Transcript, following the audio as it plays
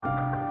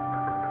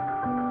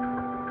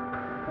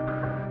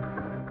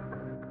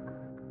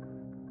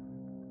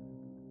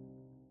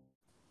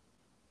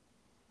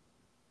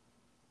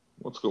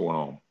What's going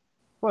on?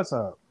 What's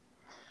up?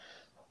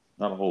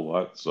 Not a whole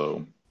lot.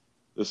 So,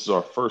 this is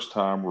our first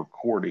time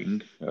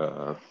recording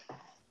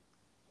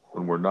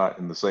when we're not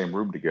in the same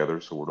room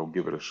together. So, we're going to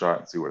give it a shot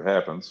and see what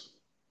happens.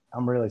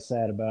 I'm really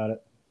sad about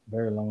it.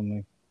 Very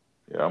lonely.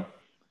 Yeah.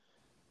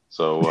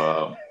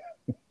 So,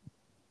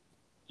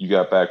 you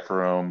got back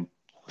from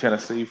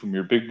Tennessee from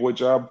your big boy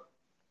job?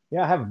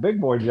 Yeah, I have a big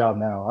boy job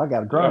now. I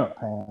got grown Yeah. up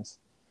pants.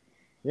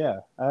 Yeah,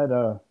 I had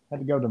to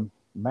go to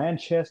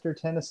Manchester,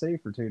 Tennessee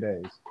for 2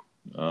 days.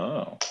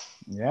 Oh,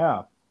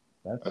 Yeah,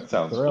 that's that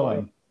sounds fun.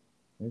 thrilling.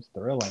 It's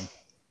thrilling.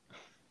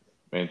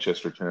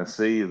 Manchester,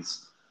 Tennessee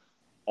is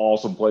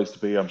awesome place to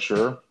be, I'm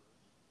sure.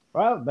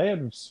 Well, they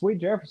have sweet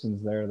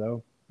Jeffersons there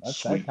though. That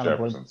Sweet kind of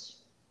blew.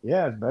 Jeffersons.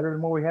 Yeah, it's better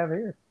than what we have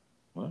here.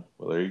 Well,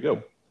 there you go.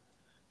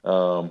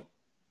 Um,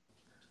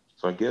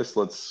 so, I guess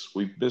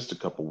we've missed a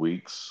couple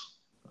weeks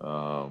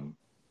um,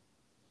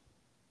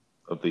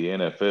 of the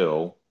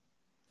NFL.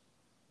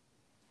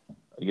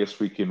 I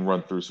guess we can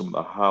run through some of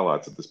the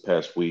highlights of this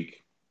past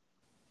week.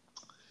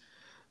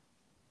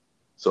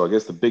 So I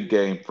guess the big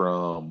game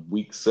from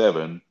week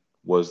 7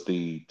 was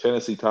the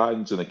Tennessee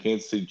Titans and the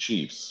Kansas City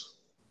Chiefs.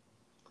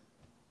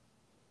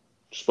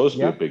 Supposed to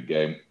be a Yeah, big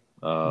game.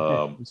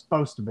 Um, it's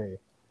supposed to be.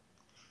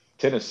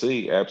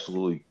 Tennessee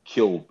absolutely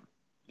killed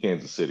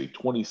Kansas City,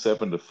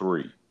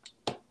 27-3.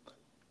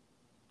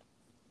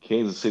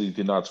 Kansas City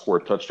did not score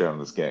a touchdown in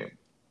this game.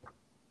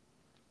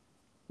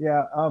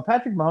 Yeah,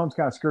 Patrick Mahomes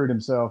kind of screwed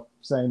himself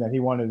saying that he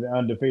wanted an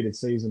undefeated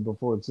season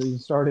before the season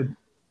started.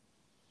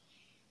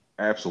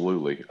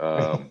 Absolutely.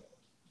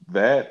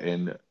 That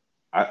and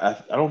I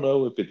don't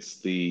know if it's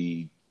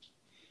we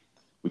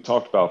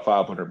talked about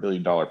 $500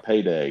 million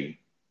payday.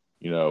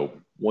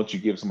 Once you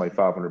give somebody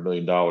 $500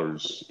 million,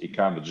 it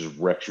kind of just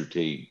wrecks your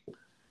team.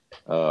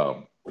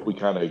 We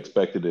kind of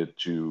expected it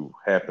to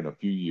happen a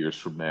few years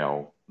from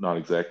now, not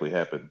exactly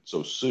happen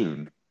so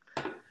soon.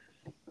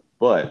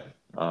 But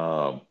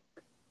I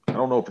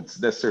don't know if it's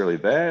necessarily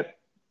that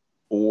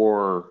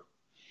or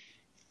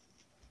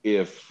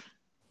if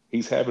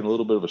he's having a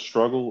little bit of a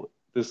struggle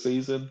this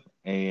season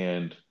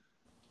and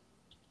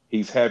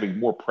he's having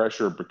more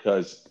pressure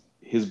because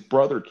his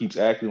brother keeps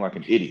acting like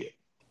an idiot.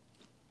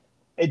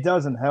 It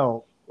doesn't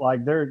help.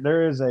 Like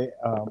there is a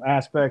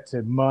aspect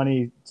to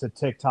money to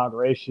TikTok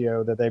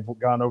ratio that they've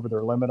gone over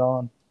their limit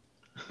on.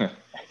 And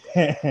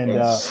And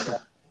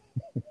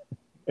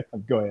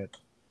go ahead.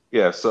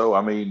 yeah, so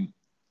I mean,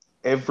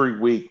 every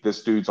week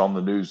this dude's on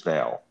the news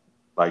now.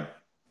 Like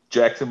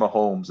Jackson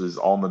Mahomes is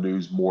on the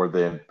news more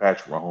than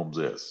Patrick Mahomes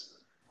is.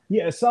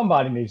 Yeah,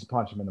 somebody needs to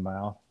punch him in the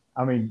mouth.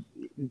 I mean,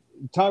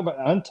 talk about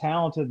an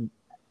untalented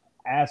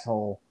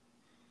asshole.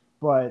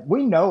 But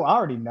we know, I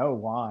already know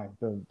why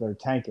they're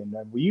tanking.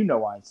 You know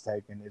why it's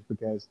taken is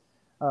because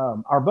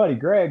our buddy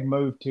Greg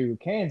moved to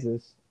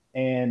Kansas,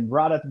 and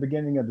right at the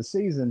beginning of the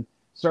season,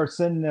 starts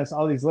sending us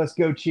all these "Let's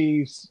go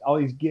Chiefs," all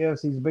these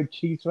gifts. He's a big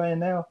Chiefs fan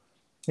now.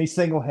 He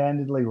single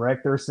handedly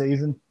wrecked their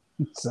season,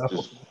 so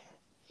Just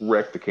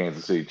wrecked the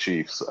Kansas City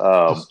Chiefs.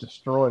 just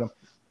destroyed them.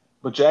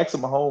 But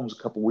Jackson Mahomes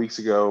a couple weeks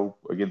ago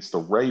against the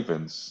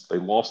Ravens, they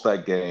lost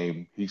that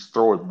game. He's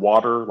throwing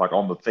water like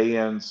on the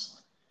fans.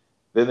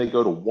 Then they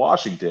go to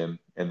Washington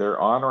and they're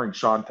honoring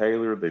Sean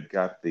Taylor. They've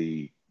got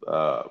the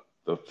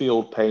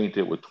field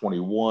painted with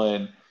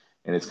 21,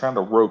 and it's kind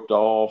of roped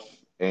off.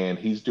 And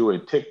he's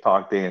doing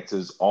TikTok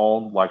dances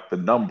on like the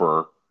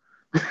number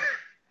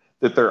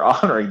that they're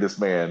honoring this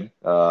man.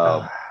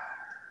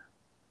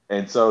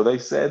 And so they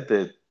said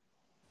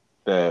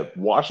that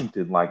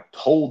Washington like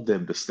told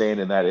them to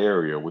stand in that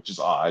area, which is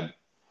odd,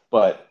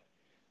 but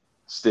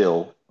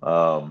still.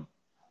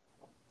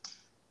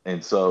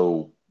 And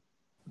so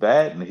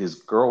that and his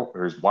girl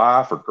or his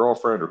wife or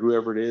girlfriend or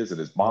whoever it is and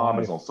his mom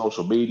is Wife. on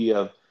social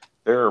media.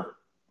 They're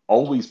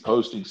always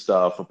posting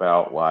stuff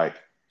about like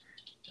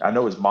I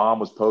know his mom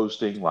was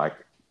posting like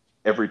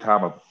every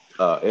time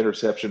a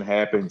interception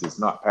happens, it's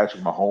not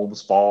Patrick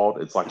Mahomes'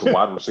 fault. It's like the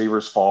wide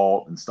receiver's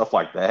fault and stuff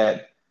like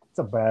that. It's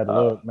a bad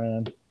Uh, look,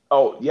 man.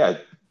 oh yeah,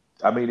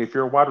 I mean if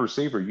you're a wide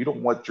receiver, you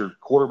don't want your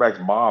quarterback's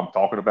mom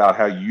talking about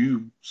how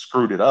you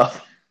screwed it up.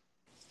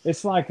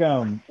 It's like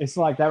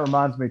that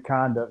reminds me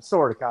kind of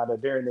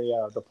during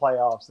the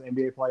playoffs, the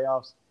NBA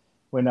playoffs,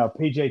 when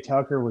PJ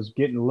Tucker was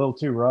getting a little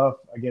too rough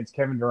against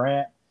Kevin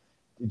Durant.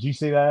 Did you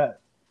see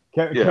that?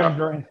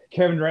 Yeah.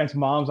 Kevin Durant's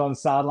mom's on the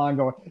sideline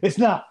going, "It's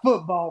not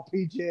football,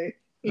 PJ."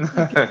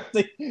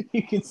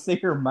 You can see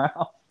her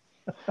mouth.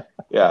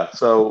 Yeah,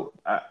 so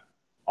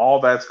all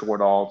that's going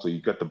on. So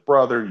you've got the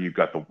brother, you've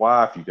got the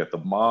wife, you've got the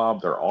mom.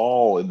 They're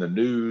all in the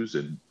news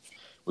and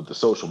with the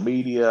social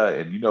media.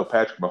 And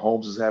Patrick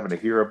Mahomes is having to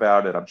hear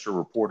about it. I'm sure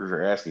reporters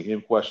are asking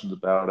him questions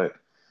about it.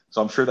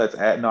 So I'm sure that's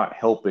not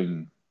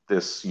helping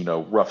this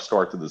rough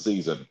start to the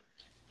season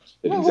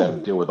that he's having to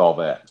No, deal with all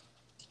that.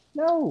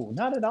 no,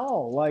 not at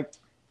all. Like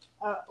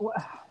uh,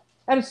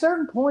 at a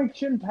certain point,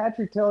 shouldn't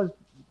Patrick at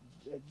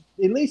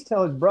least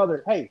tell his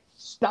brother, "Hey,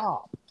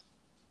 stop!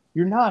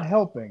 You're not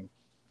helping."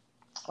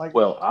 Like,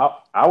 Well,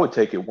 I would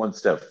take it one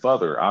step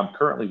further. I'm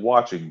currently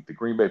watching the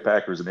Green Bay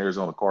Packers and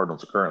Arizona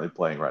Cardinals are currently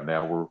playing right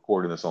now. We're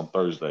recording this on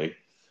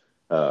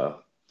uh,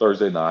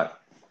 Thursday night.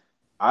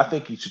 I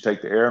think he should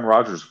take the Aaron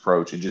Rodgers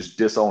approach and just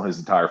disown his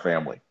entire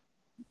family.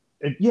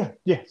 yeah,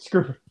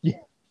 screw it.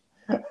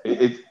 Yeah.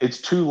 It's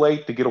too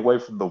late to get away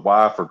from the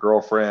wife or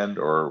girlfriend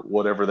or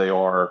whatever they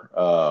are.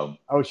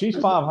 Oh, she's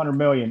 500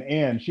 million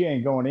in. She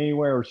ain't going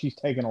anywhere, or she's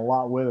taking a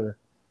lot with her.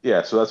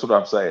 Yeah, so that's what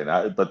I'm saying.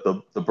 But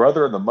the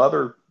brother and the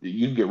mother,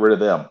 you can get rid of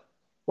them.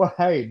 Well,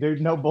 hey, dude,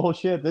 no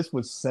bullshit. This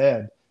was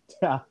said.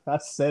 I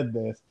said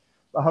this.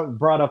 I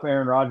brought up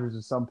Aaron Rodgers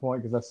at some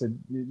point because I said,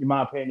 in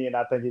my opinion,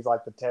 I think he's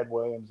like the Ted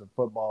Williams of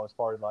football as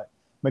far as like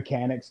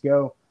mechanics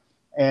go.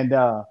 And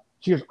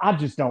she goes, I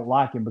just don't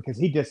like him because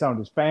he disowned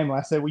his family.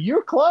 I said, well,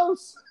 you're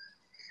close.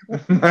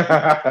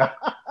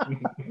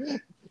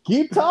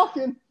 Keep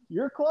talking.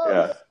 You're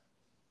close.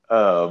 Yeah.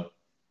 Um,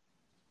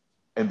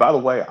 and by the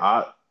way,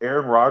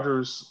 Aaron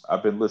Rodgers,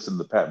 I've been listening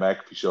to the Pat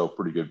McAfee show a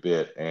pretty good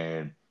bit,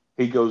 and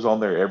he goes on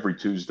there every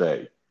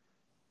Tuesday.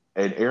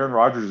 And Aaron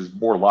Rodgers is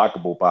more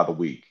likable by the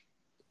week.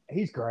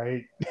 He's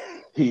great.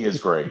 He is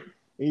great.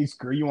 He's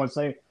great. You want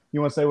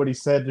to say what he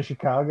said to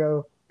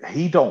Chicago?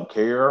 He don't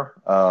care.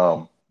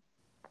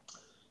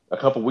 A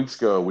couple weeks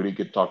ago, we didn't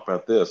get to talk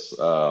about this.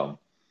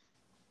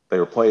 They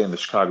were playing the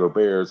Chicago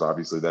Bears.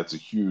 Obviously, that's a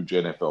huge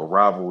NFL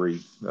rivalry.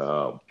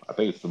 I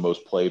think it's the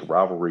most played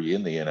rivalry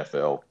in the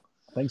NFL.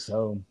 I think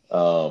so.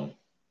 Um,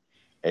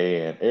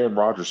 and Aaron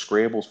Rodgers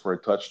scrambles for a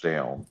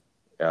touchdown.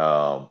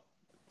 Um,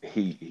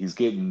 he's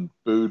getting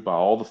booed by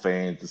all the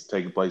fans. It's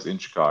taking place in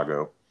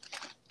Chicago.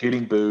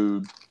 Getting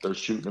booed. They're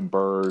shooting him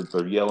birds.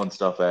 They're yelling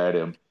stuff at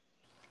him.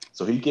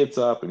 So he gets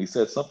up and he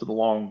says something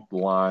along the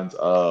lines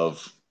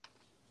of,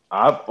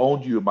 "I've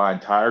owned you my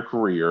entire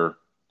career.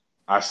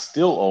 I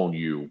still own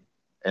you,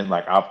 and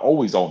like I've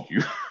always owned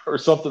you," or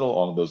something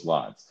along those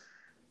lines.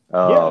 Yeah,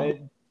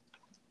 Um,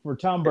 for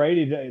Tom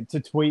Brady to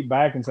tweet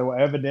back and say, well,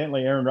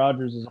 evidently Aaron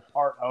Rodgers is a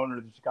part owner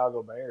of the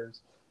Chicago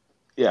Bears.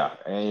 yeah,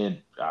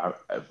 and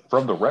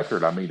from the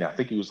record, I mean, I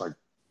think he was like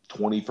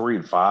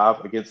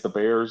 23-5 against the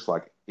Bears,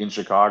 like in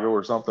Chicago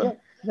or Yeah, something.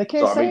 they So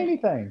can't I say mean,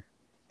 anything.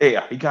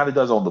 yeah, he kind of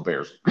does own the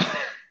Bears.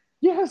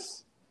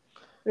 Yes.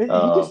 He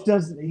um, just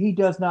does. He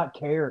does not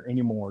care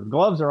anymore.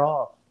 Gloves are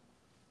off.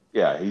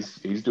 yeah,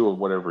 he's doing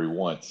whatever he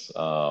wants,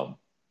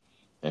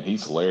 and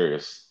he's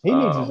hilarious. He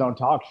needs his own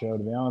talk show,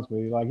 to be honest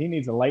with you. Like, he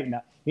needs a late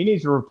night. He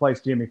needs to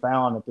replace Jimmy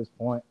Fallon at this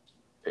point.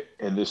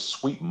 And this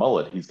sweet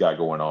mullet he's got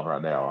going on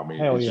right now. I mean,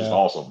 Hell it's just yeah.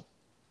 awesome.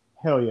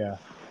 Hell yeah.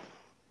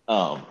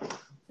 Um,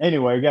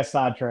 Anyway, we got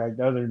sidetracked.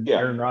 The other yeah,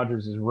 Aaron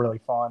Rodgers is really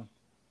fun.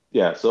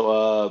 yeah.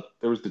 So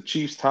there was the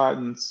Chiefs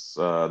Titans.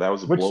 That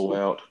was a Which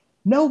blowout.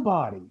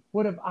 nobody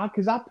would have,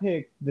 because I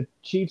picked the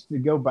Chiefs to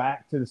go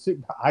back to the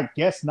Super. I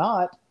guess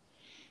not.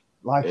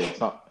 Like,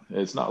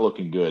 It's not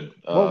looking good.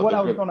 what They're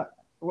I was good. going to,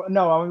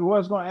 no, I mean, what I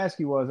was going to ask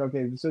you was,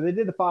 okay, so they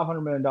did the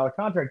 $500 million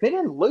contract. They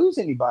didn't lose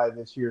anybody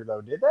this year,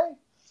 though, did they?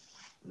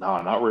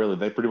 No, not really.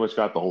 They pretty much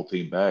got the whole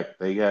team back.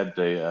 They had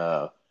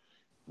to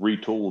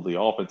retool the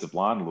offensive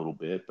line a little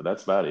bit, but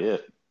that's about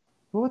it.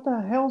 What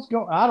the hell's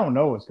going? I don't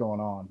know what's going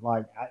on.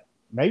 Like,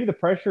 maybe the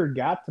pressure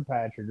got to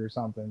Patrick or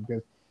something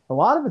because a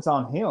lot of it's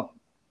on him.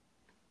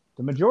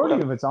 The majority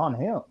Well, of it's on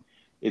him.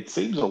 it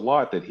seems a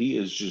lot that he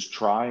is just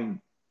trying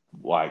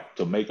like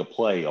to make a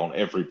play on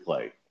every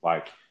play.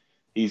 Like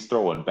he's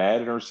throwing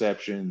bad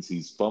interceptions,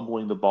 he's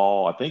fumbling the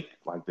ball. I think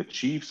like the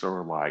Chiefs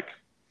are like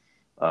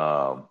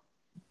um,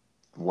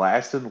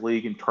 last in the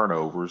league in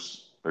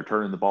turnovers. They're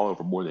turning the ball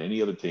over more than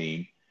any other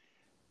team,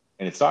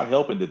 and it's not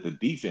helping that the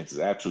defense is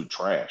absolute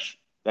trash.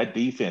 That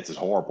defense is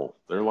horrible.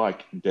 They're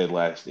like dead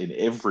last in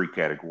every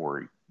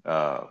category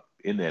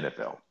in the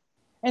NFL.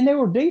 And they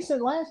were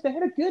decent last. They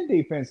had a good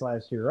defense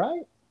last year,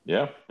 right?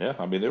 Yeah, yeah.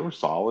 I mean, they were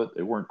solid.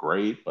 They weren't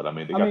great, but I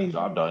mean, they I got the mean,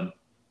 job done.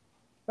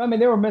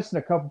 they were missing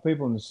a couple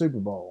people in the Super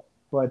Bowl,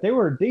 but they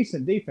were a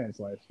decent defense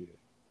last year.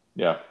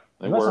 Yeah,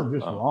 they Unless were. I'm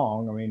just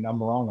wrong. I mean,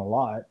 I'm wrong a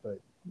lot, but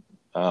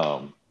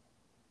Um,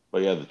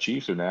 but yeah, the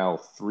Chiefs are now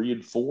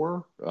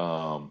 3-4.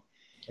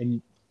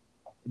 and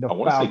the I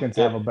want to say Falcons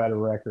have a that. better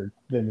record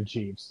than the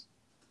Chiefs.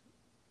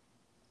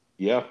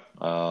 Yeah,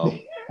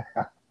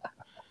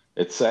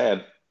 it's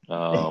sad.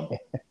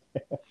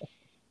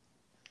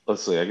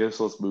 Let's see. I guess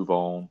let's move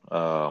on.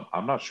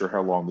 I'm not sure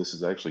how long this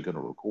is actually going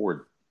to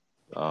record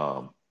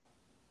um,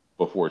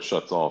 before it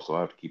shuts off, so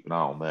I have to keep an eye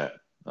on that.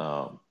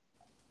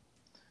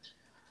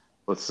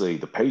 Let's see.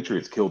 The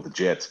Patriots killed the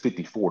Jets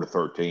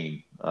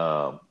 54-13.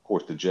 Of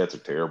course, the Jets are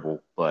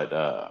terrible,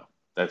 but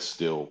that's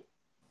still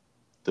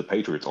the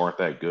Patriots aren't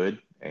that good,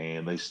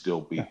 and they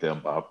still beat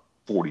them by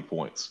 40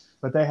 points.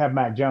 But they have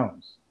Mac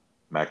Jones.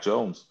 Mac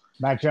Jones.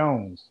 Mac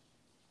Jones.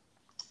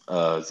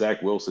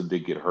 Zach Wilson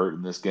did get hurt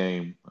in this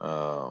game.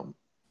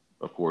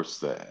 Of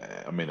course,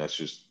 I mean, that's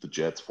just the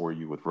Jets for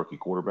you with rookie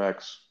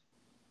quarterbacks.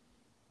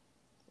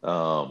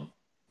 Um,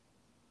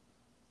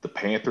 the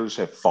Panthers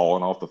have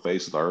fallen off the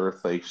face of the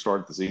earth. They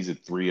started the season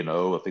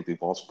 3-0. I think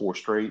they've lost four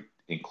straight,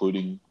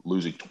 including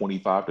losing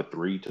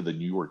 25-3 to the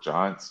New York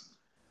Giants.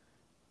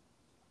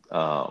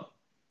 Um,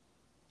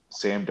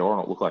 Sam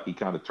Darnold looked like he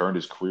kind of turned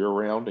his career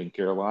around in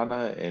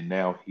Carolina, and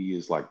now he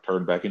is like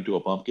turned back into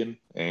a pumpkin,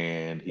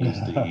 and he's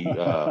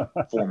the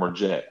former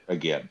Jet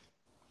again.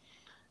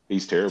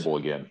 He's terrible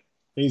again.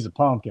 He's a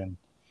pumpkin.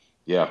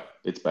 Yeah,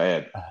 it's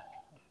bad.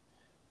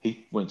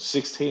 He went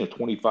 16 of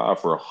 25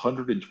 for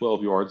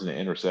 112 yards and an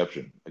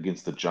interception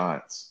against the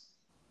Giants.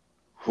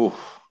 Whew.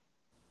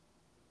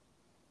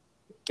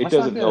 It That's not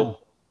doesn't good.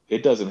 help.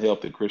 It doesn't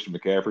help that Christian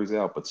McCaffrey's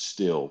out, but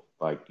still,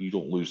 like you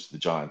don't lose to the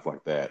Giants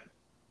like that.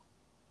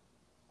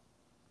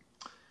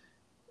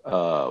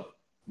 Uh,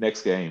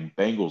 Next game,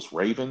 Bengals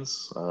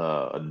Ravens,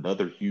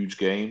 another huge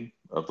game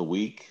of the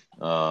week.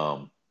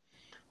 The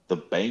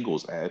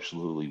Bengals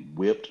absolutely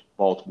whipped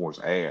Baltimore's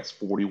ass,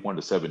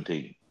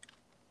 41-17.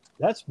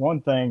 That's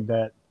one thing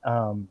that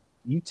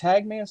you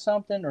tag me in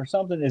something or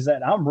something is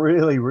that I'm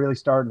really, really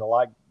starting to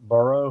like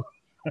Burrow.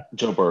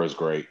 Joe Burrow is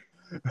great.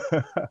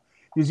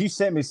 Because you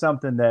sent me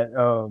something that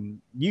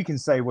you can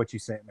say what you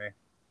sent me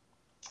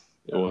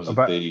It was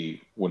about.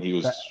 when he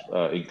was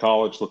That. in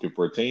college looking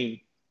for a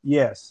team.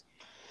 Yes.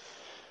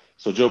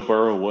 So Joe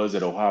Burrow was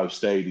at Ohio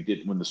State. He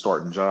didn't win the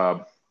starting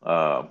job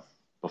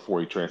before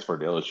he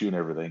transferred to LSU and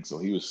everything. So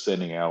he was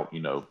sending out,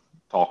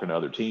 talking to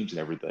other teams and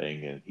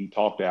everything. And he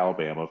talked to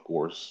Alabama, of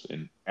course.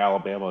 And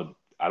Alabama,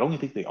 I don't even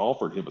think they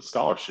offered him a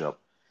scholarship.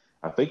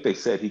 I think they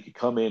said he could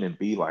come in and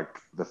be like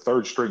the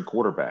third string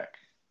quarterback.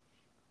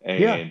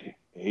 Yeah. And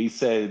he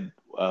said,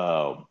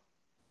 I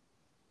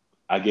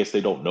guess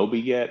they don't know me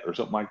yet or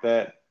something like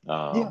that.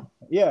 Yeah.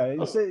 Yeah.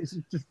 It's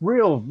just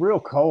real,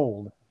 real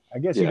cold. I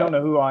guess you Yeah, don't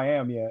know who I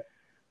am yet.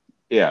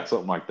 yeah,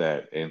 something like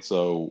that. And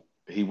so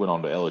he went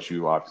on to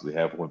LSU, obviously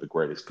have one of the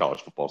greatest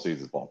college football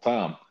seasons of all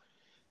time.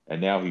 And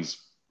now he's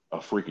a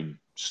freaking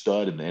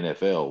stud in the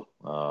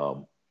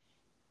NFL.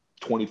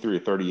 23 or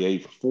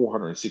 38 for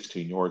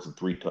 416 yards and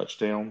 3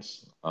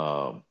 touchdowns.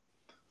 For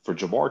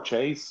Jamar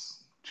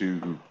Chase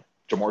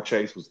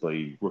was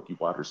the rookie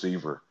wide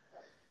receiver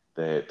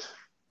that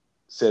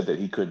said that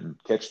he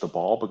couldn't catch the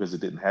ball because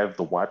it didn't have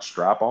the white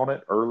stripe on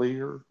it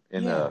earlier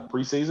in Yeah.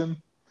 preseason.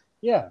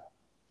 Yeah.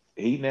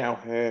 He now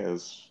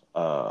has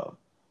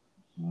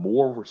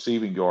more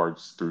receiving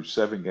yards through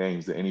 7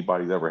 games than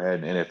anybody's ever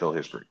had in NFL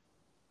history.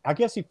 I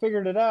guess he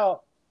figured it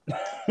out.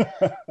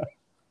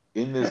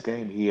 In this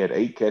game, he had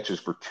 8 catches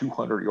for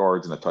 200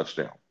 yards and a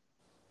touchdown.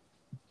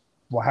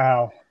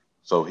 Wow.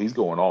 So he's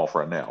going off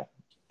right now.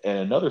 And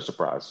another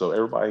surprise. So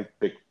everybody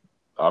picked,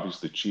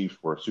 obviously, the Chiefs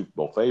were a Super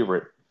Bowl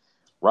favorite.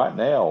 Right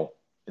now,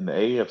 in the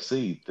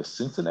AFC, the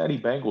Cincinnati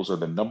Bengals are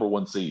the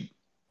 #1 seed.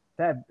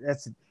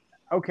 That's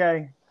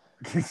okay.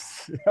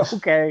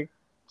 Okay.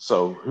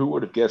 So who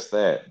would have guessed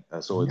that?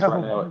 So it's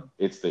right now, No.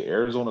 it's the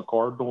Arizona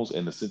Cardinals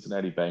and the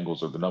Cincinnati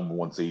Bengals are the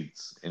 #1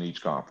 seeds in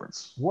each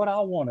conference. What I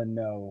want to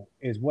know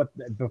is what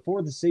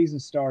before the season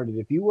started,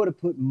 if you would have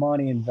put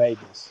money in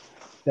Vegas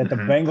that the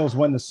Mhm. Bengals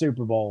win the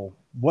Super Bowl,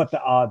 what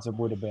the odds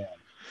would have been.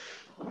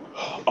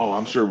 Oh,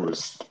 I'm sure it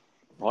was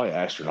probably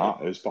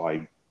astronaut. It was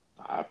probably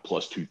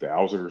plus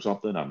 2,000 or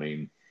something. I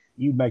mean,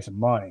 You'd make some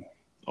money.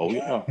 oh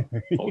yeah,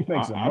 oh You'd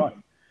make some money.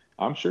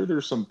 I'm sure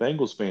there's some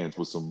Bengals fans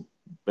with some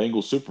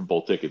Bengals Super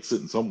Bowl tickets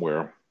sitting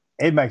somewhere.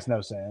 It makes no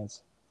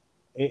sense.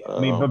 I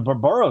mean, Um, but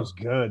Burrow's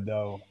good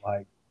though.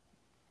 Like,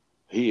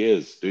 he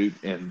is, dude,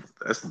 and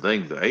that's the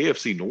thing. The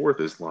AFC North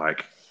is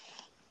like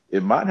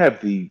it might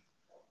have the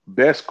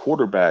best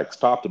quarterbacks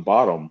top to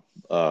bottom.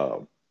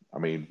 I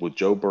mean, with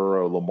Joe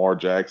Burrow, Lamar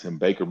Jackson,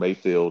 Baker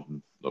Mayfield,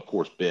 and of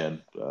course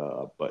Ben.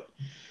 But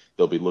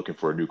they'll be looking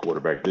for a new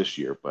quarterback this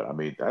year. But I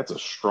mean, that's a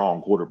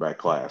strong quarterback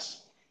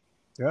class.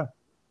 yeah,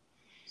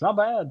 it's not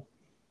bad.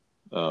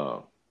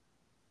 Uh,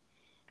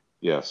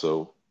 yeah,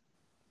 so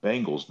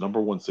Bengals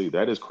 #1 seed.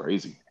 That is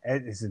crazy.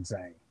 It's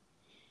insane.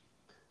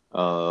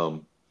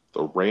 Um,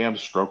 the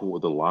Rams struggled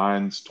with the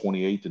Lions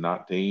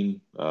 28-19.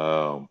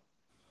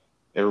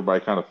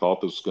 Everybody kind of thought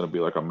this was going to be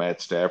like a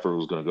Matt Stafford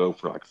was going to go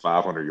for like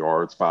 500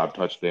 yards, 5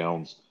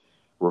 touchdowns,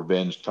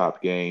 revenge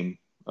type game.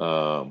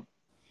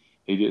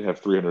 He did have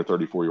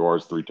 334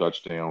 yards, 3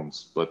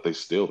 touchdowns, but they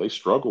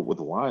struggled with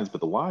the Lions. But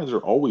the Lions are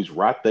always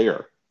right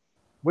there.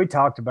 We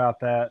talked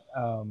about that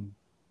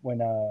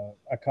when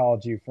I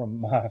called you from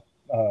my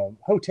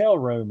hotel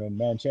room in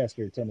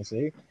Manchester,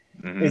 Tennessee.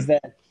 Mm-hmm.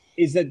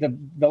 Is that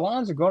the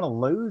Lions are going to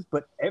lose,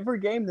 but every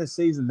game this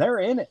season they're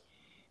in it.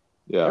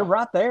 They're Yeah,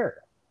 right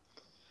there.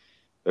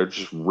 they're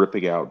just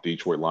ripping out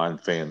Detroit Lion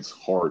fans'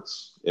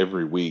 hearts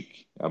every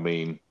week. I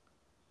mean,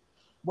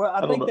 Well,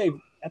 I don't know.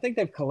 I think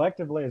they've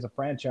collectively as a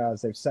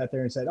franchise they've sat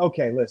there and said,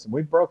 okay, listen,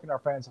 we've broken our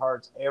fans'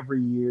 hearts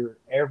every year,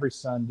 every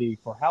Sunday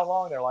for how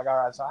long? They're like, all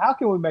right, so how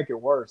can we make it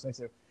worse? And they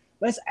said,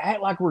 let's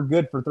act like we're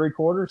good for 3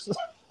 quarters,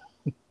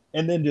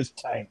 and then just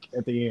tank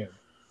at the end.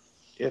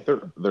 Yeah, they're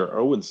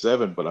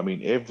 0-7, but I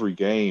mean, every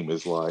game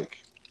is like,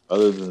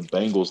 other than the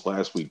Bengals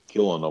last week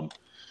killing them.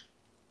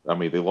 I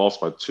mean, they lost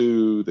by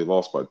 2, they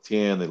lost by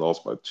 10, they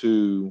lost by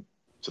 2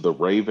 to the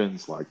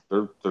Ravens. Like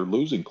they're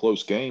losing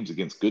close games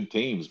against good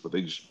teams, but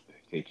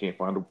they can't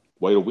find a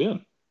way to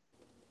win.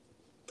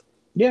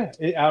 Yeah,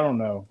 I don't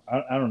know.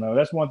 I don't know.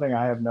 That's one thing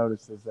I have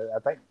noticed is that I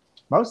think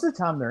most of the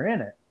time they're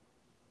in it.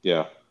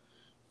 Yeah.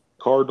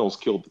 Cardinals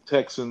killed the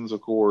Texans,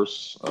 of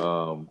course.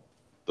 The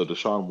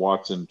Deshaun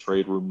Watson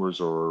trade rumors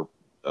are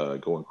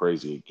going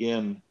crazy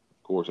again.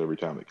 Of course, every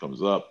time it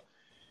comes up.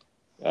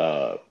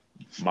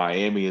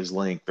 Miami is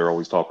linked. They're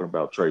always talking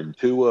about trading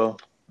Tua.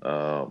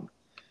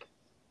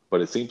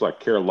 But it seems like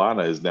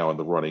Carolina is now in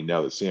the running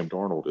now that Sam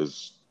Darnold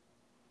is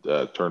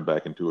turned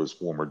back into his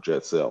former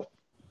Jet self.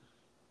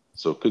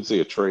 So could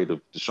see a trade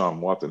of Deshaun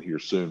Watson here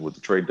soon with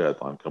the trade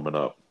deadline coming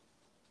up.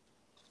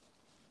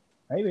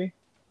 Maybe.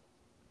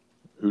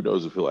 Who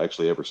knows if he'll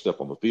actually ever step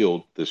on the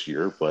field this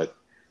year, but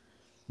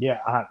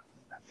yeah,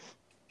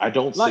 I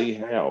don't see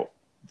how.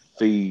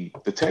 The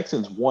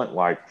Texans want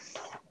like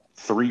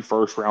 3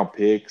 first-round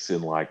picks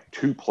and like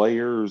 2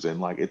 players,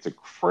 and like it's a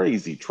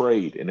crazy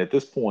trade. And at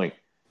this point,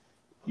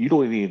 you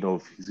don't even know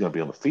if he's going to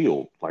be on the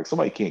field. Like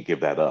somebody can't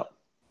give that up.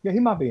 Yeah, he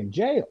might be in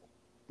jail.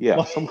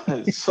 Yeah,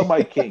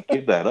 somebody can't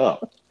give that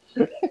up.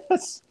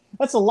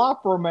 That's a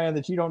lot for a man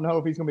that you don't know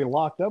if he's going to be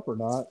locked up or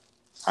not.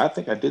 I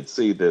think I did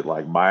see that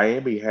like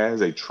Miami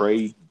has a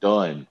trade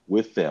done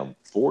with them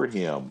for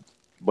him,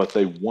 but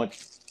they want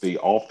the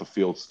off the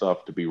field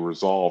stuff to be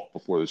resolved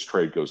before this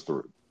trade goes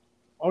through.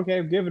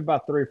 Okay, give it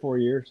about 3 or 4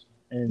 years.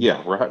 And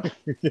yeah, right.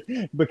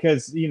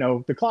 because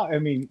the clock. I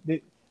mean,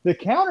 the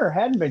counter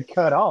hadn't been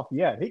cut off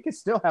yet. He could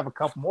still have a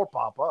couple more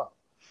pop up.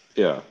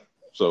 Yeah.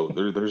 So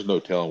there's no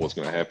telling what's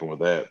going to happen with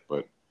that,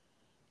 but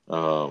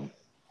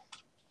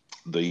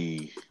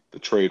the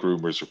trade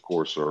rumors, of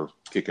course, are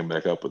kicking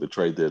back up with the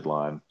trade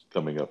deadline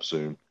coming up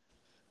soon.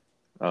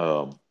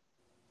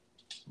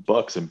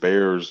 Bucks and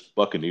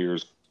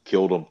Buccaneers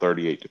killed them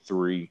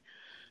 38-3.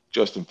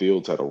 Justin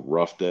Fields had a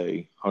rough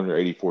day,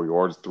 184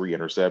 yards, 3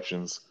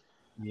 interceptions.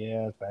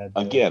 Yeah, bad.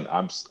 Again,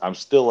 I'm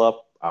still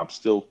up. I'm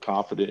still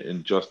confident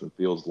in Justin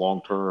Fields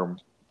long term.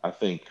 I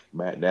think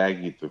Matt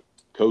Nagy, the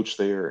coach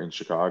there in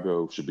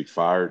Chicago, should be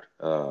fired.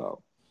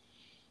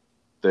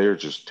 They're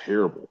just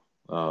terrible.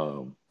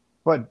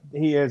 But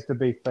he is, to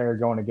be fair,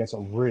 going against a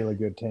really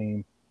good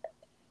team.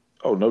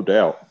 Oh, no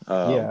doubt.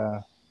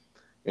 Yeah.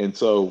 And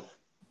so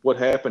what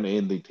happened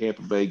in the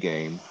Tampa Bay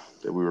game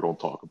that we were going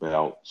to talk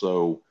about?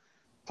 So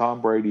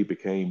Tom Brady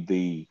became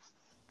the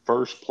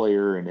first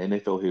player in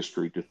NFL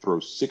history to throw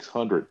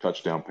 600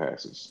 touchdown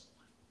passes,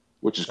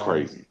 which is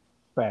crazy.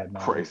 Bad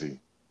man. Crazy.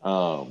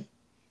 So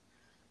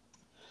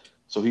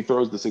he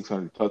throws the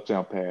 600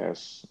 touchdown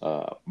pass.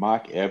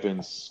 Mike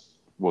Evans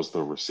was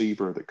the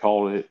receiver that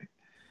called it.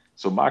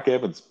 So Mike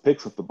Evans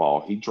picks up the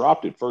ball. He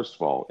dropped it first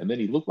of all, and then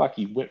he looked like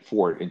he went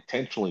for it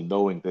intentionally,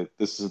 knowing that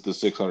this is the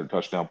 600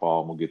 touchdown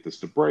ball, and we'll get this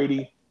to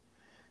Brady.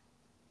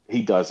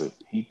 He does it.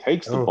 He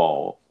takes the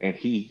ball and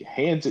he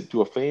hands it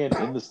to a fan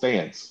in the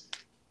stands.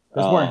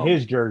 That's wearing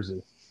his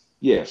jersey.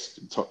 Yes,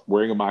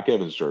 wearing a Mike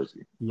Evans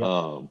jersey.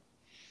 Yep.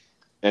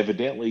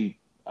 Evidently,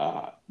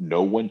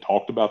 no one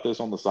talked about this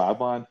on the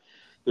sideline.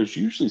 There's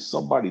usually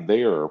somebody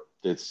there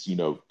that's,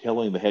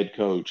 telling the head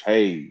coach,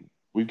 hey,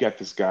 we've got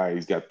this guy.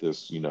 He's got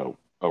this,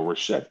 a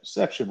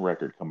reception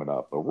record coming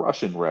up, a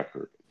rushing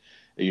record,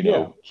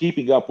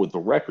 keeping up with the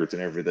records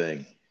and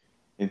everything.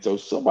 And so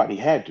somebody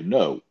had to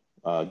know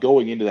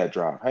going into that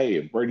drive, hey,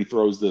 if Brady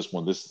throws this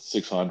one, this is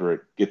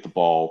 600, get the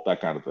ball, that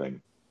kind of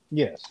thing.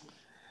 Yes.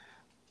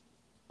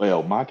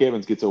 Well, Mike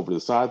Evans gets over to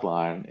the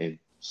sideline, and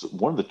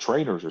one of the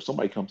trainers or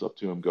somebody comes up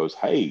to him and goes,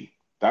 hey,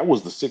 that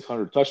was the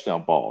 600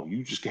 touchdown ball.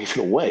 You just gave it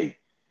away.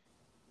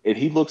 And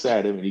he looks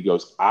at him and he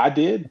goes, I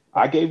did?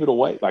 I gave it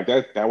away? Like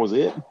that was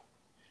it?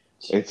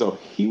 And so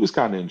he was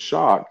kind of in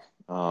shock.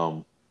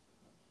 I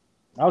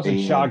was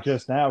in shock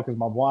just now because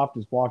my wife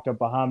just walked up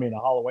behind me in a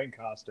Halloween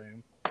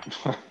costume.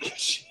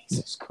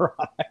 Jesus Christ.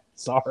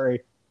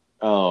 Sorry.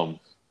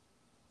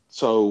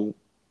 So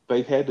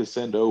they had to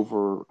send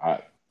over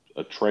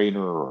a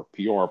trainer or a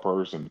PR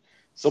person.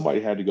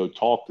 Somebody had to go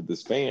talk to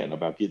this fan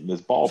about getting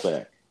this ball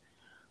back.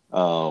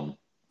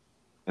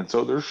 And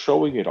so they're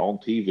showing it on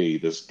TV.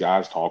 This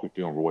guy's talking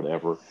to him or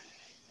whatever.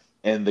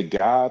 And the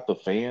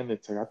fan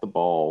that got the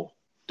ball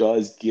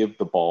does give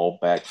the ball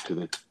back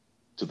to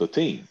the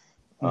team.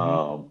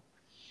 Mm-hmm.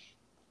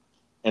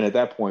 And at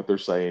that point, they're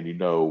saying,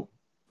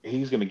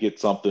 he's going to get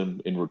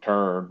something in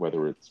return,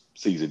 whether it's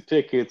season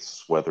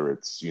tickets, whether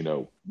it's,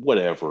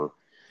 whatever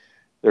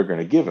they're going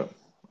to give him.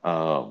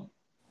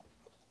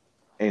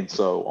 And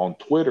so on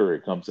Twitter,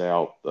 it comes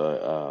out,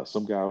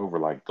 some guy over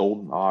like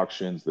Golden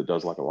Auctions that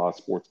does like a lot of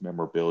sports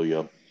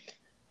memorabilia.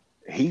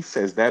 He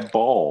says that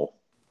ball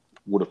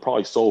would have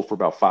probably sold for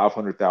about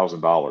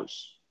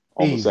 $500,000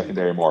 on the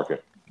secondary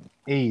market.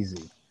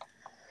 Easy.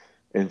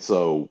 And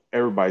so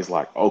everybody's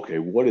like, okay,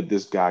 what did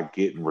this guy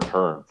get in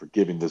return for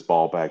giving this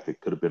ball back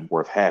that could have been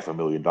worth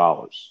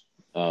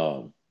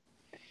 $500,000?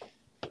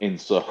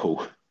 And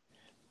so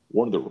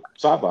one of the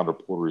sideline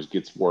reporters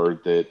gets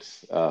word that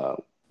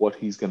what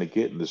he's going to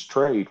get in this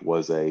trade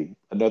was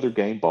another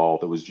game ball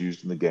that was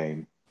used in the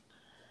game.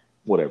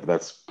 Whatever,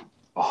 that's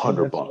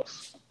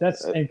 $100.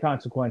 That's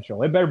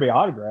inconsequential. It better be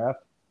autographed.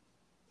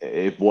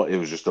 It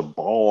was just a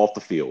ball off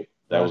the field.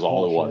 That was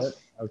all it was.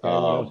 Okay,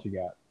 what else you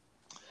got?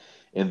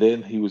 And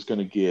then he was going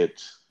to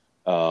get,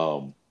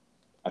 I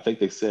think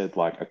they said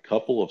like a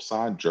couple of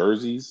signed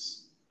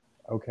jerseys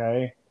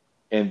Okay.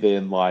 and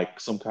then like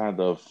some kind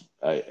of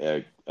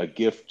a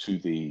gift to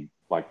the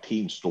like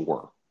team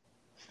store.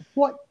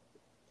 What?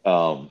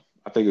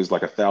 I think it was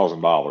like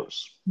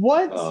 $1,000.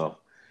 What? Uh,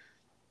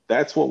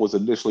 that's what was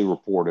initially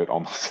reported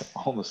on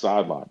on the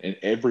sideline, and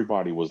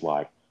everybody was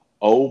like,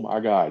 "Oh my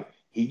God,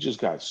 he just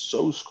got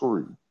so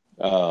screwed."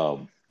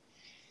 Um,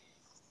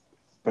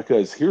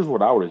 because here's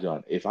what I would have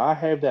done if I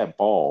have that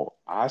ball.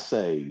 I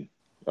say,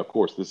 of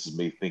course, this is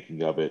me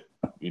thinking of it,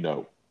 you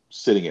know,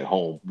 sitting at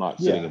home, not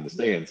sitting Yeah. in the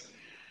stands.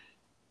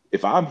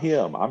 If I'm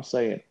him, I'm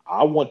saying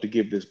I want to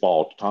give this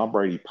ball to Tom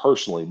Brady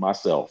personally,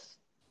 myself,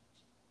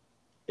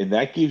 and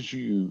that gives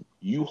you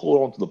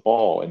hold on to the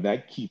ball, and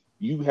that keep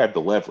you have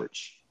the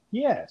leverage.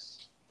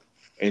 Yes.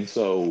 And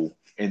so,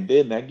 and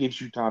then that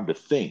gives you time to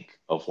think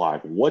of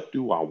like, what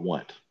do I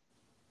want?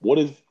 What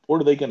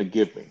are they going to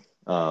give me?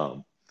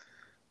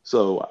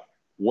 So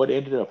what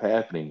ended up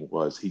happening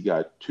was he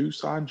got two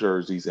signed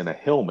jerseys and a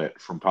helmet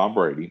from Tom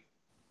Brady.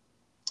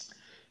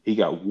 He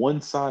got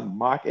one signed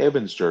Mike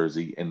Evans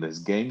jersey and his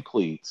game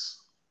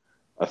cleats,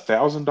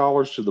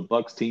 $1,000 to the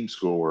Bucks team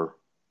score,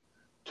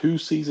 two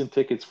season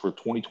tickets for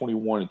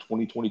 2021 and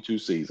 2022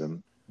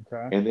 season.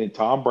 Okay. And then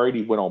Tom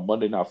Brady went on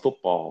Monday Night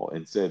Football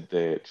and said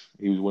that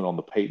he went on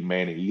the Peyton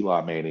Manning,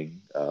 Eli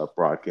Manning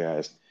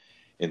broadcast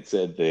and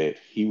said that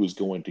he was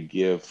going to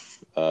give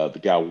the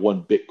guy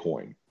one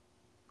Bitcoin,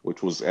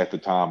 which was at the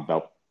time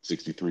about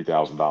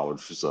 $63,000 or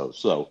so.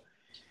 So,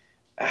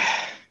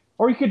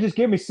 Or you could just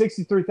give me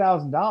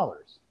 $63,000.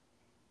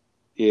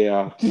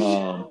 yeah,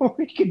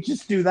 We could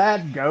just do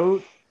that,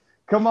 goat.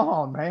 Come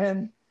on,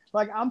 man.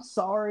 Like, I'm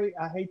sorry.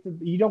 I hate to.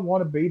 You don't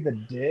want to be the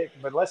dick,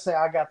 but let's say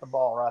I got the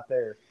ball right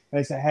there, and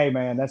they say, "Hey,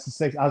 man, that's the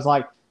six." I was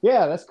like,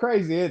 "Yeah, that's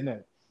crazy, isn't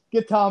it?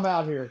 Get Tom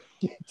out here.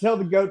 Tell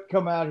the goat to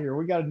come out here.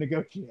 We got to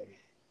negotiate."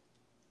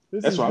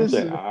 This that's is what I'm this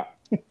saying.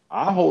 is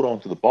I hold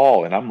on to the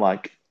ball and I'm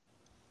like,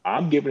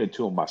 I'm giving it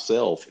to him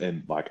myself.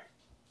 And like,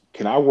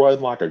 can I run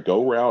like a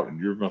go route and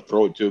you're going to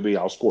throw it to me?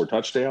 I'll score a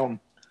touchdown.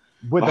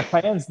 with the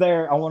fans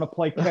there. I want to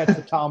play catch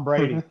with Tom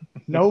Brady.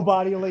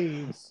 Nobody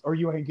leaves, or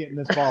you ain't getting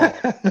this ball.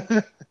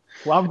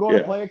 Well, I'm going to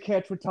Yeah, play a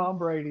catch with Tom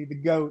Brady, the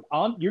GOAT.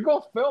 You're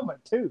going to film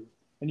it too,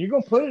 and you're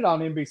going to put it on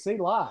NBC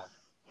Live.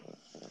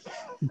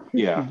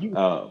 yeah. you,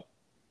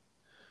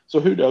 So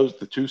who knows?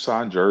 The two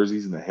signed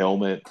jerseys and the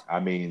helmet. I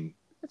mean,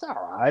 it's all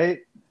right.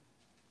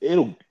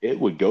 it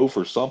would go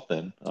for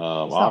something. It's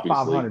not Obviously,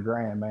 500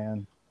 grand,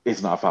 man.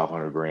 it's not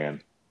 500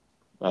 grand.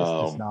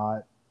 It's Um,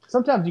 not.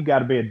 Sometimes you got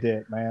to be a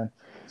dick, man.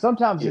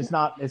 Sometimes yeah,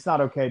 it's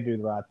not okay to do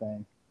the right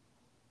thing.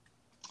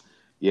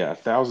 yeah.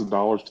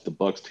 $1,000 to the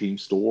Bucks team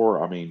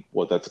store. I mean,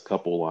 what? That's a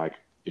couple like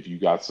if you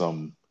got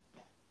some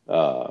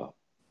uh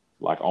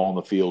like on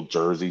the field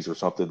jerseys or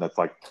something. That's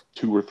like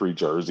two or three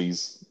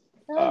jerseys.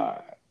 And, Uh,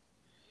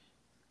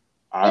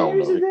 I and don't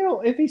here's know. the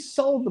deal: if he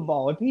sold the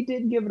ball, if he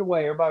didn't give it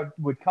away, everybody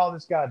would call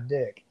this guy a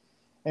dick.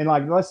 And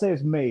like, let's say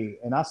it's me,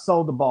 and I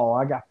sold the ball,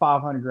 I got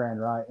 500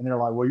 grand, right? And they're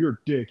like, "Well, you're a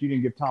dick. You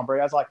didn't give Tom Brady."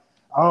 I was like,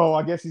 "Oh,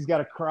 I guess he's got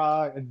to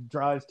cry and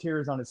dry his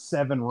tears on his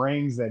 7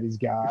 rings that he's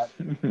got.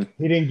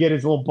 He didn't get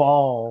his little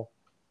ball.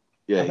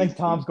 Yeah, I think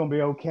Tom's gonna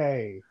be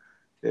okay."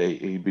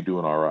 he'd be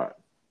doing all right.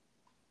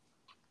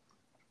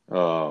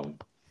 Um,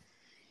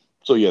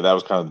 so yeah, that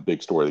was kind of the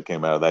big story that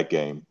came out of that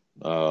game.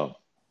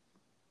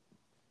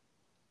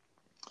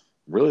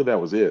 Really, that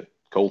was it.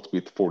 Colts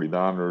beat the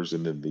 49ers,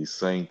 and then the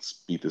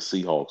Saints beat the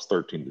Seahawks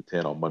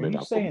 13-10 on Are Monday you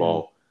Night saying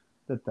Football.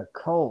 that the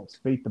Colts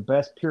beat the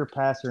best pure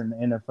passer in the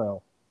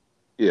NFL?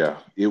 Yeah,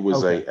 it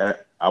was Okay.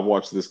 I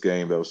watched this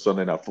game. That was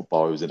Sunday Night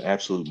Football. It was an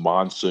absolute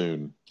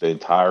monsoon the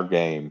entire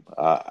game.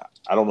 I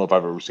don't know if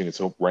I've ever seen it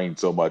rain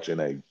so much in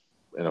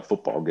a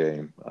football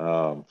game.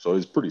 So it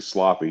was pretty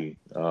sloppy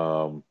That's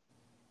all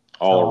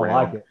how I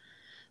like around. it.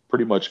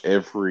 Pretty much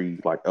every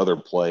like other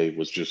play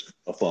was just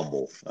a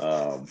fumble.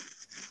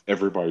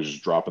 Everybody was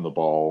just dropping the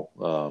ball.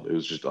 It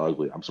was just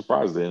ugly. I'm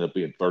surprised they ended up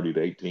being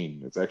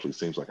 30-18. It actually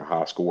seems like a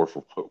high score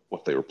for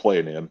what they were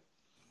playing in.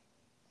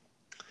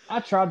 I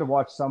tried to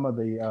watch some of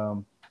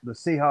the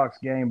Seahawks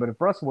game, but if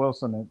Russell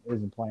Wilson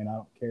isn't playing, I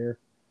don't care.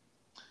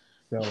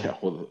 So Yeah,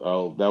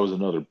 well, that was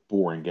another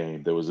boring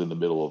game that was in the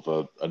middle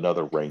of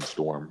another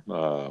rainstorm.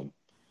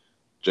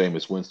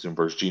 Jameis Winston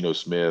versus Geno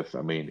Smith.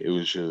 I mean, it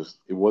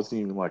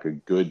wasn't even like a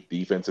good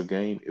defensive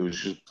game. It was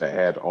just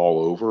bad all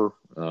over.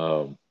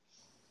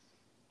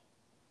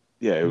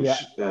 Yeah,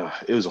 yeah,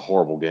 it was a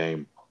horrible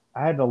game.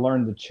 I had to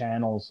learn the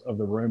channels of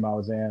the room I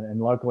was in, and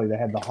luckily they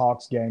had the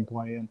Hawks game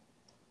playing.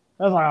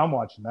 I was like, I'm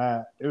watching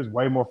that. It was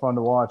way more fun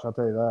to watch. I'll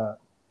tell you that.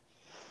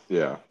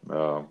 Yeah,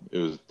 it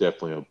was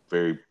definitely a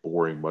very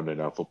boring Monday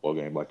Night Football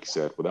game, like you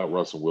said. Without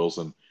Russell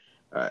Wilson,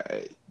 uh,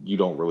 you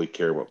don't really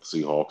care about the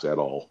Seahawks at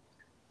all.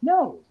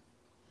 No,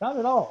 not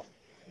at all.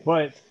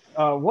 But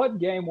what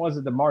game was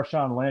it that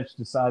Marshawn Lynch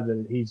decided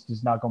that he's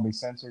just not going to be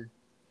censored?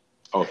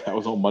 Oh, that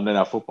was on Monday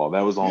Night Football.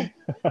 That was on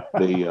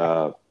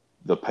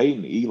the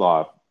Peyton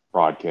Eli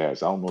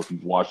broadcast. I don't know if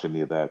you've watched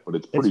any of that, but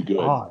it's It's pretty good.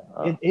 odd.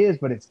 It is,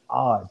 but it's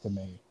odd to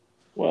me.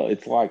 Well,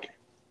 it's like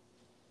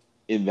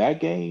in that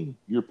game,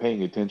 you're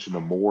paying attention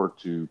to more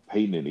to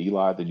Peyton and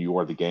Eli than you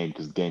are the game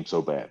because the game's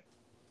so bad.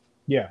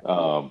 Yeah.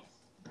 Um,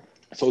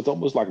 so it's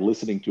almost like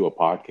listening to a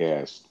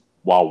podcast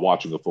while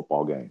watching a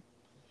football game.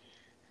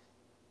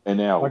 And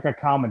now, Like a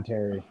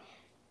commentary.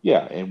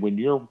 yeah, and when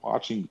you're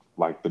watching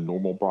like the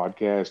normal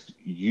broadcast,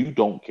 you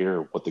don't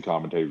care what the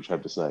commentators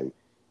have to say.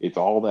 It's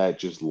all that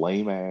just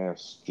lame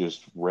ass,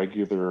 just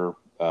regular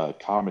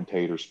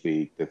commentator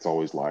speak that's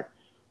always like,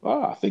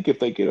 oh, I think if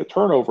they get a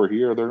turnover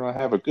here, they're going to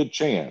have a good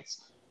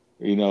chance.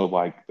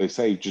 Like they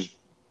say, just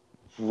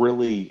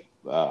really,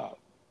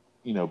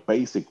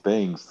 basic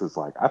things. It's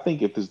like, I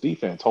think if this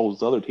defense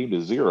holds the other team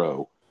to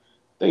 0,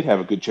 they'd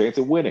have a good chance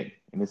at winning.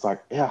 And it's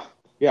like, yeah,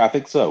 I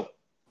think so.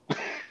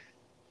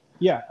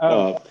 Yeah.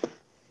 Uh,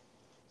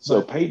 so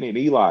But Peyton and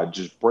Eli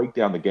just break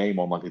down the game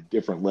on like a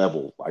different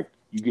level. Like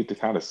you get to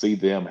kind of see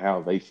them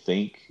how they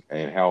think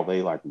and how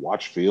they like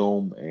watch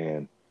film.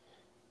 And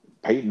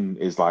Peyton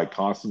is like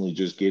constantly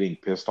just getting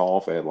pissed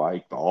off at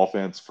like the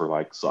offense for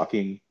like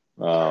sucking.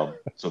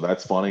 So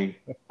that's funny.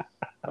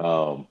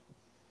 Um,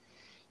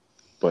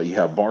 but you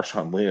have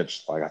Marshawn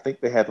Lynch. Like I think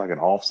they had like an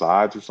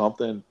offsides or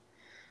something.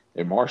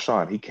 And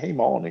Marshawn, he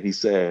came on and he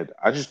said,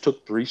 "I just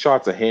took 3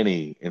 shots of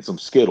Henny and some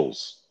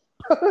Skittles."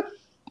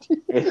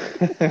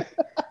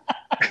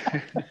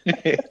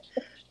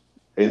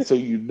 And so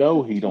he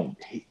don't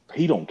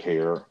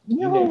care. He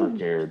never no.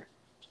 cared.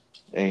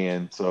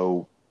 And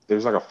so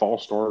there's like a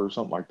false start or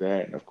something like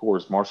that. And of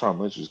course, Marshawn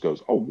Lynch just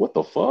goes, "Oh, what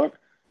the fuck?"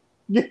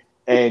 Yeah.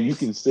 And you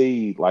can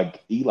see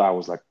like Eli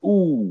was like,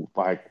 "Ooh,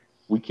 like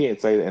we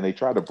can't say that." And they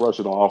tried to brush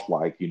it off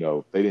like, they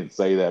didn't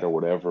say that or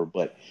whatever.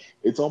 But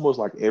it's almost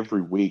like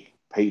every week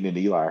Peyton and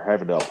Eli are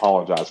having to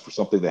apologize for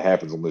something that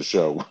happens on this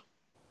show.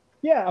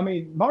 Yeah, I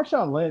mean,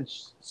 Marshawn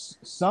Lynch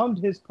summed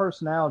his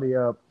personality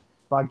up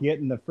by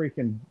getting the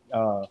freaking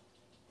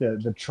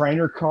the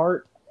trainer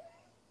cart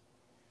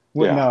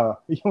when Yeah.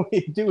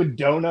 doing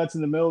donuts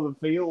in the middle of the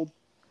field.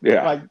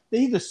 Yeah. Like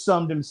he just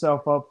summed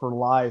himself up for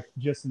life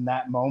just in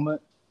that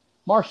moment.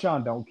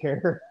 Marshawn don't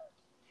care.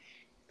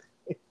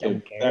 He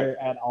And don't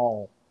care at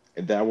all.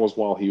 that was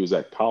while he was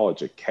at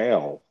college at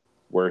Cal,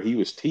 where he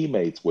was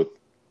teammates with.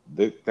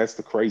 That's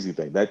the crazy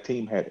thing. That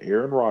team had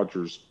Aaron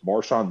Rodgers,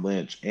 Marshawn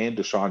Lynch, and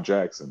Deshaun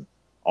Jackson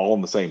all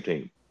on the same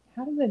team.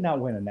 How did they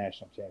not win a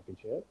national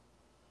championship?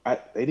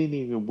 They didn't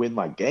even win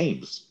like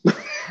games.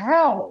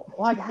 How?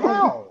 Like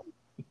how?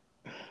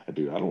 I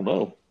don't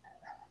know.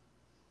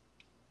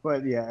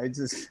 But yeah, it's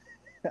just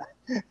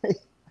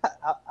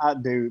I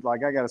do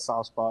like I got a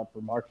soft spot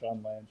for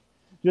Marshawn Lynch,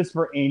 just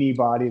for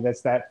anybody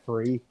that's that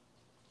free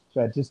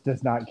that just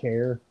does not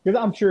care because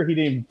I'm sure he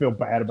didn't even feel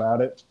bad about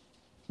it.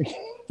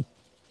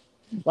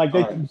 Like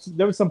All right.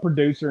 there was some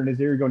producer in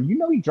his ear going,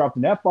 he dropped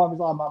an F bomb. He's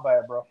like, my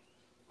bad, bro.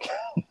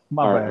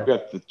 My All right. I've bad.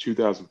 got the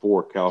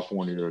 2004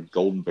 California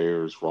Golden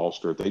Bears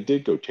roster. They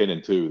did go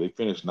 10-2. They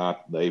finished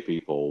not the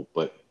AP poll,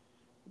 but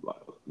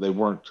they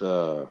weren't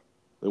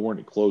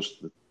close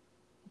to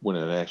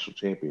winning a national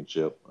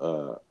championship.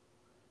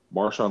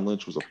 Marshawn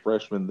Lynch was a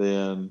freshman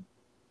then.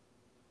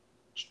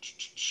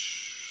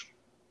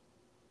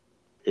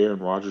 Aaron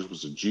Rodgers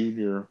was a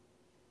junior.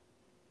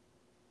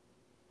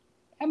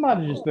 That might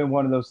have just been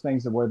one of those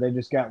things where they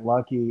just got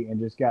lucky and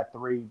just got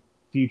 3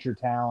 future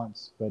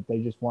talents, but they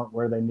just weren't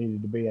where they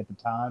needed to be at the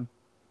time.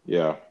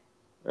 Yeah,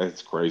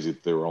 it's crazy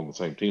that they were on the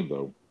same team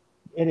though.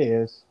 It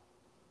is.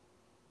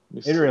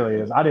 It really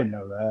is. I didn't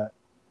know that.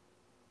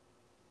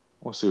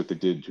 I want to see what they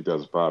did in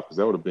 2005 because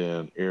that would have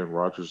been Aaron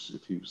Rodgers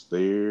if he was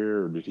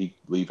there, or did he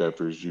leave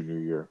after his junior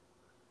year?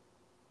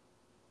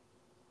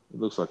 It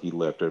looks like he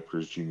left after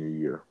his junior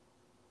year.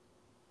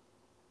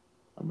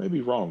 I may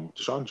be wrong.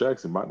 Deshaun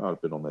Jackson might not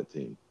have been on that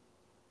team.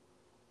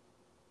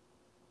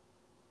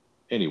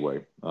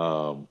 Anyway,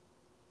 Aaron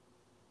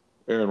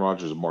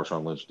Rodgers and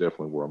Marshawn Lynch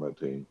definitely were on that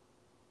team.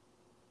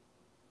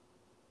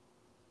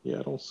 Yeah,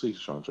 I don't see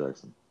Deshaun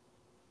Jackson.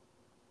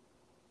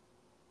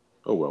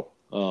 Oh well.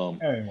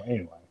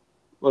 Anyway.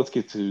 Let's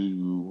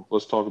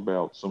talk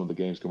about some of the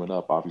games coming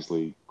up.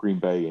 Obviously, Green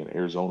Bay and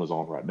Arizona's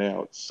on right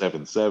now. It's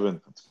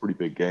 7-7. It's a pretty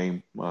big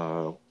game.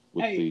 Go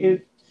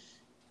ahead.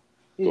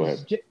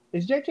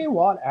 Is JJ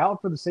Watt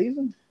out for the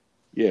season?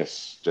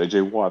 Yes,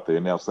 JJ Watt. They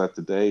announced that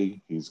today.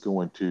 He's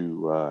going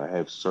to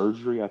have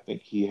surgery. I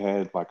think he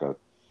had like a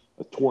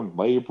torn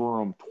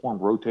labrum, torn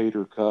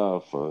rotator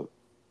cuff, a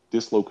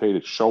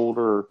dislocated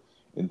shoulder,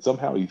 and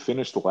somehow he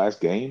finished the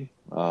last game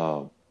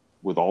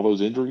with all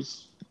those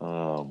injuries.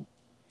 Well,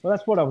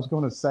 that's what I was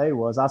going to say.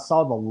 Was I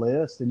saw the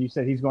list and you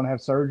said he's going to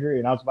have surgery,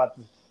 and I was about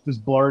to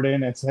just blurt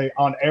in and say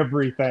on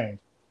everything.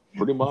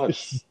 Pretty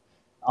much.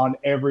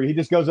 He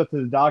just goes up to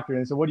the doctor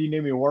and said, "What do you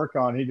need me to work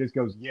on?" He just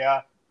goes,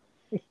 "Yeah."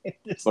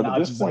 But at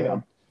this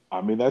point,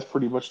 I mean, that's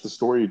pretty much the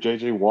story of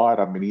JJ Watt.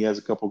 I mean, he has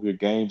a couple good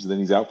games and then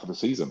he's out for the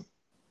season.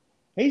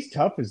 He's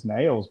tough as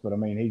nails, but I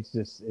mean, he's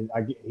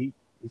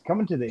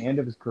coming to the end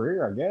of his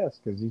career, I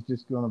guess, because he's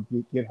just going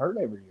to get hurt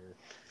every year.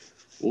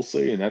 We'll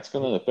see, and that's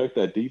going to affect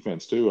that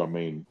defense too. I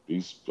mean,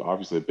 he's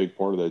obviously a big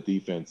part of that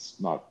defense.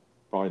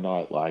 Probably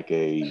not like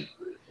He's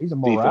a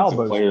morale defensive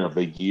booster. player of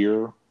the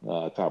year,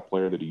 type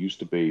player that he used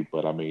to be,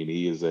 but I mean,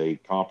 he is a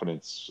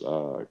confidence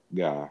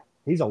guy.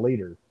 He's a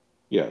leader.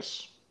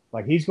 Yes.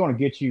 Like he's going to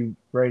get you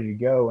ready to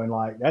go, and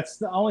like that's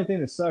the only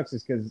thing that sucks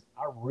is because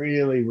I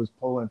really was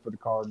pulling for the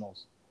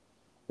Cardinals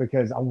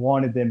because I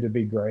wanted them to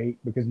be great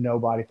because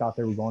nobody thought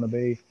they were going to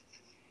be,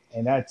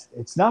 and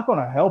it's not going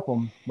to help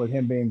them with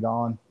him being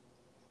gone.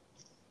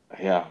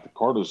 Yeah, the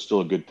Cardinals are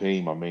still a good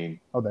team. I mean,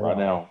 Oh, they right are.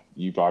 now,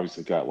 you've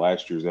obviously got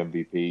last year's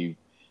MVP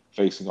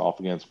facing off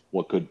against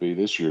what could be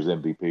this year's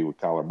MVP with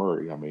Kyler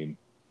Murray. I mean,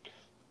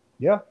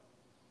 Yeah,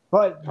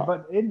 but Ky-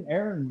 but isn't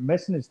Aaron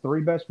missing his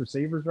three best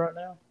receivers right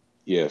now?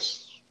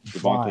 yes,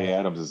 Devontae Why?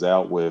 Adams is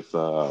out with,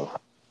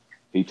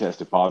 he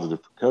tested positive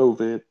for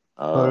COVID.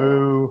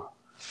 Boo.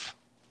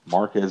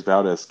 Marquez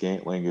Valdez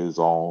Scantling is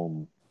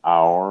on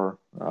IR.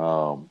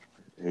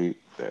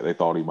 They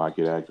thought he might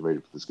get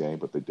activated for this game,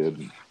 but they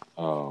didn't.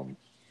 Um,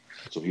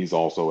 so he's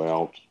also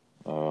out.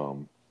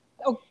 Um,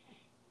 Oh,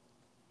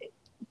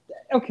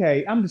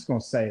 okay, I'm just going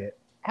to say it.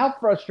 How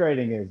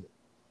frustrating is it?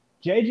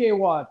 J.J.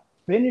 Watt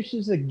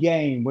finishes a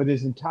game with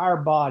his entire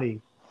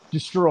body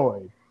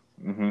destroyed,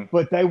 mhm.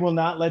 but they will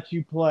not let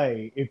you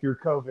play if you're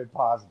COVID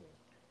positive.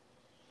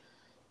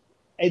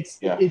 It's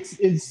Yeah, it's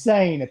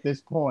insane at this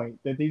point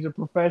that these are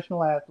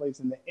professional athletes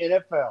in the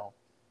NFL,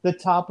 the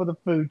top of the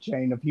food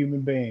chain of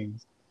human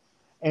beings,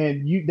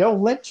 and they'll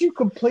let you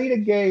complete a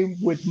game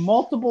with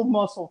multiple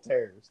muscle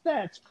tears.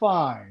 That's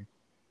fine,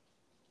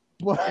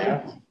 but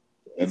yeah.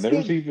 And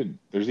it's getting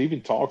there's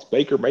even talks.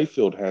 Baker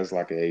Mayfield has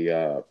like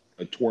a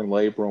torn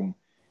labrum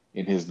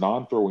in his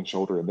non-throwing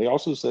shoulder, and they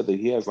also said that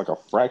he has like a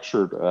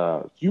fractured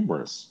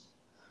humerus,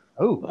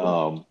 oh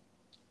um,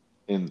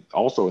 and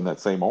also in that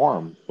same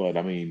arm. But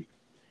I mean,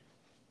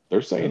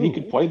 they're saying he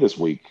could oh play this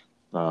week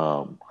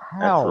after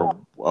how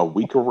a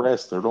week of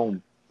rest. They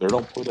don't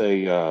put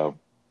a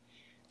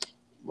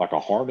like a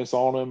harness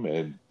on him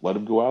and let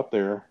him go out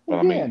there. But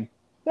I mean, again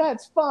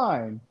that's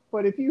fine,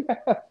 but if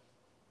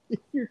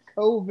you're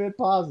COVID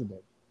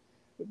positive,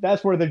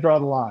 that's where they draw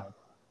the line.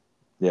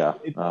 yeah,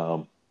 It,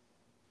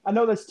 I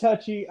know that's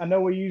touchy. I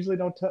know we usually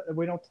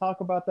we don't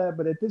talk about that,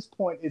 but at this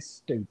point, it's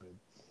stupid.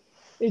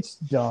 It's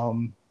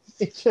dumb.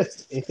 It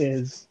just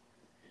is.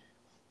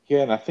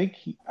 yeah. And I think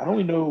I don't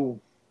even know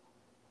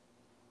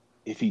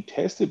if he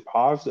tested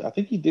positive. I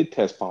think he did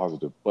test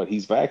positive, but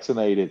he's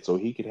vaccinated, so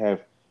he could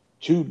have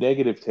two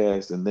negative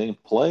tests and then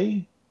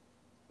play.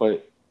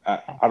 But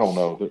I don't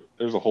know.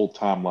 There's a whole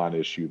timeline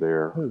issue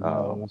there. Who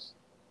knows?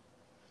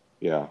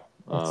 Yeah.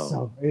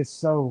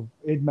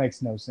 It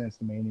makes no sense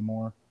to me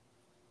anymore.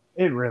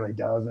 It really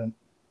doesn't.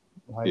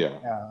 Like, Yeah.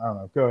 I don't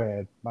know. Go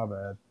ahead. My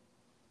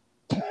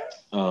bad.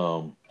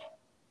 Um,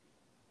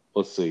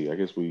 let's see. I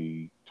guess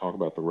we talk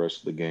about the rest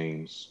of the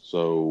games.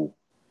 So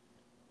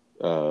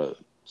uh,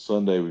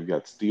 Sunday we've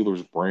got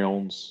Steelers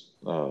Browns.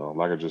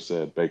 Like I just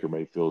said, Baker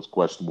Mayfield's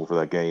questionable for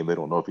that game. They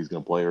don't know if he's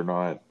going to play or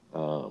not.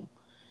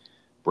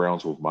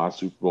 Browns were my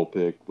Super Bowl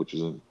pick, which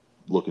isn't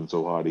looking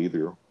so hot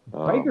either.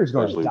 Baker's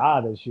going to Especially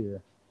die this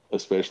year.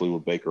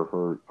 with Baker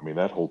hurt. I mean,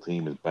 that whole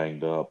team is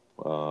banged up.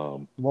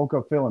 Woke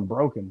up feeling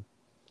broken.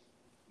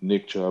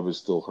 Nick Chubb is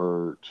still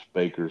hurt.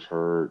 Baker's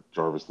hurt.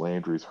 Jarvis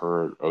Landry's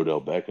hurt. Odell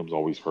Beckham's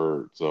always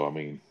hurt. So I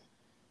mean,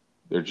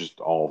 they're just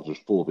all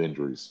just full of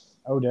injuries.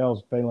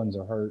 Odell's feelings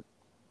are hurt.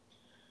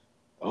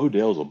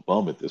 Odell's a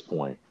bum at this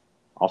point.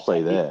 I'll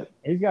say that.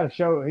 He's got to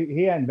show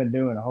he hadn't been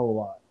doing a whole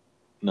lot.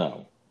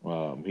 No,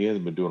 he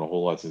hasn't been doing a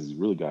whole lot since he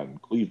really got in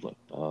Cleveland.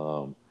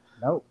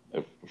 Nope.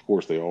 Of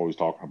course, they always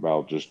talk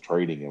about just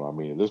trading him. I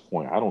mean, at this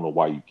point, I don't know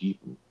why you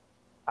keep him.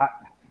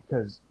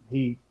 Because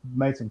he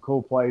made some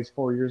cool plays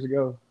 4 years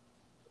ago.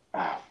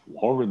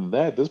 Longer than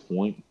that at this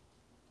point.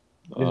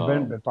 It's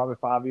Um, been probably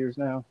 5 years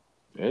now.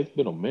 it's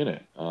been a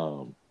minute.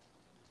 And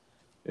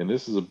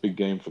this is a big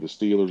game for the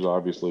Steelers.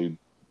 Obviously,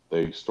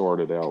 they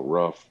started out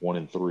rough,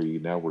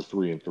 1-3. Now we're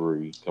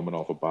 3-3, coming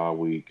off a bye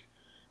week.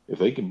 If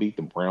they can beat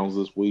the Browns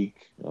this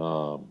week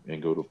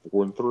and go to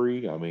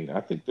 4-3, I mean, I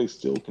think they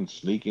still can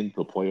sneak into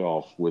the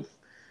playoffs with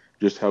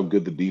just how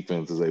good the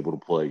defense is able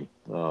to play.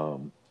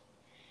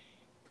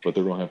 But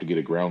they're going to have to get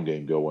a ground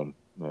game going.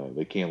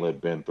 They can't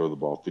let Ben throw the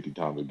ball 50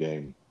 times a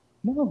game.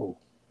 No.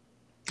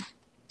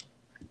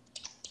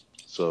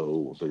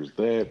 So there's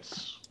that.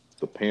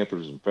 The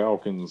Panthers and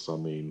Falcons. I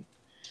mean,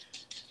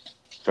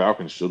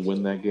 Falcons should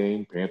win that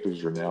game.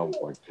 Panthers are now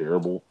like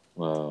terrible.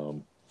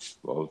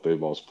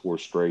 They've lost four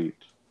straight.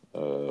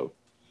 Uh,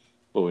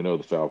 but we know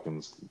the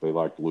Falcons, they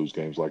like to lose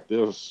games like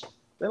this.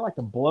 They like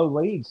to blow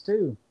leads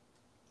too.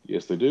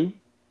 Yes, they do.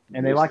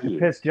 And they Yes, like they to do.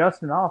 piss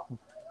Justin off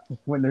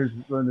when there's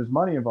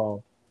money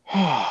involved.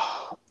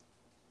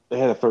 They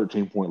had a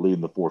 13-point lead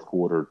in the fourth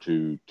quarter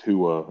to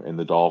Tua and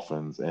the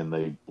Dolphins, and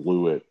they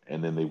blew it,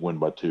 and then they win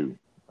by two.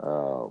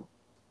 Uh,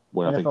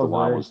 when I think the NFL's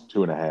line rigged. was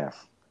 2.5.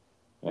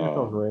 NFL's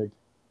Um, rigged.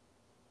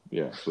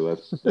 yeah, so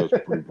that's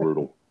pretty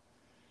brutal.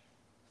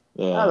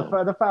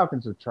 The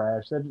Falcons are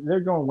trash. They're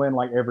going to win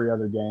like every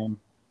other game.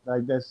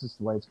 Like that's just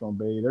the way it's going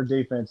to be. Their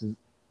defense is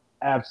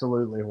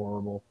absolutely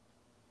horrible.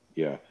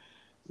 Yeah,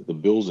 the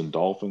Bills and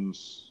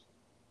Dolphins.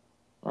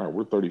 All right,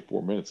 we're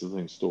 34 minutes. This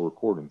thing's still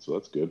recording, so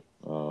that's good.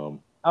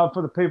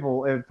 For the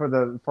people,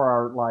 for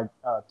our like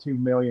 2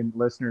 million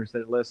listeners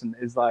that listen,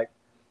 is like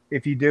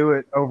if you do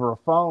it over a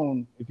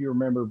phone. If you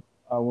remember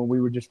when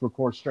we would just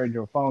record straight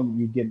to a phone,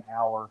 you'd get an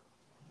hour.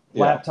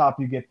 Yeah. Laptop,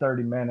 you get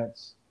 30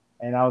 minutes.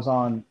 And I was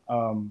on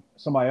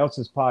somebody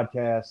else's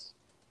podcast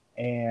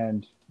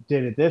and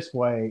did it this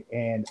way,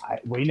 and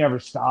we never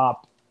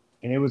stopped,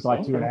 and it was like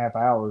two and Okay. a half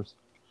hours.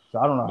 So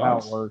I don't know how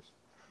it Nice. works.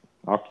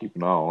 I'll keep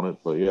an eye on it,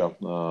 but yeah.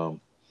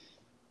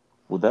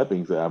 With that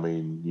being said, I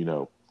mean,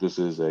 this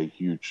is a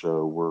huge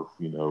show. We're,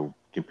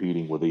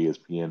 competing with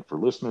ESPN for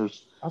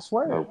listeners. I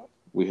swear. Uh,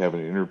 we have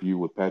an interview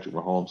with Patrick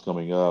Mahomes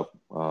coming up.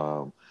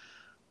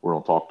 We're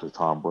going to talk to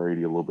Tom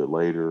Brady a little bit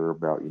later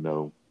about,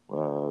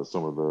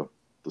 some of the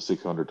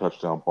 600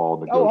 touchdown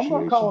ball Oh, I'm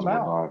gonna call negotiations him and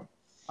out. whatnot.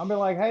 I'll be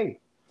like, hey,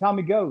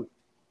 Tommy Goat,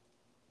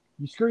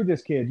 you screwed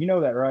this kid. You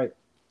know that, right?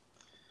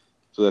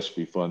 So that should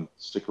be fun.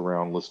 Stick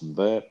around, listen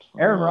to that.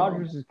 Aaron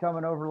Rodgers is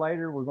coming over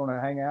later. We're going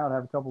to hang out,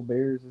 have a couple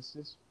beers. It's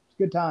a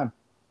good time.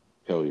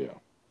 Hell yeah.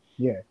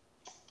 Yeah.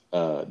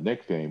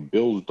 Next game,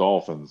 Bills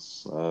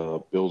Dolphins.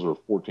 Bills are a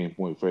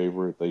 14-point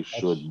favorite. They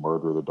should That's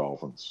murder the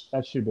Dolphins.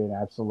 that should be an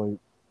absolute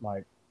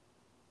like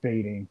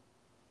beating.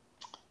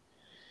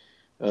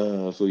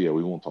 So yeah,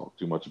 we won't talk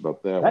too much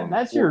about that one.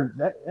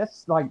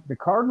 That's like the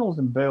Cardinals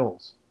and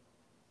Bills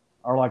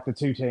are like the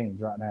two teams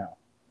right now,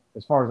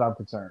 as far as I'm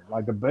concerned.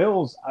 Like the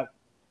Bills,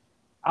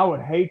 I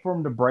would hate for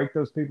them to break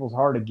those people's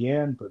heart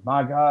again, but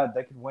my God,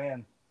 they could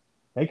win.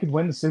 They could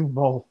win the Super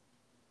Bowl.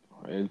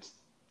 It's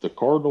the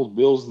Cardinals,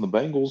 Bills, and the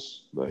Bengals.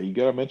 You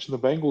got to mention the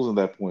Bengals at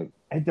that point.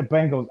 At the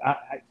Bengals,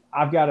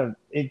 I've got to.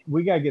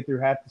 We got to get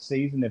through half the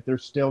season. If they're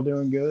still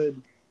doing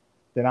good,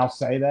 then I'll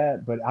say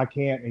that. But I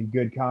can't, in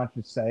good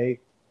conscience, say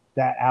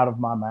that out of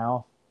my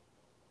mouth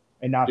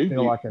and not Dude,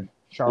 feel like a we are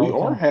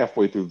charlatan.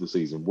 halfway through the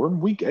season. We're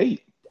in week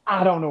 8.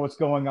 I don't know what's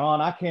going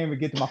on. I can't even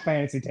get to my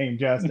fantasy team,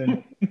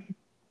 Justin.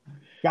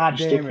 God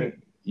You still damn can't. it.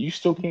 You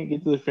still can't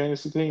get to the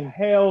fantasy team.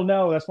 Hell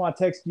no. That's why I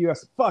texted you. I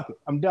said, fuck it.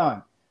 I'm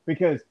done.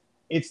 Because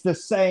it's the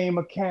same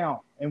account.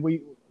 And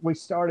we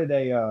started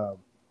an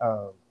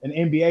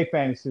NBA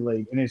fantasy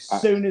league. And as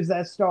soon as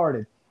that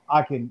started,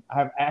 I can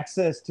have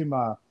access to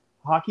my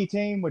hockey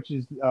team, which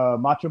is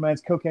Macho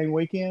Man's Cocaine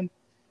Weekend.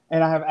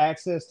 And I have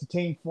access to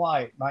Team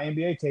Flight, my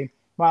NBA team.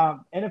 My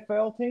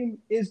NFL team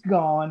is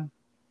gone.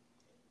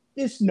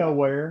 It's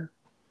nowhere.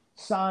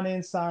 Sign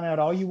in, sign out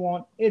all you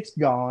want. It's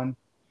gone.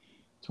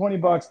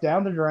 $20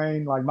 down the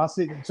drain, like my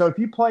season. So if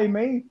you play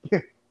me,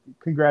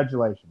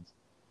 congratulations.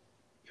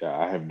 Yeah,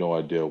 I have no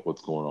idea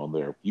what's going on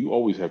there. You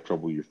always have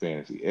trouble with your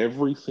fantasy.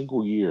 Every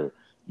single year,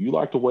 you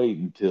like to wait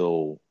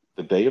until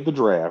the day of the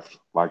draft,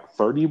 like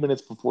 30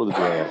 minutes before the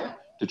draft,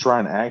 to try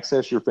and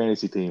access your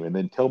fantasy team and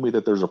then tell me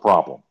that there's a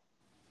problem.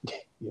 Yeah.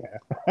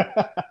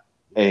 Yeah.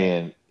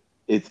 And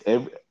it's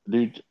every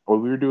dude,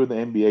 when we were doing the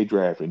NBA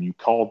draft and you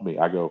called me,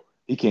 I go,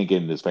 he can't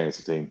get in his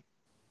fantasy team.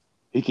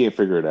 He can't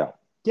figure it out.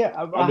 Yeah,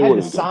 I I knew had what to he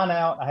was doing. sign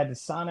out. I had to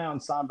sign out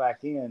and sign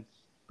back in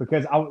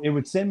because it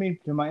would send me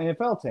to my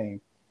NFL team.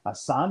 I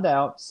signed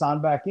out,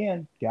 signed back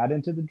in, got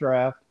into the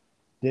draft,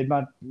 did my,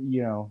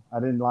 I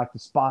didn't like the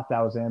spot that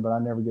I was in, but I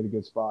never get a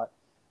good spot.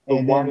 But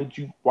And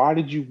then why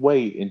did you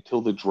wait until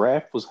the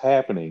draft was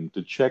happening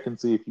to check and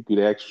see if you could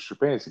access your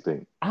fantasy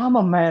team? I'm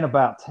a man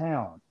about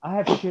town. I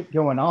have shit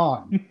going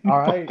on. All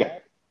right. Okay.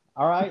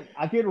 All right.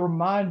 I get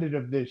reminded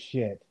of this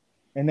shit.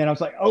 And then I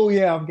was like, oh,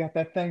 yeah, I've got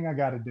that thing I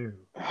got to do.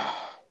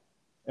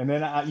 And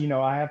then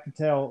I have to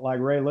tell like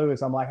Ray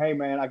Lewis, I'm like, hey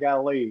man, I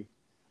gotta leave,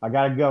 I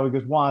gotta go. He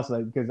goes, why?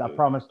 Because I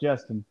promised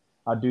Justin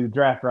I'd do the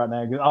draft right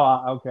now. He goes,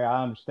 oh, okay,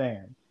 I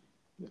understand.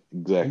 And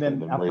Exactly. And then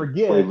then I Ray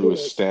forget,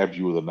 Lewis stabbed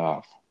you with a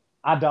knife.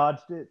 I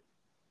dodged it,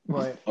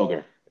 but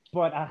Okay.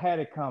 I had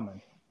it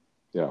coming.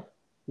 Yeah.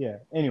 Yeah.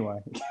 Anyway,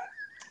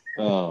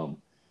 Um,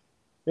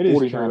 it is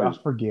true.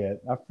 49ers.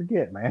 I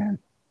forget, man.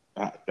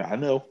 I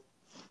know.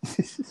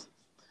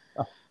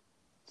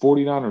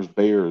 49ers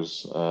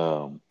Bears.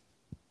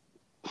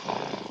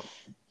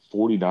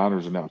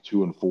 49ers are now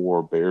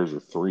 2-4. Bears are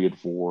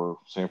 3-4.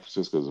 San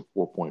Francisco is a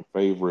 4-point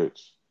favorite.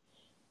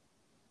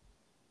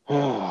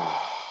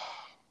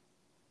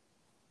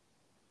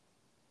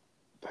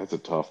 That's a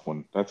tough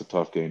one. That's a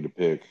tough game to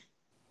pick.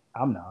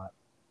 I'm not.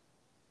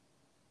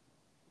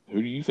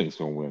 Who do you think's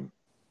going to win?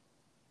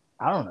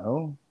 I don't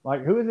know.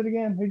 Like, who is it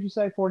again? Who'd you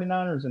say?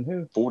 49ers and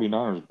who?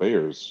 49ers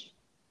Bears.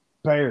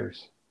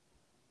 Bears.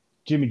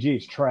 Jimmy G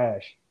is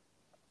trash.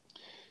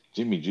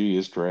 Jimmy G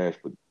is trash,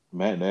 but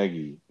Matt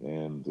Nagy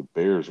and the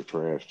Bears are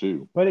trash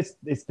too. But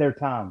it's their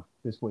time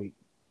this week.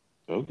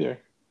 Okay. Yeah,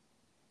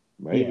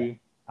 Maybe.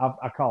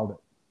 I called it.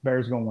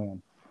 Bears gonna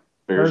win.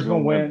 Bears Bears gonna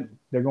going to win. win.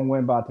 They're gonna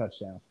win by a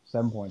touchdown.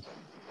 7 points.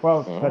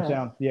 Well, All right.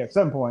 touchdown. Yeah,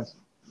 7 points.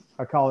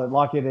 I call it.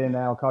 Lock it in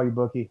now. I'll call you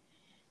bookie.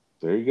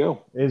 There you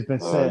go. It has been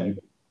said.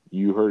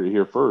 You heard it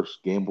here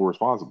first. Gamble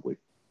responsibly.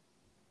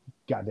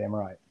 Goddamn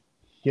right.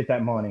 Get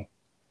that money.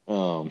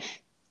 Um,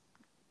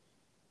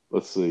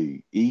 let's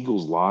see.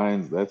 Eagles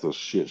Lions. That's a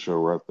shit show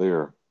right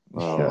there.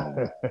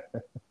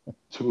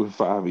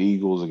 2-5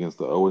 Eagles against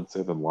the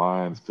 0-7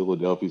 Lions.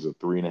 Philadelphia's a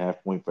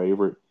 3.5 point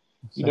favorite.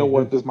 You know Say who?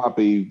 what? This might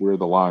be where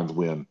the Lions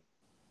win.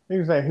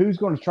 You say who's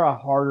going to try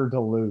harder to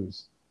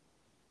lose?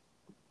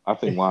 I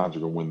think Lions are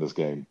going to win this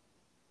game.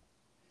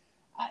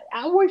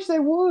 I wish they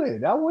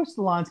would. I wish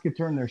the Lions could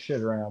turn their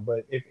shit around.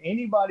 But if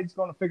anybody's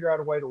going to figure out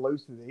a way to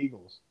lose to the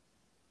Eagles,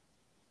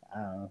 I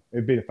don't know.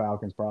 It'd be the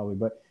Falcons probably.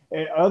 But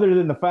other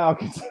than the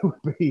Falcons, it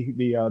would be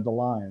the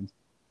Lions.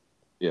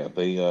 Yeah,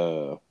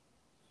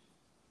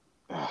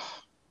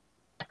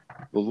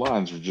 the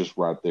Lions are just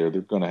right there.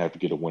 They're going to have to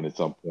get a win at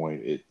some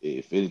point.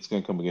 If it's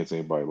going to come against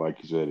anybody,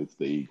 like you said, it's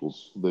the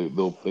Eagles.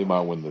 They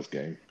might win this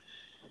game.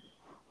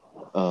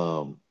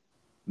 Um,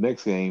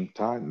 Next game,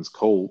 Titans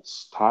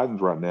Colts.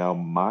 Titans right now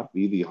might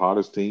be the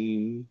hottest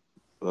team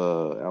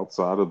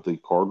outside of the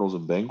Cardinals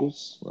and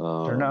Bengals.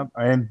 Turn up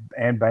and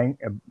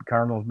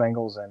Cardinals,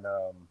 Bengals,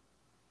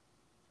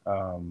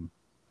 and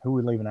who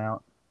we leaving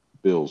out?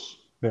 Bills.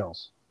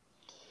 Bills.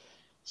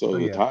 So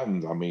the Yeah,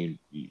 Titans, I mean,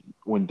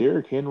 when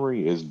Derrick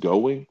Henry is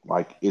going,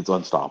 like it's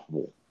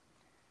unstoppable.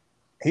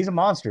 he's a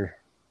monster.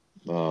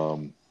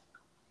 Um,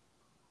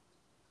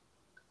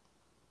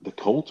 the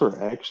Colts are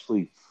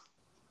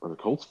the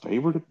Colts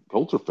favored?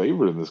 Colts are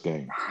favored in this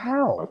game by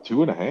How?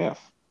 2.5.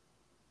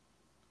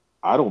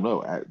 I don't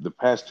know. The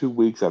past 2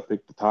 weeks, I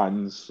picked the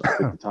Titans. I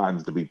picked the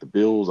Titans to beat the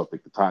Bills. I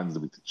picked the Titans to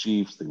beat the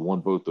Chiefs. They won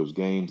both those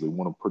games. They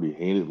won them pretty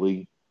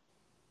handedly.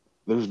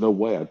 There's no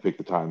way I'd pick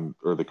the Titans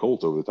or the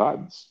Colts over the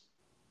Titans.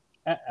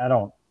 I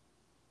don't.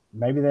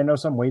 Maybe they know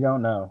something we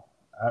don't know.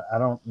 I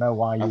don't know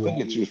why I you would.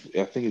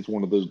 think it's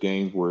one of those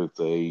games where it's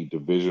a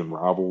division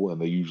rival,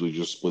 and they usually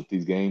just split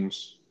these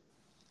games.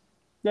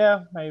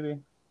 Yeah, maybe.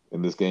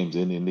 And this game's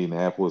in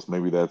Indianapolis.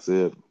 Maybe that's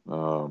it.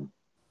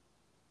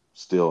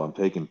 Still, I'm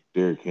taking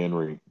Derrick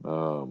Henry.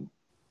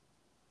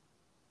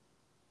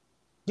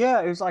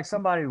 Yeah, it was like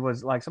somebody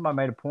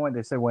made a point.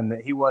 They said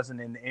he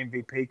wasn't in the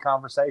MVP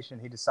conversation,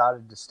 he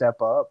decided to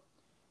step up,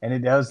 and it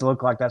does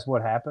look like that's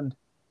what happened.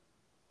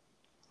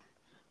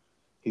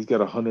 He's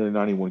got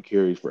 191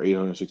 carries for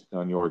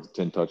 869 yards and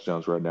 10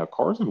 touchdowns right now.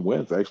 Carson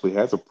Wentz actually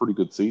has a pretty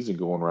good season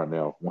going right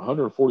now.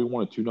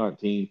 141 and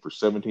 219 for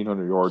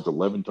 1,700 yards,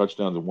 11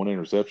 touchdowns, and one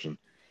interception.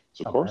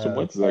 So Not Carson bad.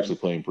 Wentz is actually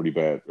playing pretty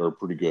bad or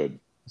pretty good.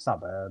 It's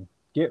not bad.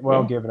 Yeah.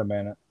 Give it a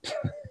minute.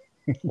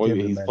 Well, Give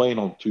it a he's minute. playing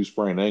on two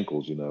sprained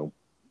ankles.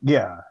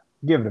 Yeah,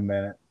 give it a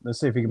minute. Let's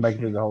see if he can make it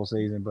through the whole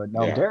season. But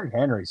no, Yeah. Derrick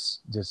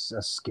Henry's just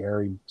a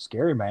scary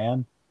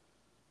man.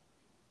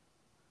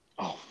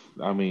 Oh,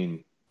 I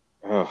mean,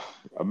 uh,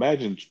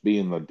 imagine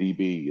being the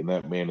DB and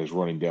that man is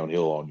running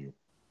downhill on you.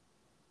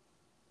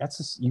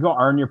 You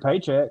gonna earn your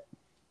paycheck.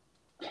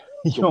 You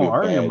It's gonna be a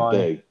gonna earn your bad money.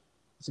 day.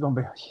 It's gonna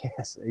be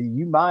yes.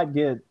 You might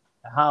get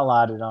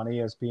highlighted on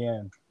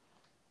ESPN.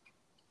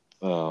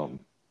 Um,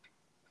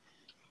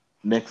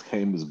 Next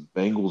game is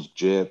Bengals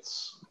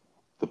Jets.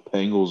 The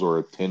Bengals are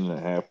a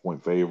 10.5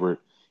 point favorite.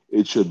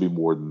 It should be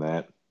more than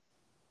that.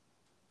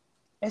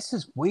 It's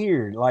just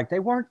weird. Like they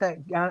weren't that.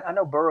 I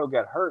know Burrow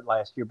got hurt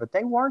last year, but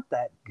they weren't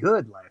that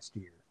good last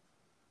year.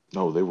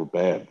 No, they were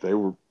bad. They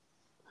were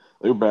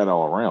bad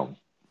all around.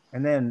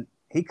 And then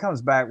he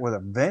comes back with a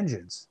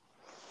vengeance.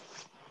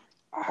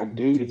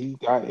 Dude, he's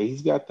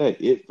got that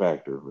it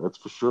factor. That's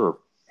for sure.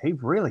 He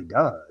really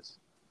does.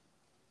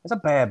 It's a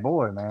bad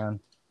boy, man.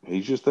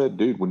 He's just that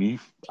dude.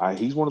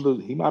 He's one of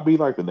those. He might be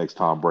like the next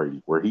Tom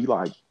Brady, where he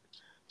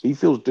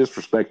feels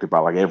disrespected by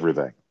like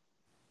everything.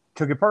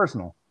 Took it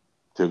personal.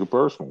 Took it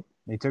personal.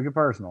 He took it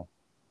personal.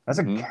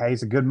 Hmm.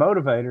 He's a good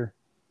motivator.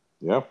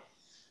 Yeah.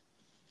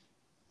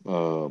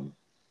 Um.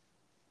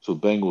 So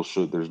Bengals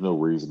should. There's no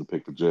reason to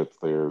pick the Jets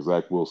there.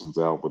 Zach Wilson's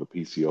out with a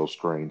PCL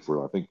strain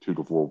for I think 2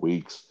 to 4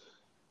 weeks.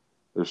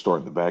 They're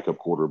starting the backup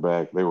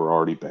quarterback. They were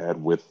already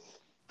bad with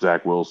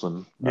Zach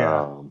Wilson.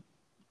 Yeah,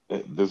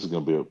 This is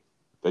going to be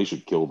they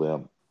should kill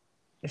them.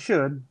 it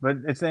should, but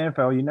it's the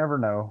NFL. You never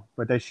know,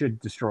 but they should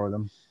destroy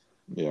them.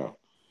 Yeah.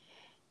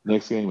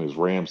 Next game is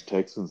Rams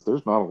Texans.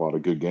 There's not a lot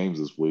of good games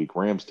this week.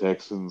 Rams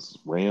Texans.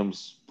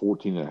 Rams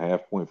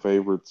 14.5 point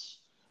favorites.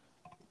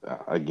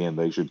 Again,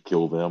 they should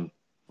kill them.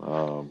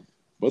 But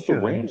the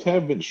Should. Rams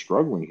have been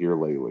struggling here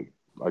lately.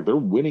 Like they're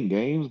winning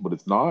games, but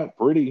it's not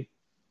pretty.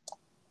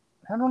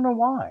 I don't know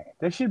why.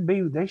 They should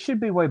be. They should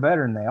be way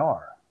better than they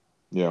are,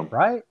 Yeah.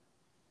 right?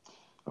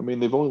 I mean,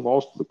 they've only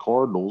lost to the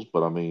Cardinals,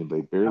 but I mean, they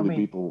I barely mean,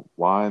 beat the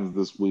Lions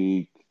this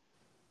week.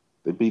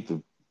 They beat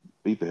the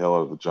hell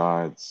out of the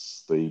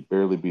Giants. They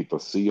barely beat the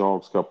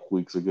Seahawks a couple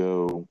weeks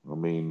ago. I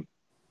mean,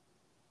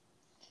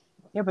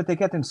 yeah, but they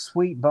got them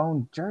sweet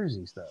bone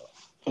jerseys though.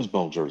 those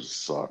bone jerseys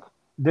suck.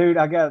 Dude,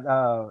 I got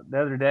the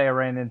other day. I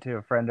ran into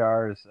a friend of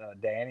ours,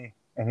 Danny,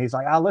 and he's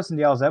like, "I listened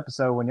to y'all's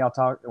episode when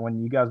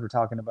you guys were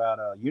talking about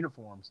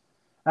uniforms."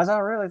 I was like,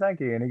 "Oh, really? Thank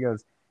you." And he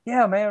goes,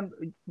 "Yeah, man.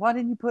 Why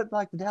didn't you put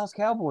like the Dallas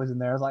Cowboys in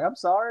there?" I was like, "I'm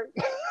sorry.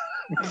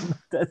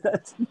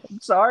 I'm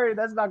sorry.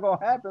 That's not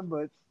gonna happen.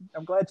 But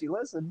I'm glad you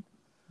listened.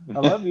 I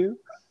love you."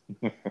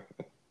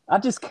 I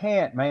just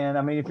can't, man.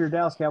 I mean, if you're a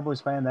Dallas Cowboys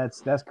fan,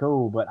 that's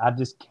cool, but I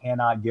just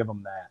cannot give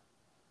them that.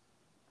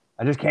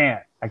 I just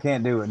can't. I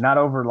can't do it. Not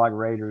over like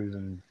Raiders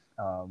and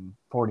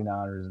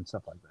 49ers and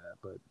stuff like that.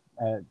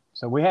 But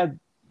so we had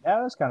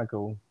that's kind of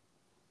cool.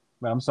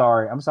 But I'm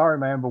sorry,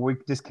 man, but we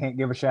just can't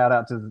give a shout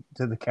out to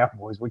the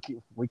Cowboys. We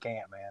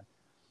can't, man.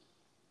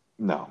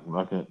 No,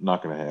 not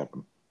gonna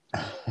happen.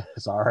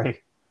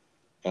 Sorry.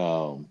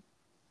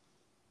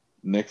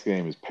 Next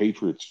game is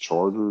Patriots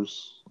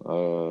Chargers.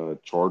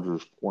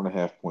 Chargers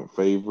 4.5 point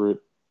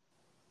favorite.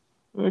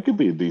 It could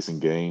be a decent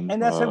game.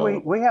 And that's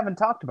it. We haven't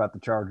talked about the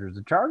Chargers.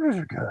 The Chargers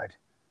are good.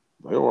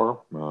 They are.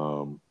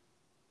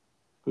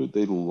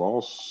 They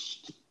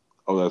lost.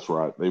 Oh, that's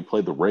right. They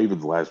played the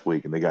Ravens last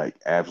week and they got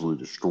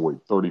absolutely destroyed,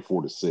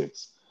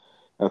 34-6.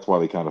 That's why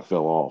they kind of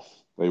fell off.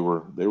 They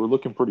were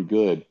looking pretty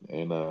good,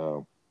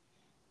 and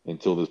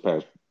until this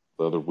past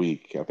the other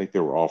week, I think they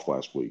were off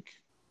last week.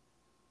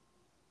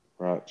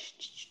 Right.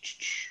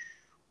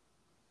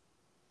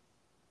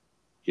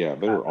 Yeah,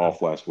 they were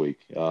off last week.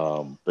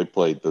 They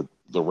played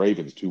the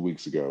Ravens 2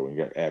 weeks ago and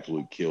got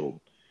absolutely killed.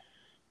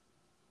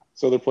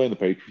 So they're playing the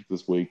Patriots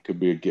this week. Could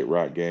be a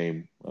get-right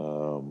game.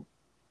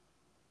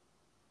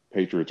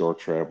 Patriots are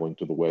traveling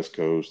to the West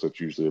Coast. That's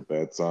usually a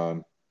bad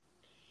sign.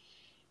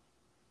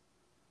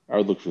 I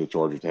would look for the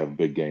Chargers to have a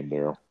big game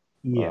there.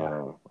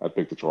 Yeah. I'd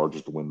pick the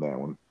Chargers to win that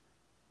one.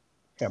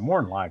 Yeah,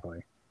 more than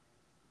likely.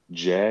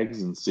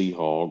 Jags and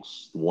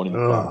Seahawks. The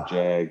 1-5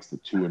 Jags, the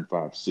 2-5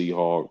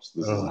 Seahawks.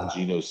 This is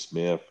Geno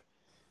Smith.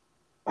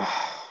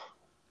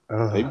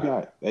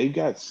 They've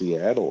got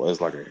Seattle as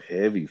like a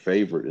heavy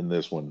favorite in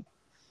this one.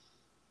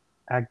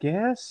 I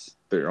guess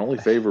they're only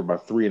favored by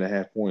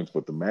 3.5 points,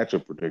 but the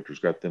matchup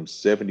predictors got them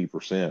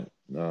 70%.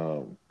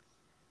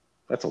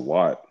 That's a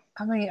lot.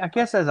 I mean, I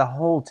guess as a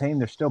whole team,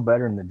 they're still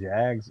better than the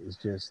Jags. It's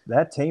just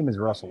that team is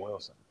Russell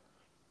Wilson.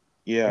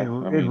 Yeah,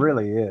 it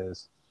really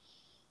is.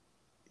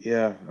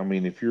 Yeah, I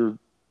mean, if you're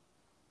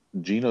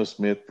Geno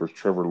Smith versus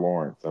Trevor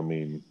Lawrence, I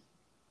mean,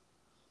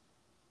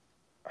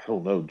 I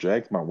don't know.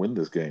 Jags might win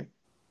this game.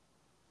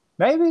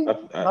 Maybe.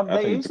 I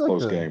think it's a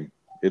close game.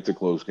 It's a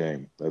close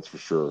game. That's for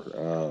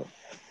sure.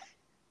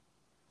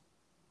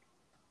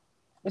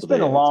 It's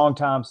been a long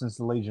time since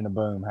the Legion of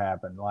Boom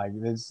happened. Like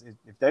this,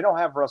 if they don't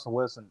have Russell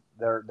Wilson,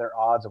 their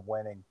odds of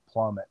winning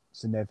plummet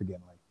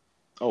significantly.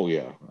 Oh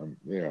yeah,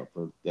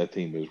 that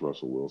team is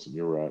Russell Wilson.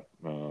 You're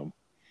right.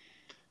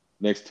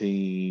 Next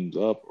team's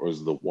up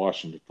is the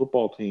Washington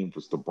football team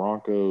versus the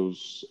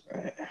Broncos.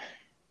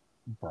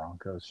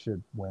 Broncos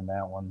should win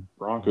that one.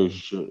 Broncos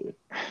should.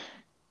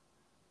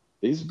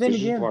 These are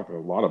just like a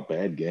lot of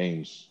bad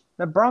games.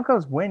 The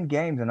Broncos win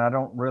games, and I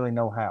don't really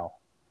know how.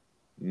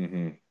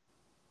 Mm-hmm.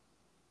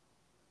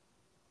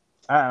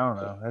 I don't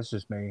know. That's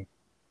just me.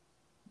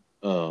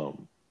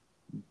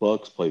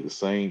 Bucks play the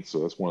Saints, so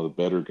that's one of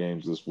the better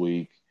games this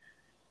week.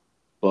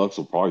 Bucks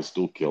will probably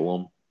still kill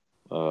them.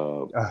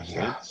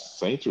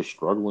 Saints are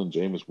struggling.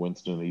 Jameis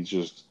Winston,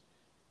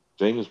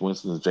 Jameis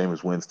Winston is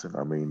Jameis Winston.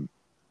 I mean,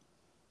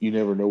 you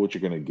never know what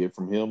you're going to get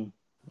from him.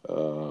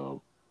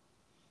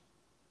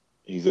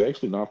 He's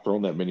actually not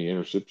thrown that many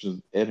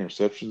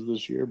interceptions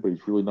this year, but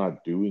he's really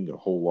not doing a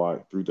whole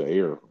lot through the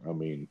air. I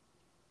mean,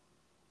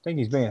 think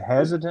he's being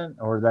hesitant,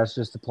 or that's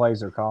just the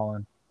plays they're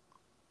calling?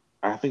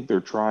 I think they're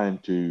trying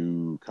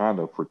to kind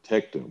of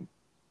protect him.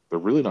 They're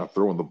really not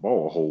throwing the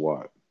ball a whole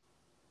lot.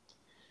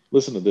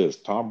 Listen to this.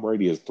 Tom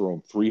Brady has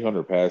thrown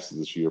 300 passes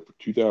this year for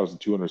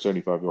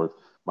 2,275 yards.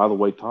 By the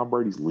way, Tom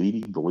Brady's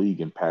leading the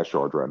league in pass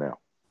yards right now.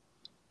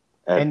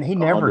 And he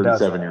never does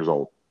that. 7 years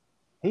old.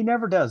 He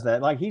never does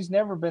that. Like, he's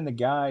never been the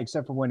guy,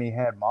 except for when he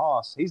had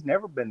Moss. He's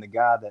never been the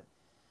guy that,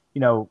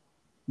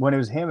 when it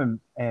was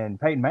him and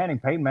Peyton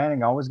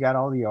Manning always got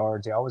all the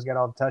yards. He always got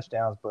all the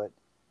touchdowns, but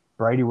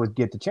Brady would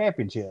get the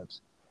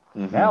championships.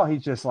 Mm-hmm. Now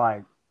he's just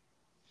like,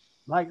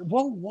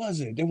 what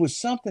was it? There was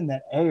something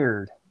that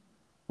aired.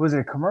 Was it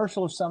a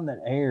commercial or something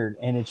that aired?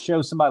 And it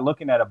shows somebody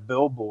looking at a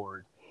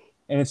billboard,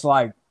 and it's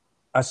like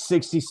a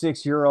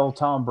 66-year-old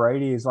Tom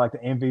Brady is like the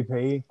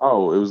MVP.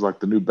 Oh, it was like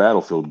the new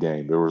Battlefield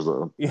game. There was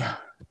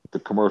the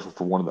commercial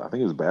for one of the, I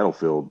think it was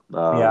Battlefield. It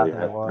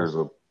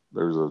was.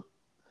 There's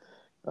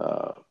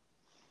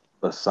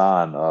a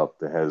sign up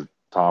that has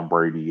Tom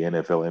Brady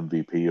NFL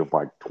MVP of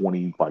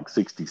like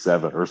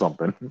 67 or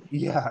something.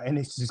 Yeah, and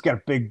he's just got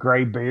a big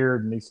gray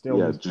beard, and he's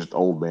still just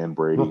old man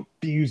Brady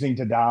refusing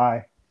to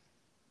die.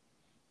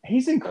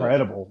 He's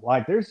incredible.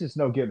 There's just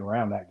no getting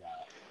around that guy.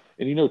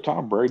 And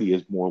Tom Brady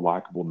is more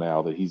likable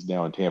now that he's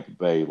now in Tampa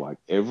Bay. Like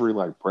every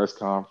press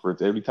conference,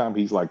 every time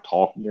he's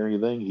talking or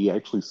anything, he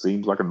actually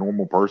seems like a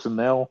normal person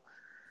now.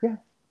 Yeah.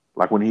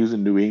 Like when he was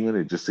in New England,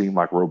 it just seemed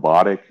like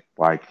robotic.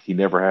 Like he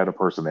never had a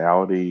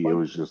personality. It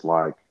was just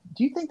like.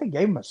 Do you think they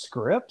gave him a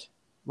script?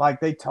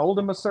 Like they told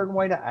him a certain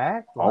way to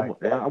act?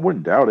 I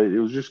wouldn't doubt it. It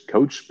was just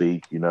coach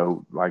speak. They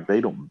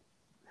don't.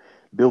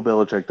 Bill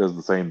Belichick does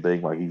the same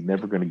thing. Like he's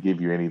never going to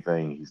give you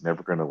anything. He's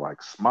never going to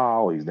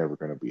smile. He's never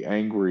going to be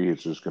angry.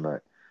 It's just going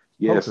to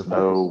yes,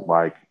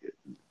 no,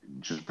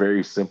 just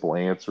very simple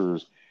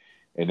answers.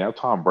 And now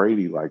Tom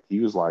Brady, he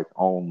was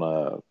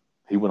on.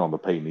 He went on the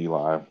Peyton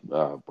Eli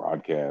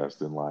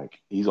broadcast, and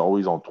he's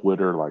always on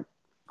Twitter,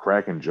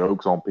 cracking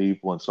jokes on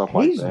people and stuff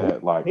like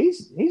that.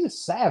 He's a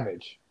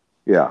savage.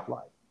 Yeah.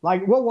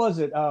 Like, what was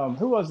it?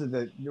 Who was it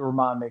that you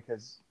remind me?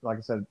 Because, like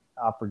I said,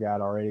 I forgot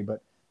already.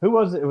 But who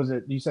was it? Was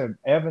it you said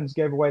Evans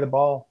gave away the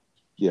ball?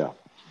 Yeah.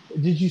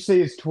 Did you see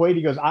his tweet?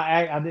 He goes,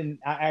 I didn't.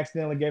 I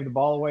accidentally gave the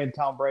ball away." And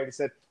Tom Brady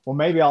said, "Well,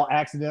 maybe I'll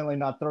accidentally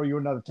not throw you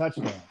another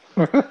touchdown."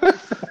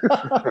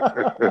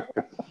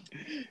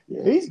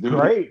 He's Dude,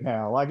 great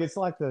now. Like it's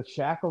like the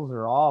shackles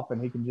are off,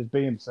 and he can just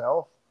be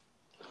himself.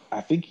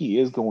 I think he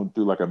is going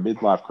through like a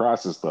midlife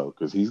crisis though,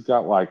 because he's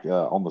got like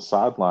on the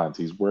sidelines,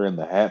 he's wearing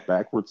the hat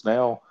backwards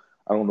now.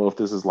 I don't know if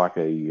this is like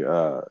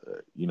a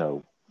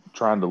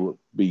trying to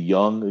be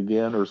young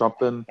again or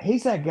something.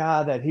 He's that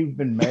guy that he's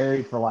been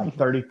married for like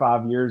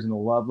 35 years in a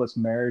loveless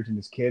marriage, and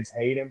his kids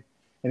hate him.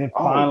 And then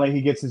Oh, finally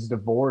he gets his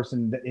divorce,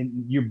 and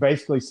you're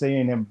basically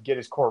seeing him get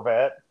his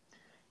Corvette.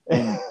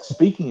 and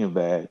speaking of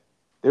that,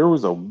 there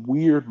was a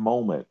weird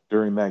moment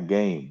during that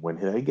game when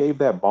they gave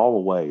that ball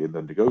away and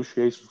the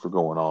negotiations were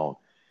going on.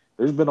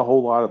 There's been a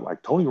whole lot of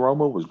like Tony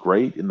Romo was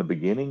great in the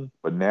beginning,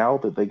 but now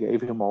that they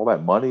gave him all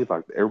that money,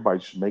 like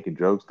everybody's just making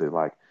jokes that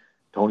like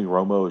Tony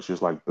Romo is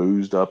just like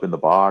boozed up in the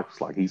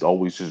box, like he's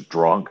always just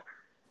drunk.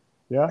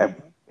 Yeah.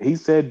 And he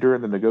said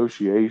during the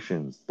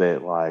negotiations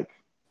that like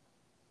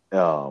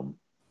um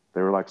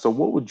they were like, so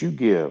what would you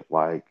give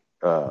like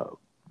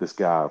this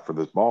guy for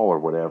this ball or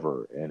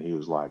whatever? And he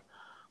was like,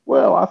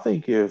 well, I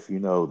think if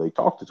they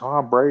talked to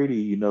Tom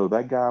Brady,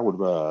 that guy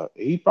would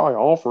he'd probably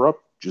offer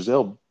up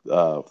Giselle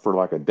for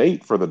like a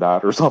date for the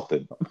night or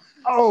something.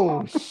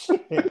 Oh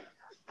shit. He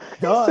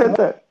said Done.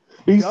 that.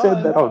 He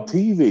said that on Done.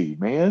 TV,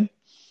 man.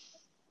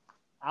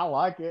 I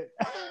like it.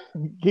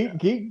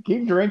 keep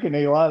drinking,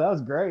 Eli. That was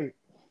great.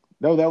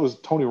 No, that was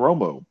Tony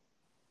Romo.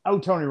 Oh,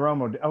 Tony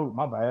Romo. Oh,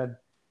 my bad.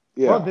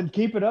 Well, Yeah, then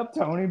keep it up,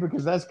 Tony,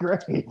 because that's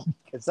great.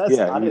 Because that's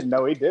yeah. I didn't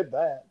know he did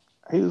that.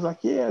 He was like,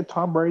 yeah,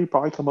 Tom Brady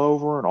probably come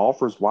over and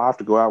offer his wife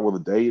to go out with a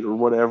date or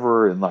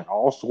whatever, and like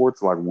all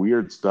sorts of like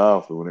weird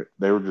stuff. And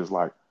they were just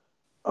like,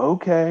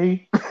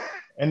 okay.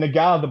 And the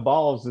guy with the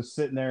balls is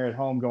sitting there at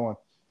home going,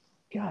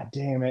 "God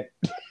damn it,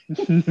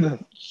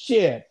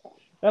 shit!"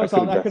 That I was could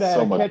all. have That got could have had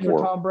so a much catch for more.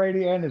 Tom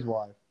Brady and his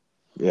wife.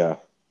 Yeah.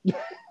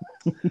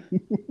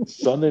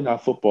 Sunday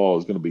night football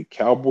is going to be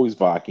Cowboys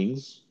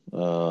Vikings.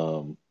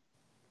 Vikings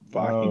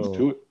Oh,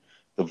 two.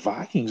 The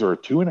Vikings are a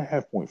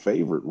 2.5 point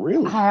favorite.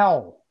 Really?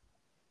 how?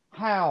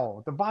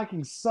 How? The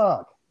Vikings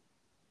suck.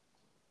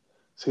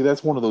 See,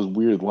 that's one of those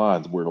weird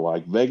lines where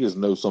like Vegas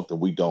knows something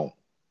we don't.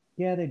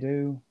 Yeah, they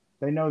do.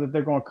 They know that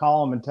they're going to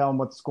call them and tell them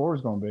what the score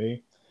is going to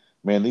be.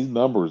 Man, these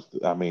numbers.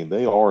 I mean,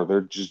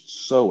 they're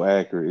just so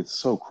accurate. It's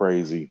so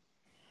crazy.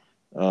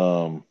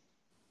 Um,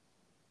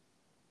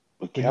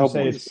 but Would you say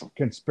Cowboys. it's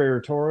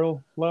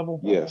conspiratorial level?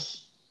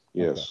 Yes,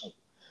 Okay. yes.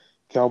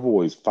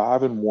 Cowboys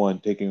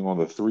 5-1 taking on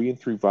the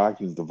 3-3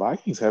 Vikings. The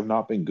Vikings have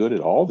not been good at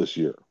all this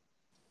year.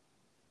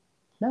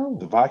 The No,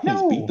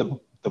 Vikings beat the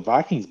no. the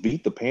Vikings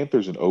beat the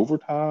Panthers in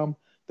overtime.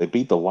 They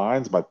beat the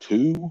Lions by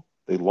 2.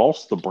 They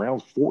lost the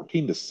Browns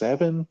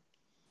 14-7.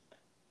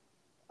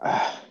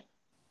 I,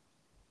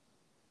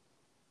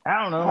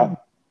 I don't know.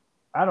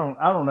 I I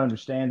don't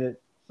understand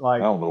it.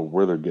 Like don't know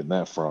where they're getting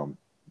that from.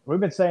 we've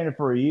been saying it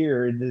for a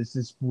year. It's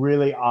just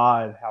really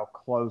odd how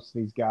close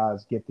these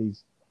guys get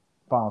these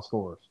final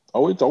scores.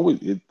 Oh, like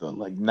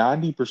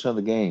 90% of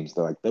the games.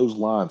 They're like those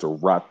lines are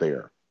right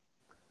there.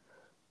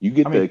 You I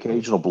get the mean,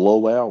 occasional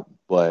blowout,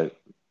 but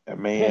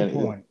man,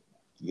 pinpoint,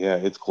 yeah,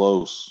 it's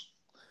close.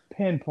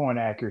 pinpoint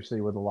accuracy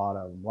with a lot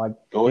of them. Like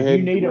Go if ahead you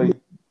and get need them, ready.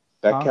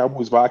 That huh?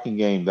 Cowboys Viking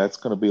game, that's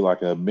going to be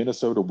like a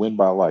Minnesota win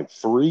by like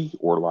 3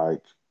 or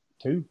like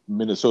Two.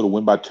 Minnesota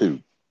win by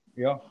 2.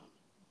 Yeah,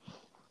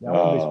 I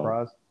wouldn't be Uh,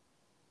 surprised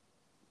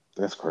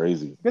that's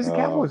crazy. because the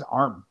Cowboys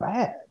aren't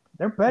bad.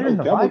 They're better No,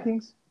 than the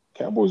Vikings.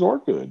 Cowboys are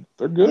good.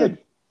 They're Yeah.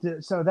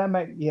 good. So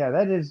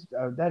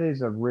that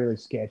is a really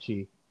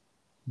sketchy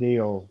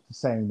deal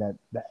saying that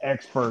the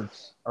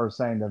experts are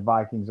saying the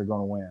Vikings are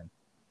going to win.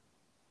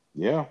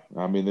 Yeah,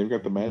 I mean they've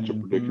got the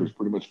matchup Mm-hmm. predictors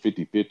pretty much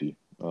 50-50.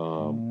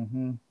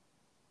 Mm-hmm.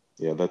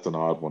 Yeah, that's an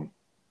odd one.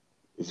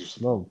 Is there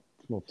some, A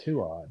little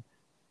too odd.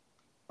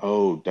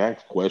 oh,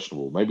 Dak's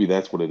questionable. Maybe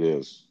that's what it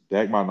is.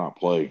 Dak might not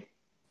play.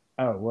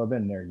 Oh well,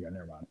 then there you go.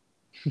 Never mind.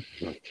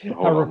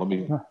 Hold on, let I'm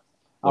me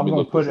gonna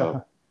look put this I'm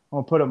up.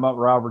 gonna put him up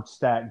Robert's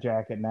stack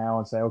jacket now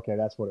and say, okay,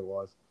 that's what it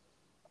was.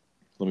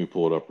 Let me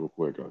pull it up real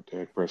quick.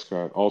 Dak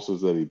Prescott also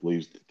says that he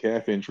believes the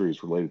calf injury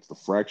is related to the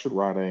fractured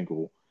right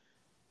ankle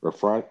or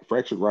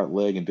fractured right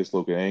leg and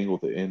dislocated ankle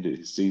that ended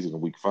his season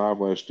in Week 5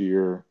 last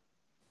year.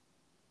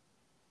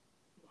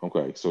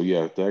 Okay, so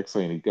yeah, Dak's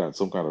saying he got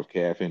some kind of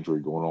calf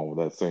injury going on with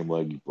that same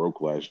leg he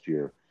broke last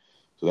year.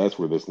 So that's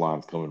where this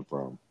line's coming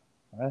from.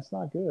 That's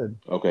not good.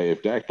 Okay,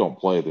 if Dak don't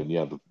play, then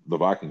yeah, the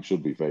Vikings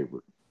should be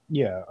favored.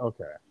 Yeah.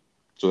 Okay.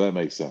 So that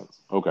makes sense.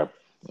 Okay.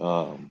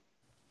 Um,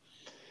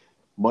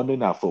 Monday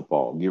Night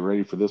Football. Get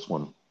ready for this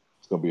one.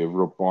 It's going to be a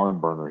real barn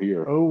burner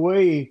here. Oh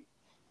we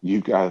You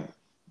got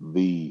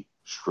the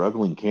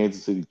struggling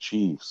Kansas City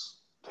Chiefs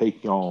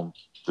taking on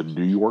the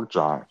New York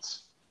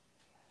Giants.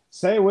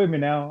 say it with me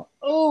now.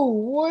 Oh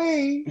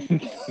we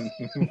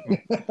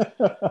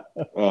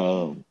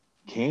um,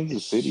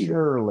 Kansas City,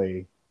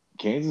 surely.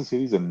 Kansas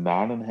City's a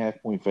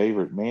 9.5 point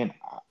favorite. Man,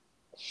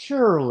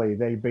 Surely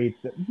they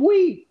beat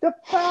the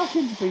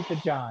Falcons beat the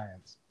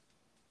Giants.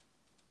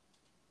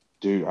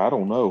 dude, I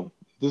don't know.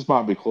 This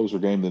might be a closer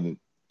game than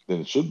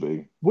it should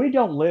be. We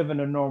don't live in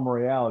a normal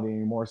reality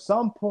anymore.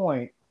 Some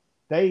point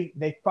they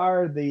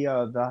fired the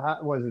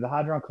was it the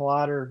Hadron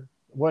Collider,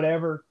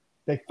 whatever.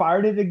 They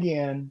fired it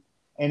again,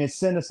 and it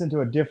sent us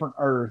into a different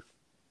Earth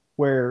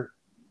where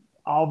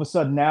all of a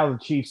sudden now the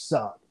Chiefs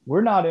suck.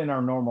 We're not in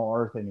our normal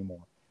Earth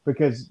anymore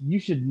because you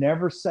should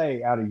never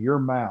say out of your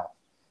mouth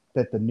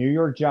that the New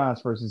York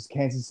Giants versus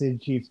Kansas City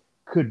Chiefs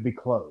could be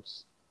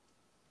close.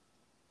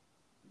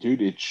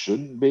 Dude, it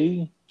shouldn't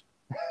be,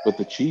 but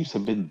the Chiefs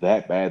have been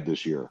that bad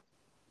this year.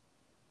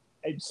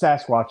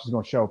 Sasquatch is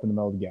going to show up in the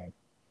middle of the game.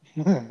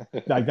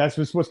 Like that's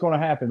just what's going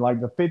to happen. Like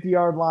the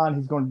 50-yard line,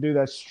 he's going to do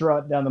that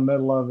strut down the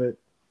middle of it.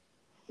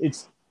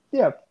 It's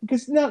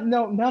because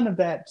none of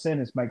that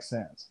sentence makes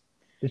sense.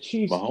 The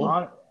Chiefs,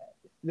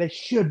 they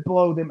should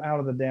blow them out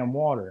of the damn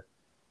water.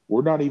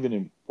 We're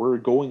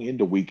going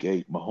into week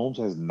 8. Mahomes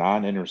has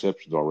 9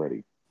 interceptions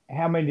already.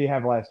 How many do you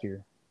have last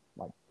year?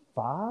 Like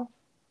 5?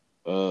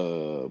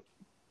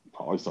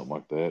 Probably something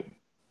like that.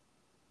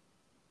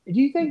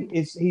 Do you think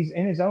he's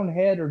in his own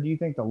head, or do you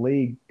think the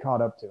league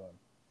caught up to him?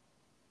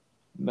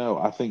 No,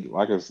 I think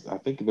I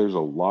think there's a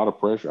lot of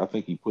pressure. I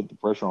think he put the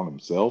pressure on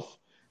himself,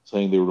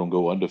 saying they were going to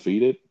go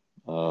undefeated.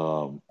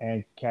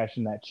 And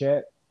cashing that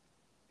check.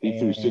 He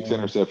threw 6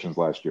 interceptions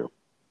last year.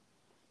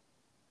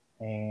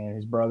 And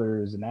his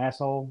brother is an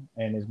asshole,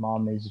 and his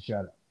mom needs to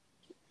shut up.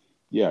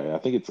 Yeah, I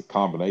think it's a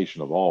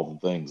combination of all the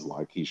things.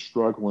 Like he's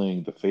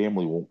struggling, the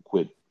family won't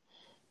quit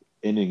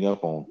ending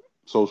up on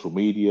social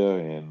media,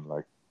 and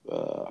like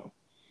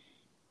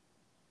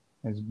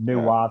his new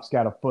wife's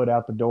got a foot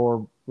out the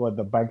door with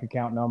the bank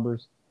account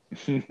numbers.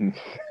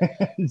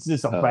 It's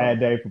just a bad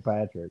day for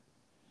Patrick.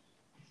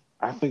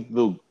 I think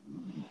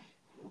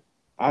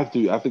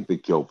they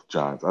killed the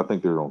Giants. I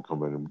think they're going to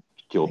come in and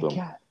kill them.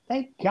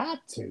 They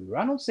got to.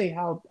 I don't see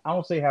how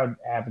it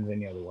happens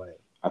any other way.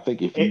 I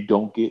think if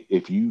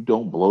you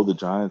don't blow the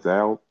Giants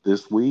out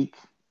this week,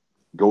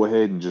 go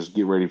ahead and just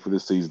get ready for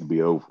this season to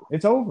be over.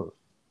 It's over.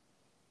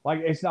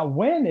 Like it's not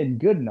winning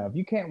good enough.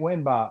 You can't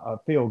win by a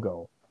field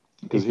goal.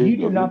 If you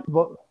do not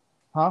blow,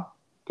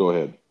 Go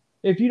ahead.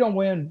 If you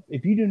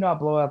do not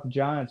blow out the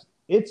Giants,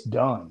 it's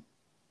done.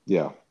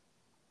 Yeah.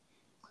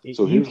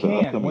 So here's the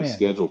upcoming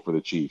schedule for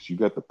the Chiefs. You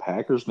got the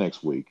Packers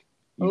next week.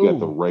 You got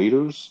the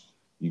Raiders.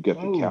 You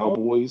got the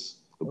Cowboys,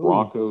 the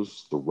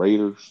Broncos, the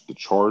Raiders, the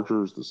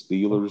Chargers, the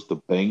Steelers, the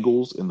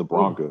Bengals, and the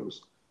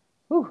Broncos.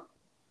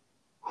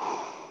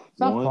 It's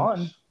not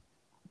fun.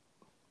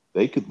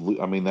 They could.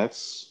 I mean,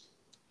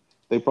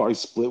 they probably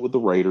split with the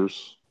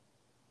Raiders.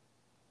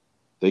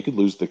 They could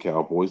lose the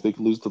Cowboys. They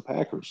could lose the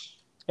Packers.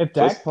 If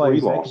Dak plays,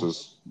 3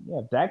 losses.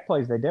 If Dak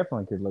plays, they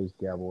definitely could lose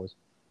the Cowboys.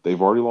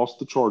 They've already lost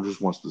the Chargers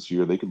once this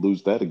year. They could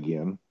lose that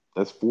again.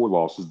 That's 4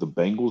 losses. The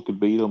Bengals could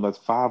beat them. That's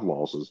 5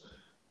 losses.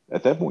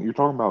 At that point, you're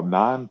talking about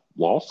 9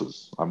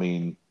 losses. I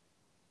mean,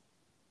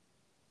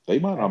 they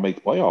might not make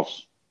the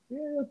playoffs.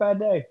 Yeah, bad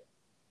day.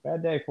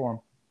 Bad day for them.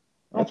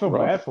 I don't feel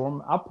bad for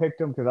them. I picked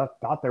them because I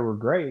thought they were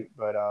great,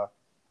 but I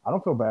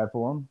don't feel bad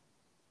for them.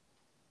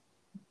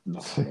 No,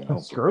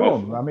 screw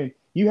them. I mean,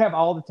 you have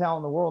all the talent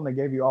in the world, and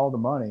they gave you all the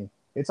money.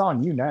 It's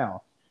on you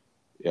now.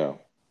 Yeah.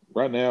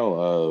 Right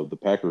now, the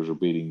Packers are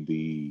beating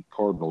the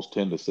Cardinals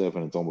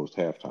 10-7. It's almost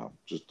halftime.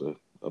 Just an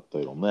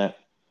update on that.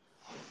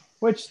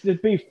 Which, to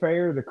be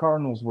fair, the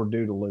Cardinals were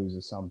due to lose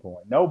at some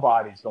point.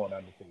 Nobody's going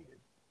undefeated.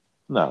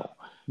 No.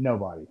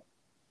 Nobody.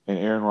 And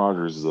Aaron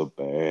Rodgers is a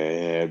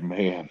bad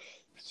man.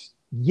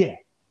 Yeah.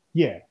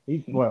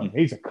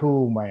 He's a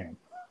cool man.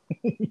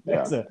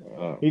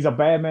 He's a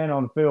bad man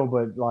on the field,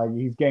 but like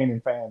he's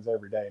gaining fans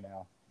every day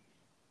now.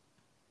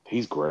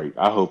 He's great.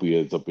 I hope he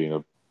ends up being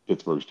a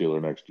Pittsburgh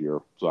Steeler next year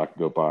so I can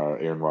go buy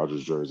an Aaron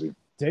Rodgers jersey.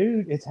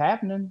 Dude, it's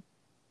happening.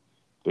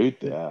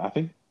 Dude, I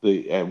think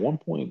at one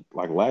point,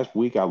 like last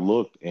week, I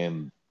looked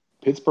and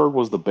Pittsburgh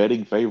was the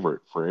betting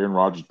favorite for Aaron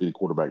Rodgers to be the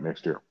quarterback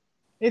next year.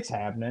 It's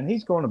happening.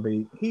 He's going to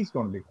be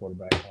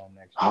quarterback for him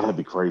next year. Oh, that'd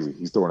be crazy.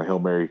 He's throwing a Hail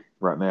Mary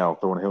right now,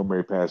 throwing a Hail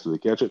Mary pass. Do they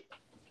catch it?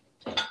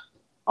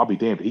 I'll be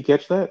damned. Did he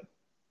catch that?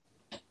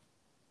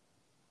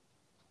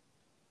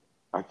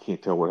 I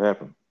can't tell what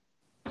happened.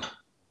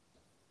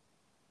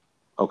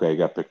 Okay, it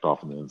got picked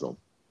off in the end zone.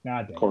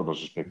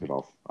 Cardinals just picked it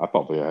off. I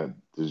thought they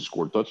just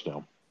scored a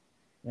touchdown.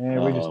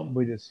 And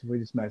we just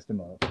messed him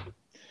up.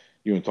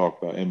 You want to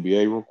talk about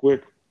NBA real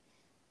quick?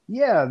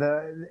 Yeah,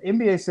 the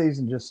NBA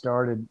season just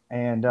started,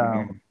 and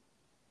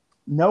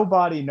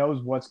nobody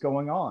knows what's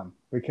going on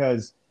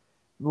because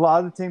a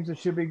lot of the teams that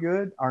should be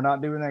good are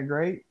not doing that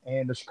great,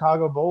 and the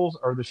Chicago Bulls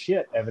are the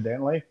shit,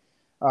 evidently.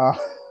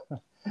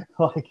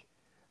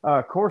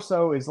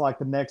 Corso is like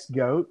the next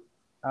GOAT.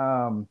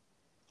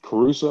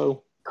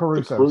 Caruso.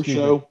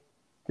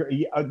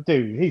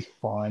 Dude, he's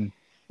fun.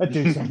 That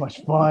dude's so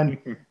much fun.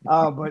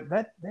 But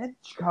that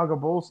Chicago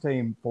Bulls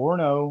team,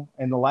 4-0,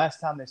 and the last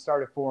time they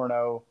started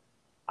 4-0,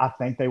 I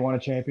think they won a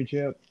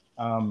championship.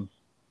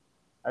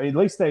 I mean, at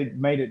least they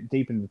made it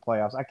deep into the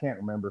playoffs. I can't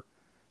remember.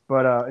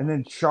 But and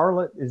then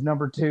Charlotte is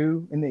number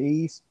 2 in the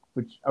East,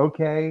 which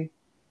okay.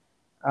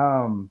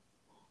 Um,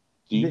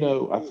 Do you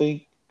know? I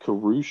think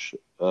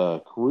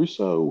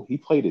Caruso, he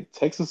played at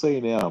Texas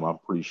A&M. I'm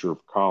pretty sure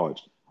for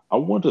college. I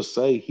want to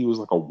say he was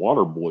like a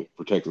water boy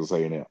for Texas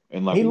A&M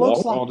and like he looks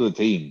walked like onto the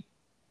team.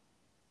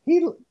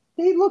 he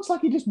he looks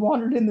like he just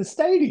wandered in the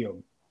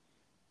stadium.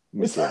 Let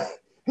me It's, see.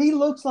 he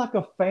looks like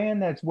a fan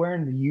that's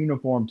wearing the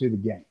uniform to the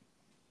game.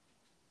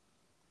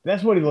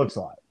 That's what he looks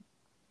like.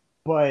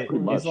 But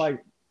Pretty it's much.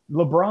 like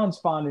LeBron's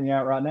finding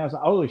out right now. It's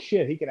like, holy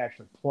shit, he can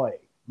actually play.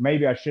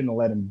 Maybe I shouldn't have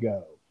let him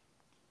go.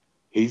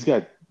 He's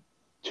got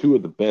two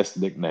of the best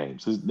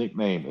nicknames. His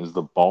nickname is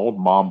the Bald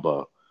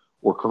Mamba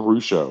or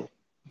Caruso.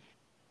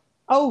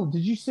 Oh,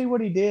 did you see what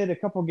he did a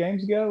couple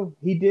games ago?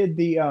 He did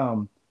it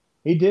on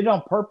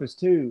purpose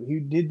too. He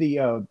did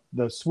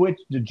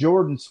the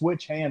Jordan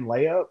switch hand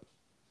layup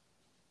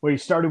where he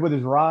started with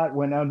his right,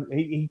 went on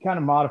he kind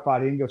of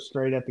modified, he didn't go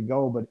straight at the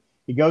goal, but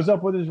he goes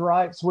up with his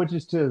right,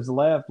 switches to his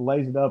left,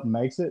 lays it up and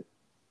makes it.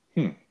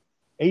 Hmm.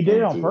 He I did it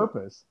didn't on see that.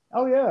 purpose.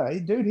 Oh yeah,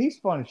 dude, he's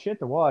fun as shit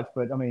to watch.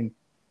 But I mean,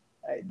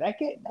 that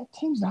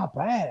team's not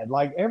bad.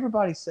 Like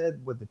everybody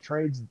said with the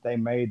trades that they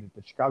made, that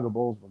the Chicago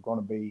Bulls were going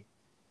to be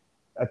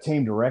a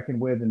team to reckon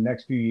with in the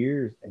next few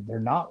years. And they're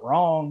not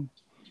wrong.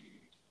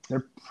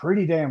 They're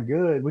pretty damn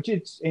good, which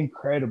it's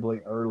incredibly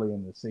early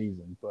in the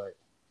season. But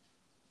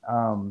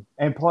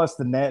and plus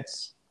the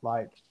Nets,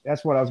 like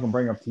that's what I was going to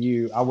bring up to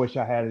you. I wish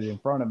I had it in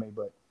front of me,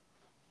 but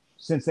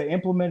since they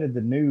implemented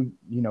the new,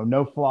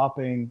 no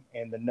flopping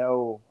and the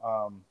no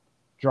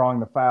drawing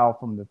the foul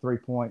from the 3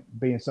 point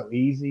being so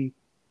easy,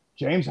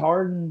 James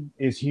Harden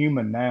is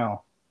human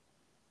now.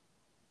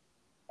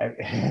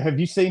 Have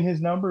you seen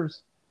his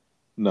numbers?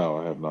 No,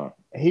 I have not.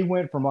 He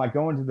went from like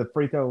going to the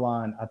free throw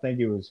line, I think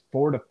it was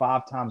 4 to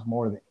 5 times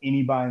more than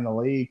anybody in the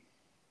league.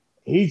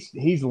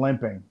 He's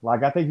limping.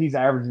 Like I think he's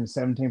averaging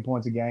 17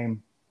 points a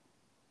game.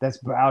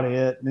 That's about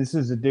it. This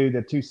is a dude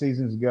that 2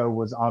 seasons ago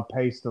was on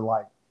pace to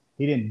like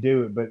he didn't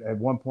do it, but at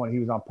one point he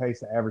was on pace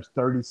to average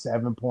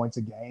 37 points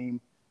a game,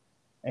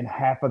 and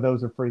half of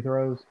those are free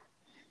throws.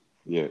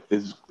 Yeah,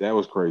 that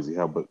was crazy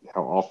how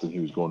often he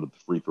was going to the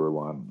free throw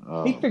line.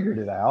 He figured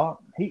it out.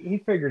 He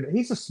figured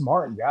he's a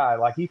smart guy.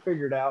 Like he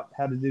figured out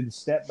how to do the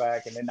step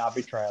back and then not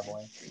be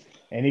traveling,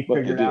 and he But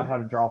figured out how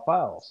to draw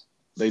fouls.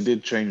 they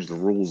did change the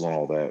rules on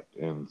all that,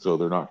 and so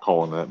they're not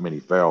calling that many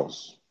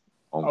fouls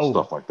on Oh,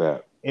 stuff like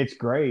that. it's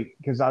great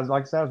because I was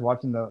like I said, I was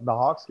watching the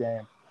Hawks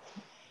game.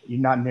 You're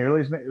not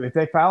nearly as many. If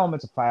they foul him,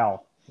 it's a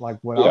foul. Like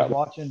what I was Yeah,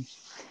 watching,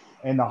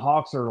 and the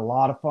Hawks are a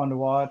lot of fun to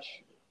watch.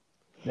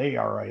 They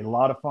are a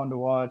lot of fun to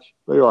watch.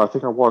 they are. I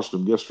think I watched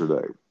them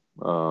yesterday.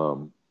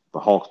 The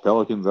Hawks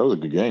Pelicans. That was a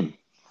good game.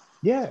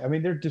 Yeah, I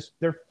mean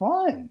they're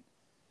fun.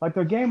 Like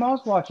the game I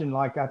was watching,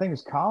 like I think it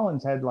was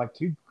Collins had like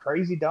 2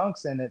 crazy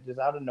dunks in it just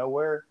out of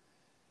nowhere.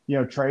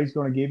 Trey's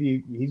going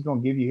to he's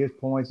going to give you his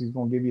points. He's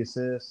going to give you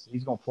assists.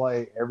 He's going to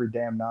play every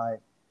damn night.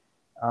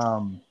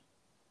 Um,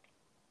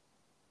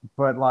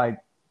 but like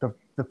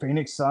the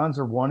Phoenix Suns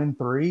are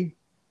 1-3.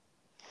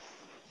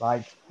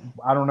 Like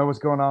I don't know what's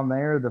going on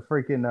there. The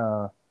freaking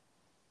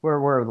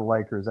where are the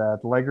Lakers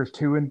at? The Lakers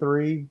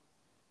 2-3,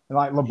 and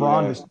like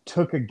LeBron Yeah, just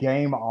took a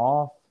game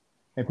off,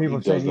 and he people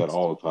are saying does that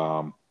all the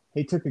time.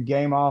 he took a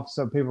game off,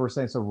 so people were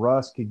saying so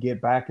Russ could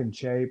get back in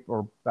shape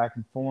or back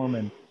in form,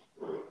 and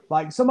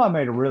like somebody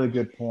made a really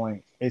good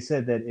point. It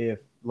said that if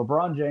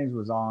LeBron James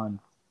was on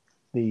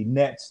the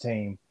Nets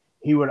team,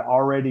 he would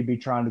already be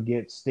trying to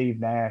get Steve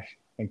Nash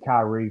and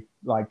Kyrie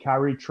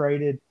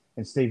traded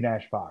and Steve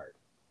Nash fired.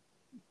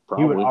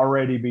 He would Probably.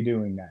 already be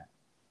doing that.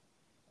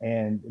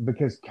 And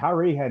because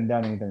Kyrie hadn't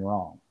done anything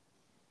wrong.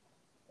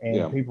 And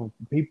Yeah. people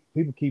keep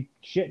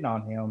shitting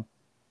on him.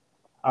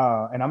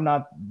 And I'm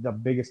not the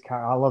biggest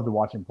I love to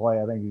watch him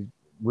play. I think he's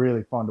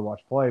really fun to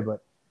watch play,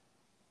 but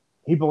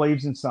he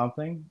believes in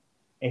something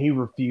and he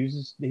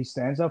refuses. He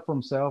stands up for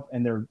himself,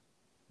 and they're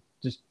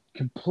just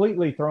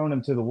completely throwing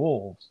him to the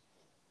wolves.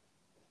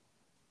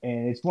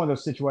 And it's one of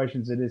those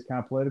situations that is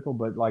kind of political,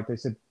 but like they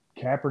said,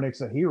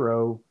 Kaepernick's a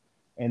hero,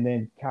 and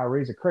then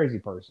Kyrie's a crazy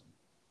person.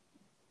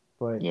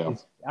 But Yeah.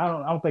 I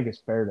don't think it's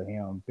fair to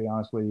him, to be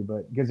honest with you.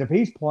 But because if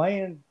he's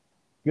playing,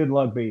 good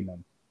luck beating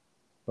him.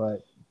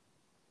 But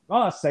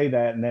well, I say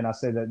that, and then I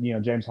say that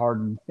James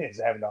Harden is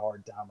having a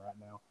hard time right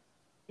now.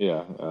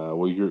 Yeah.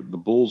 Well, the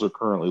Bulls are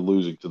currently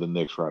losing to the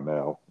Knicks right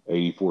now,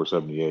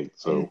 84-78. And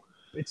So,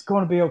 it's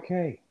going to be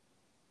okay.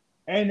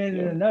 And then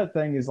yeah. another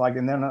thing is like,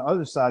 and then on the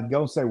other side,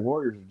 Golden State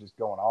Warriors are just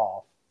going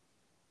off.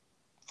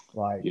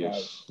 Like,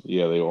 Yes.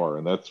 Yeah, they are.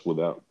 And that's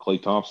without Clay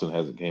Thompson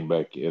hasn't came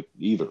back yet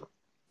either.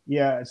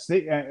 yeah,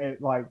 see,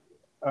 like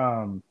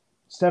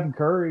Stephen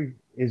Curry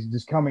is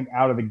just coming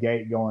out of the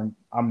gate going,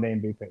 "I'm the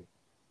MVP."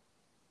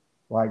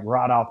 Like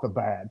right off the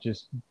bat,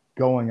 just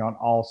going on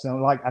all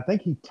cylinders. Like I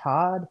think he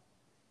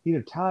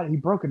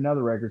broke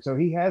another record, so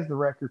he has the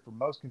record for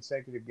most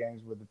consecutive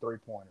games with the 3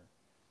 pointer.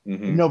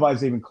 Hmm.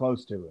 Nobody's even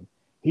close to him.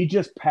 He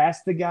just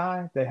passed the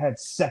guy that had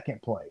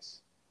second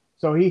place,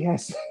 so he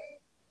has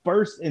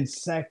first and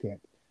second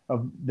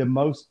of the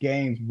most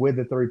games with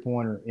a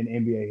 3-pointer in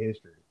NBA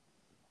history.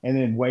 And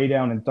then way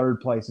down in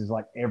third place is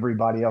like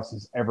everybody else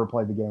has ever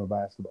played the game of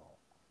basketball.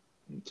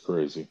 It's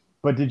crazy.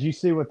 But did you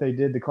see what they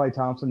did to Klay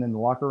Thompson in the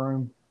locker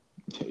room?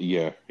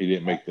 Yeah, he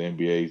didn't make the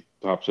NBA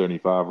top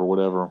 75 or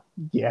whatever.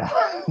 Yeah.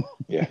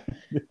 Yeah,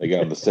 they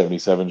got him the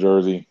 77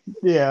 jersey.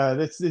 Yeah,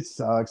 it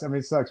sucks. I mean,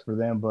 it sucks for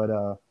them, but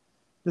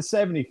the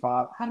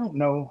 75, I don't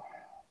know.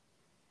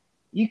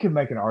 You could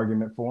make an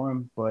argument for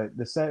him, but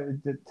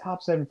the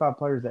top 75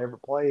 players that ever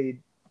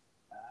played,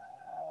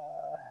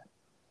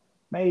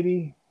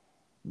 maybe,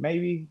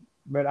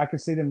 but I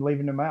could see them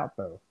leaving them out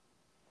though.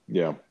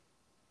 Yeah.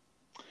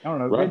 I don't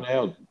know. Right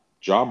now,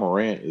 Ja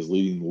Morant is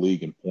leading the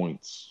league in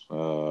points,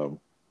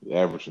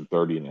 averaging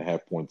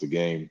 30.5 points a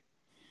game.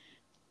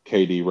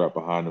 KD right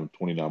behind him,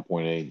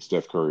 29.8, and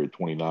Steph Curry at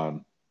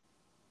 29.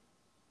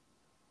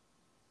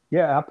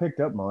 Yeah, I picked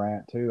up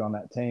Morant too on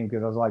that team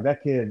because I was like,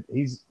 that kid,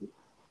 he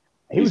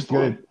was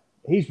fun. good.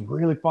 He's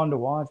really fun to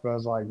watch, but I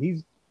was like,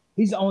 he's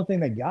the only thing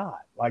they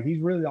got. Like, he's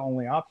really the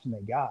only option they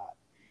got.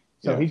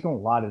 So he's going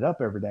to light it up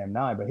every damn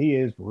night, but he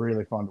is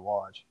really fun to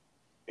watch.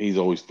 He's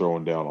always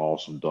throwing down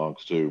awesome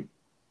dunks too.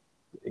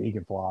 He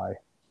can fly.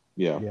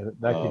 Yeah,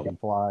 that kid can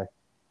fly.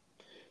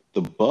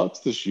 The Bucks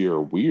this year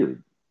are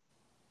weird.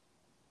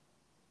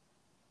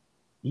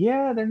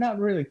 Yeah, they're not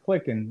really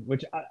clicking.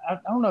 Which I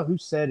don't know who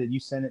said it. You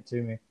sent it to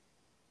me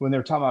when they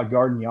were talking about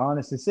guarding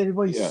Giannis. They said,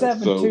 "Well, he's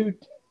 7'2".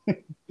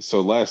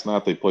 So last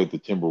night they played the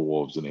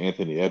Timberwolves, and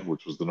Anthony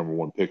Edwards was the number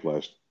 1 pick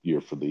last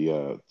year for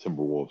the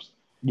Timberwolves.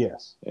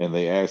 Yes. And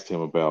they asked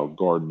him about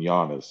guarding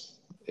Giannis,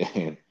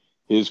 and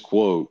his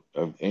quote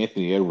of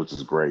Anthony Edwards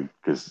is great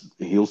because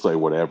he'll say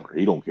whatever.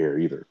 He don't care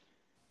either.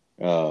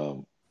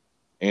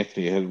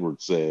 Anthony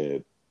Edwards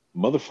said,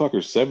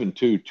 "Motherfucker,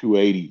 7'2",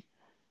 280.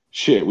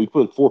 Shit, we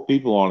put 4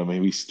 people on him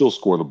and we still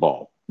score the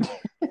ball."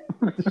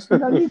 There's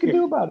nothing you can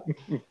do about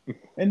it.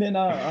 And then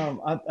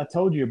I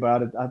told you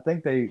about it. I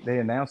think they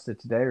announced it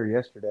today or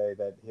yesterday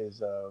that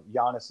his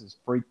Giannis's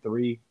Freak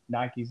 3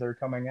 Nikes that are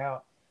coming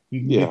out. You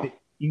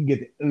can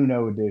get the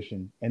Uno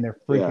edition, and they're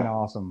freaking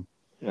awesome.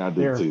 Yeah, I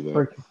did see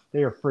that.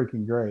 They are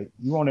freaking great.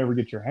 You won't ever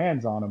get your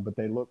hands on them, but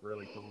they look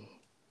really cool.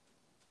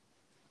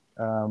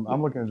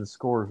 I'm looking at the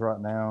scores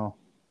right now.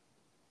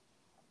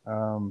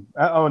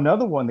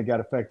 Another one that got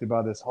affected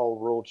by this whole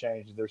rule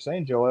change. They're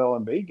saying Joel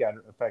Embiid got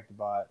affected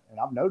by it, and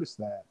I've noticed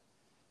that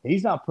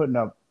he's not putting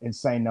up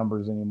insane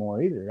numbers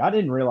anymore either. I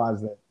didn't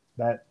realize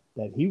that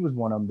he was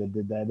one of them that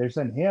did that. They're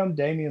saying him,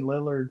 Damian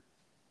Lillard,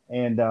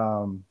 and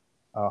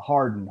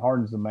Harden.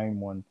 Harden's the main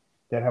one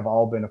that have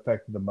all been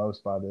affected the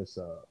most by this.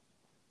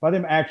 By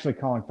them actually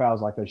calling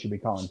fouls like they should be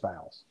calling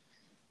fouls.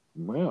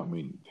 Well, I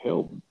mean,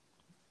 hell,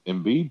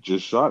 Embiid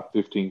just shot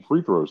 15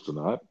 free throws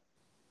tonight.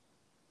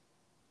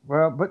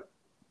 Well,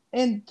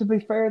 and to be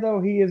fair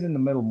though, he is in the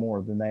middle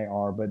more than they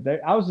are. But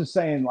I was just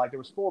saying, like, there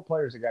was 4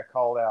 players that got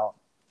called out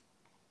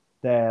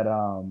that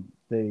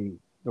the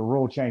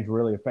rule change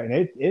really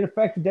affected. It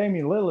affected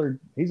Damian Lillard.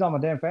 He's on my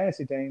damn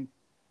fantasy team.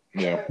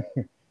 Yeah,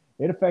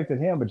 it affected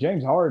him. But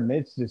James Harden,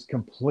 it's just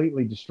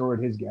completely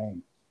destroyed his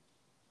game.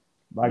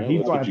 Like,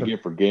 that's what you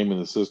get for gaming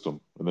the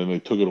system, and then they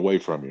took it away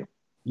from you.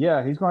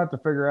 Yeah, he's going to have to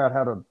figure out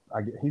how to.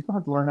 He's going to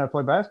have to learn how to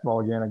play basketball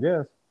again, I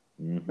guess.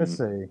 Mm-hmm. Let's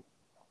see.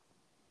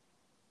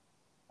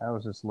 I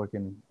was just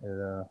looking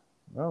at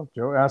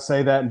I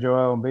say that, and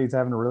Joel Embiid's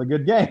having a really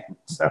good game.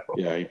 So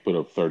yeah, he put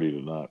up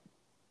 30 tonight.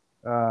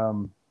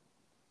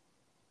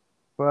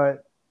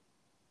 But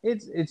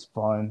it's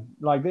fun.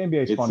 Like, the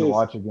NBA is fun to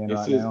watch again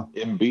right now.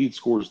 Embiid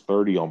scores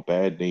 30 on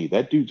bad knee.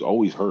 That dude's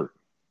always hurt.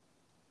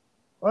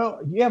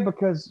 Well, yeah,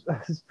 because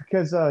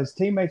his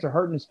teammates are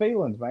hurting his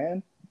feelings,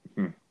 man.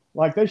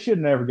 Like, they should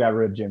have never got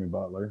rid of Jimmy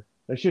Butler.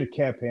 They should have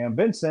kept him.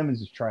 Ben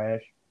Simmons is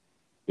trash.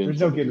 There's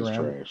no getting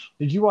around it.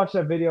 Did you watch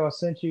that video I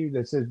sent you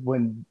that says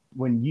when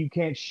you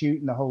can't shoot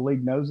and the whole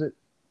league knows it?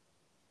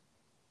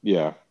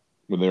 Yeah,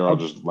 when they're all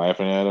just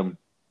laughing at him.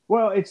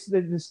 Well, it's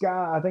this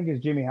guy, I think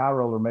it's Jimmy High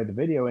Roller, made the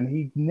video, and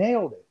he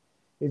nailed it.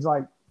 It's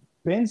like,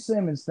 Ben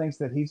Simmons thinks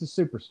that he's a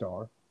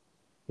superstar.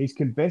 He's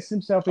convinced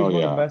himself he's one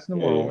of the best in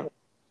the world. Yeah.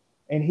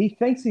 And he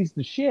thinks he's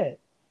the shit.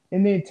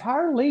 And the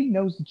entire league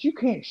knows that you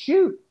can't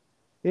shoot.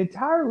 The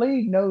entire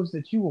league knows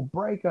that you will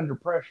break under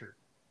pressure.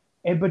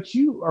 But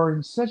you are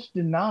in such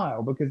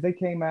denial because they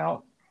came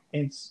out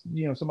and,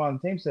 somebody on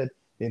the team said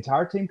the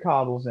entire team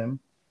coddles him.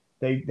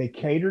 They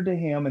cater to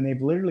him, and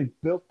they've literally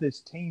built this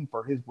team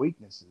for his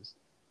weaknesses.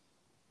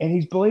 And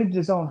he's believed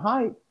his own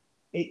hype.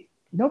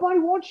 Nobody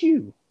wants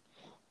you.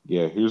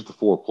 Yeah, here's the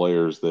 4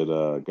 players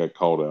that got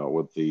called out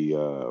with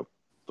the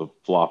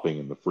flopping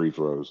and the free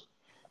throws.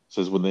 It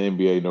says when the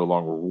NBA no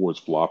longer rewards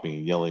flopping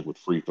and yelling with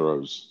free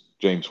throws,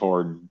 James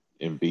Harden,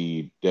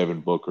 Embiid,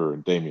 Devin Booker,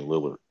 and Damian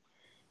Lillard.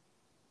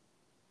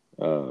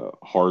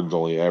 Harden's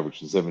only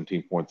averaging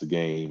 17 points a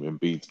game,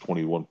 Embiid's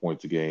 21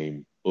 points a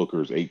game,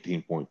 Booker's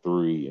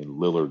 18.3, and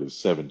Lillard is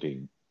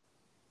 17.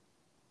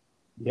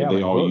 Yeah, and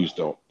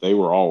they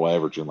were all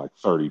averaging like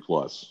 30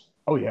 plus.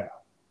 Oh yeah.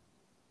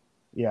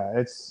 Yeah,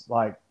 it's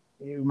like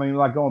I mean,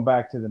 like going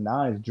back to the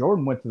 90s,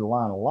 Jordan went to the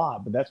line a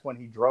lot, but that's when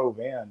he drove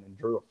in and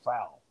drew a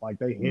foul. Like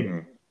they hit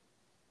him.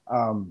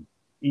 Mm-hmm.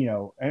 You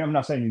know, and I'm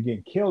not saying you're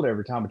getting killed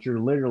every time, but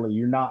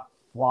you're not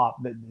flop.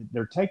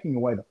 They're taking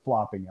away the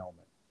flopping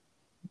element,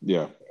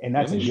 Yeah, and and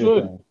that's a they good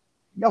should. thing.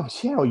 Oh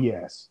hell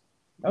yes,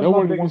 that was my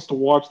Nobody wants biggest. to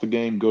watch the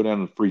game go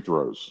down to free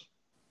throws.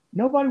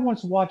 Nobody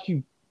wants to watch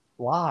you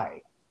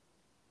lie.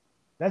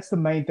 That's the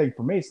main thing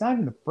for me. It's not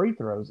even the free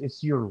throws;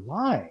 it's you're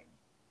lying.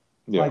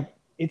 Yeah. Like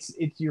it's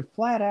you're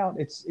flat out.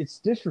 It's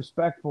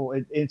disrespectful.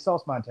 It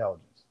insults my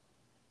intelligence.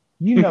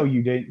 You know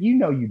you didn't. You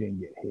know you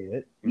didn't get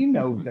hit. You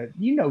know that.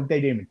 You know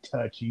they didn't even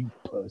touch you,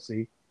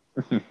 pussy.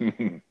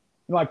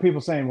 Like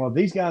people saying, well,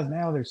 these guys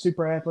now they're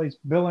super athletes.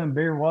 Bill and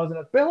Beer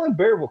wasn't. Bill and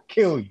Beer will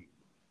kill you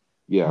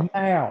Yeah.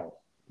 now.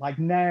 Like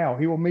now,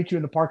 he will meet you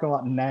in the parking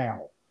lot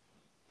now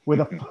with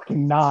a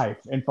fucking knife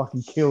and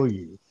fucking kill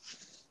you.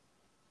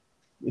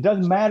 It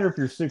doesn't matter if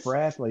you're a super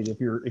athlete. If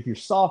you're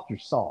soft, you're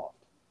soft.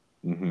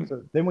 Mm-hmm.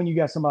 So then when you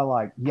got somebody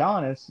like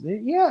Giannis,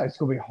 yeah, it's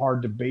gonna be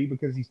hard to beat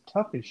because he's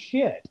tough as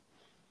shit,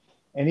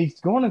 and he's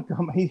gonna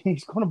come.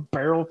 He's gonna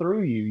barrel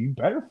through you. You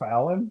better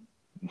foul him.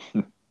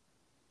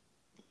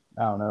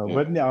 I don't know, Yeah.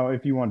 but no.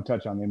 If you want to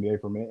touch on the NBA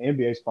for a minute,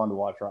 NBA is fun to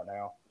watch right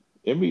now.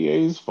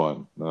 NBA is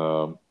fun. It's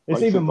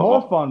Like I even said,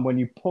 more fun when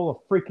you pull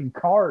a freaking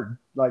card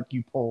like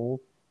you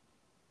pull,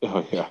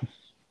 oh yeah.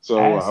 So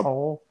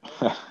asshole.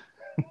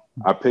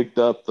 I picked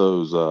up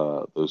those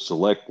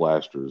select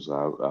blasters.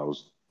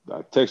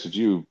 I texted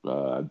you.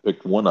 I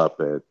picked one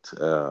up at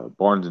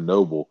Barnes and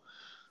Noble.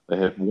 They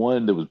had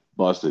one that was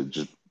busted,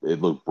 just it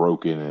looked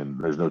broken, and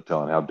there's no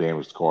telling how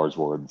damaged the cards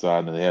were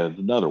inside. And they had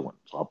another one,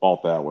 so I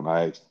bought that one.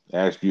 I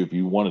asked you if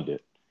you wanted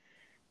it.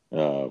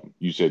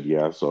 You said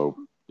yeah, so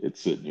it's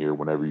sitting here.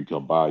 Whenever you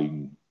come by,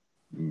 you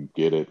can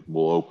get it.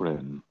 We'll open it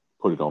and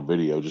put it on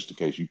video just in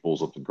case you pull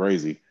something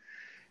crazy.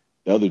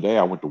 The other day,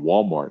 I went to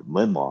Walmart in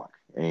Linlock,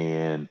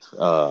 and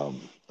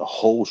the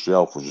whole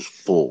shelf was just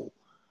full.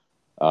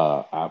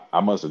 I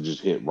must have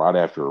just hit right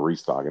after a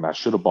restock, and I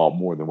should have bought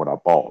more than what I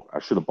bought. I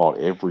should have bought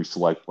every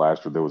select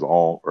blaster that was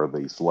on, or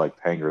the select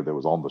hanger that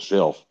was on the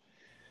shelf.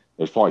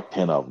 There's probably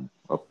 10 of them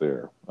up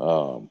there.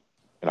 And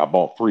I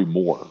bought three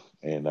more.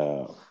 And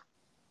I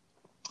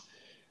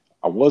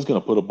was going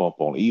to put them up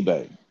on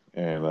eBay.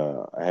 And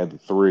I had the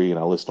three, and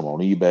I listed them on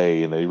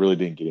eBay, and they really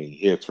didn't get any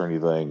hits or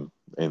anything.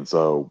 And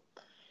so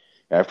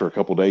after a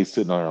couple days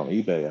sitting on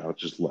eBay, I was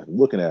just like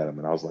looking at them,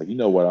 and I was like, you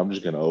know what? I'm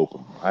just going to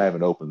open them. I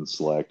haven't opened the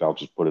select. I'll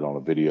just put it on a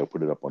video,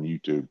 put it up on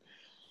YouTube.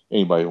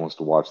 Anybody who wants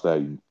to watch that,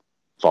 you can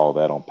follow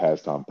that on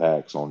Pastime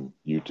Packs on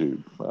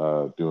YouTube,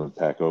 doing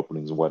pack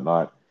openings and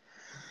whatnot.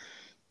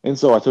 And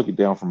so I took it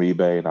down from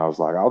eBay, and I was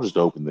like, I'll just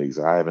open these.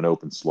 I haven't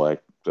opened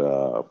select.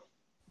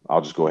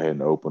 I'll just go ahead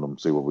and open them,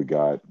 see what we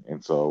got.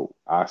 And so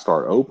I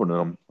start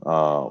opening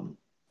them,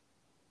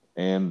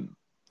 and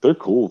they're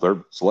cool.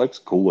 They're select's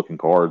cool looking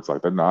cards.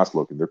 Like they're nice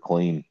looking. They're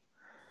clean.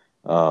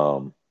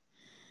 Um,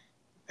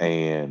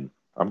 and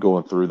I'm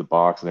going through the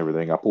box and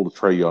everything. I pulled a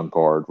Trey Young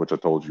card, which I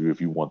told you if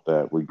you want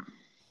that,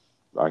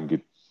 I can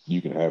get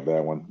you can have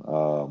that one.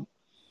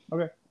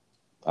 Okay,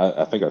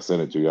 I think I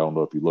sent it to you. I don't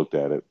know if you looked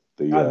at it.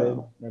 I did.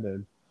 I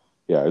did.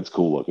 Yeah, it's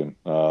cool looking.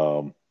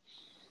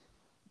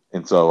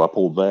 And so I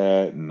pulled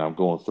that, and I'm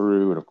going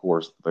through, and of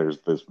course there's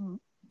this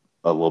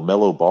a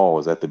LaMelo Ball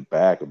is at the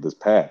back of this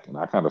pack, and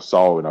I kind of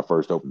saw it when I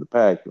first opened the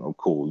pack. Oh,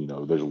 cool! You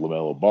know, there's a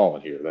LaMelo Ball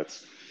in here.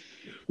 That's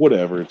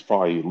whatever. It's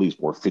probably at least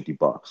worth $50.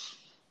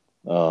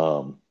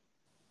 Um,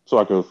 so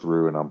I go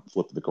through and I'm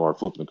flipping the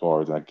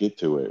cards, and I get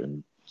to it,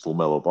 and it's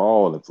LaMelo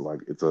Ball, and it's like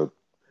it's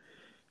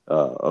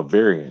a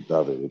variant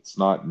of it. It's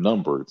not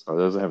numbered. It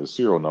doesn't have a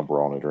serial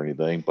number on it or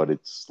anything, but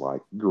it's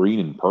like green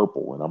and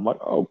purple. And I'm like,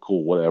 oh,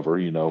 cool, whatever.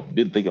 You know,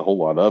 didn't think a whole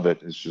lot of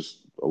it. It's just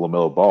a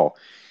LaMelo Ball.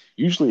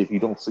 Usually, if you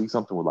don't see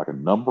something with like a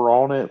number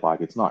on it, like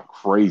it's not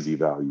crazy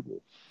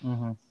valuable.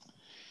 Mm-hmm.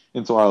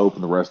 And so I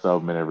open the rest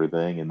of them and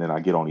everything, and then I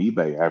get on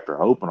eBay after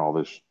I open all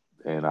this,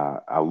 and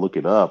I look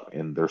it up,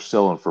 and they're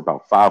selling for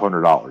about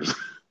 $500.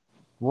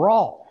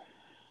 Raw.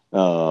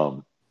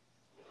 um,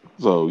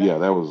 so That, yeah,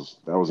 that was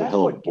a that's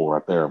hell of a what pull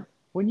right there.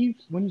 when you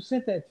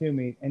sent that to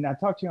me and I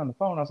talked to you on the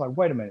phone, I was like,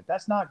 wait a minute,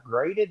 that's not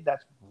graded.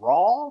 That's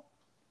raw.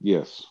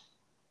 Yes.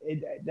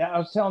 I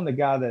was telling the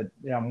guy that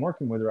I'm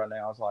working with right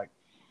now, I was like,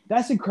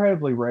 that's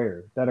incredibly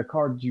rare that a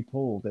card that you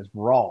pulled that's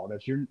raw.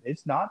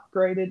 It's not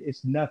graded.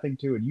 It's nothing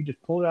to it. You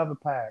just pull it out of a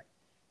pack,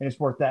 and it's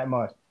worth that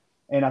much.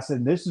 And I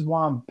said, this is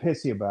why I'm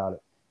pissy about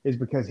it, is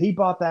because he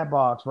bought that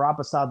box right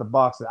beside the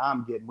box that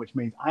I'm getting, which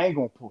means I ain't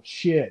gonna pull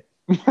shit.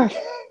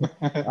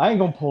 I ain't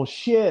gonna pull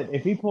shit.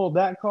 If he pulled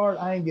that card,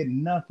 I ain't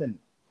getting nothing.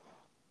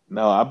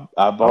 No, I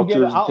I'll bought get it.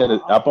 yours in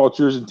Tennessee. I bought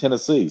yours in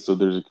Tennessee, so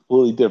there's a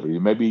completely different.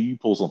 Maybe you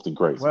pull something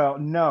crazy. Well,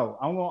 no,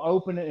 I'm gonna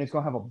open it and it's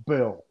gonna have a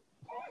bill.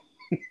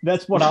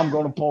 That's what I'm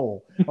gonna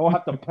pull. I'll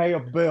have to pay a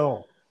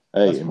bill.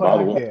 Hey, That's and what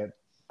by the I way, get.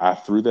 I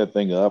threw that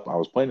thing up. I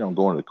was planning on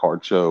going to the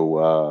card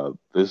show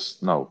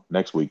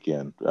next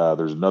weekend.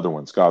 There's another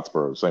one,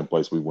 Scottsboro, same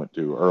place we went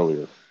to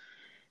earlier.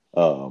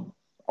 I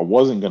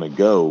wasn't gonna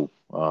go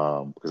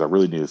because I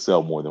really need to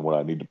sell more than what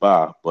I need to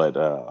buy,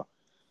 but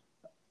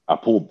I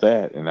pulled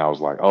that, and I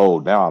was like, oh,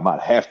 now I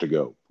might have to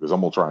go because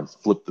I'm gonna try and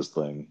flip this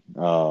thing.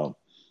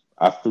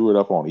 I threw it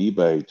up on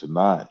eBay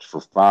tonight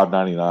for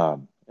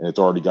 $5.99, and it's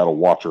already got a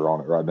watcher on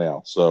it right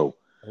now. So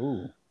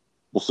Ooh.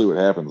 we'll see what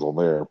happens on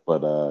there.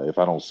 But if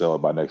I don't sell it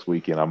by next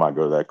weekend, I might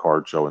go to that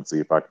card show and see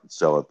if I can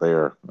sell it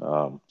there,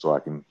 so I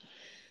can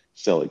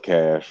sell it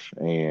cash,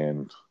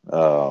 and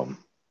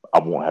I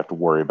won't have to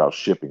worry about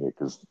shipping it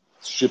because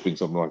shipping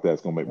something like that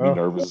is gonna make me Oh,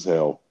 nervous as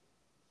hell.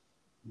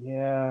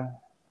 yeah.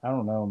 I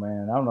don't know,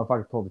 man. I don't know if I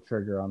could pull the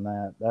trigger on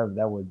that.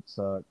 That would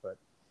suck. But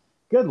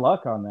good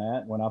luck on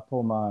that. When I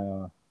pull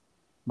my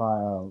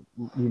common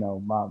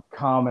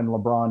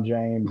LeBron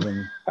James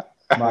and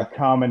my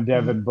common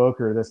Devin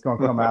Booker that's going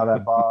to come out of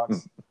that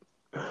box.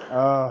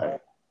 Uh,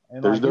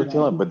 and There's like no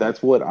telling, but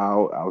that's what I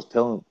was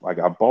telling. Like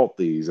I bought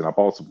these, and I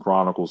bought some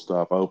Chronicle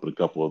stuff. I opened a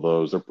couple of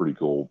those; they're pretty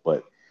cool.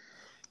 But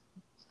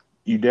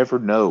you never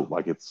know.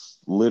 Like it's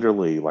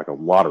literally like a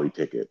lottery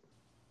ticket.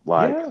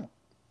 Like yeah,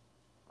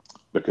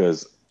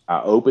 because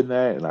I opened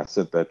that and I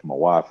sent that to my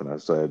wife, and I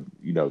said,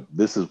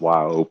 this is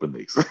why I open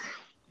these.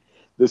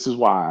 This is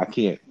why I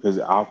can't because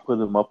I'll put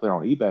them up there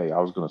on eBay. I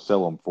was going to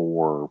sell them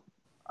for.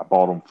 I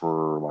bought them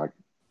for like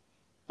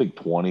I think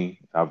 20.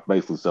 I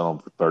basically sell them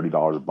for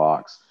 $30 a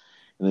box,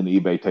 and then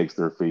eBay takes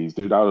their fees.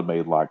 Dude, I would have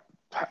made like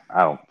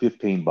I don't know,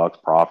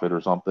 $15 profit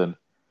or something.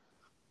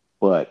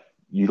 But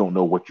you don't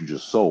know what you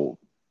just sold.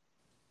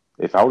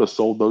 If I would have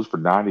sold those for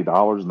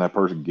 $90 and that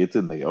person gets it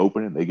and they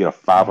open it, they get a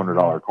hmm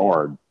 $500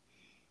 card.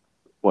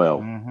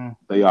 Well, hmm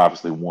they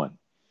obviously won.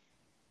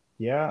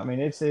 yeah. I mean,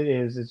 it's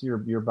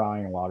you're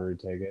buying a lottery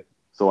ticket.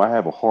 So I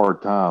have a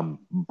hard time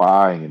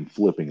buying and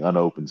flipping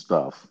unopened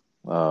stuff.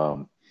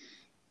 Um,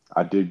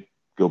 I did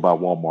go by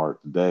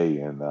Walmart today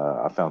and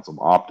I found some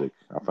optic.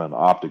 I found an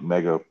optic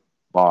mega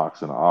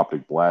box and an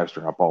optic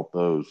blaster. I bought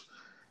those.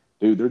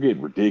 Dude, they're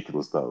getting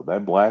ridiculous though.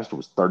 That blaster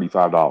was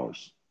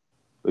 $35.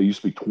 They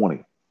used to be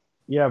 20.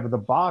 Yeah, but the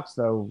box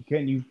though,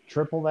 can't you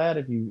triple that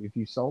if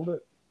you sold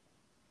it?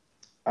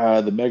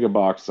 The mega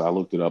box, I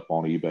looked it up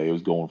on eBay. It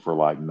was going for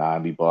like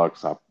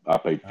 $90. I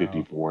paid 50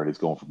 Oh, for it. It's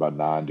going for about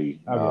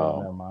 90. okay,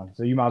 never mind.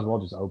 So you might as well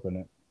just open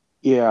it.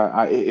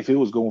 Yeah, if it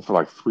was going for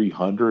like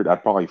 300,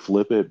 I'd probably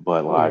flip it.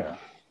 But Oh like, yeah.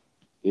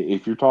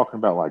 if you're talking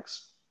about like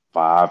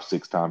five,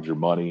 six times your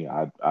money,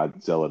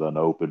 I'd sell it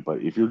unopened.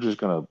 But if you're just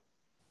gonna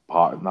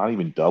not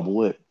even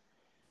double it,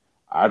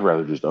 I'd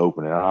rather just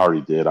open it. I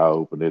already did. I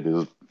opened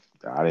it.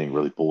 I didn't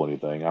really pull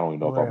anything. I don't even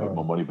know if I'll make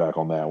my Really? money back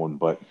on that one.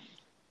 But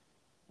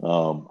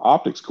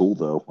optic's cool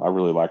though. I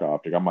really like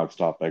optic. I might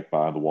stop back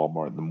by the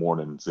Walmart in the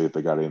morning and see if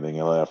they got anything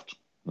left.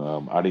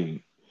 I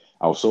didn't.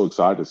 I was so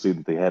excited to see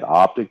that they had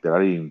optic that I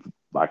didn't even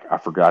like. I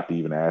forgot to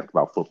even ask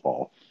about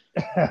football.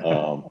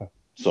 Um,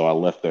 so I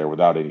left there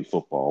without any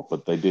football,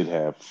 but they did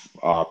have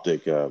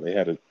optic. They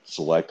had a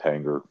select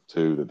hanger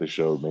too that they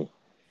showed me.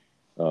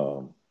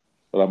 Um,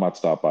 but I might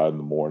stop by in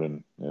the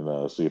morning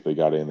and see if they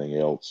got anything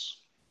else.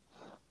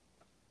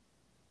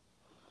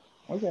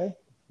 Okay.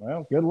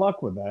 Well, good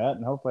luck with that,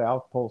 and hopefully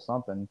I'll pull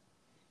something.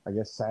 I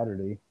guess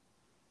Saturday.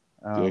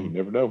 Yeah, you Um,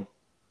 never know.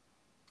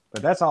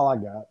 but that's all I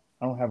got.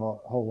 I don't have a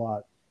whole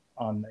lot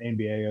on the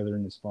NBA other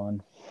than it's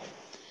fun.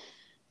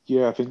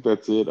 Yeah, I think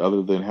that's it.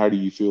 Other than how do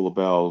you feel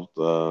about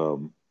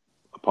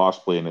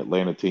possibly an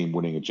Atlanta team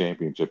winning a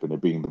championship and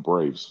it being the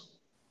Braves?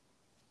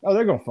 Oh,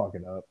 they're gonna fuck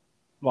it up.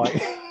 Like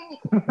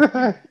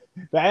the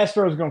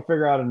Astros are gonna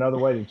figure out another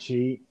way to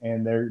cheat,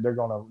 and they're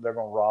gonna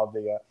rob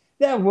the.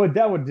 That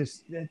would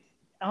just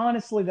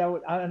honestly that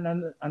would I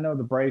know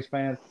the Braves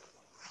fans.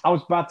 I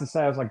was about to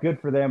say I was like good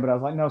for them, but I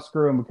was like no,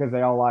 screw them because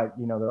they all like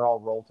they're all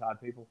roll tide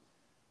people.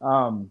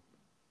 Um,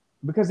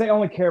 because they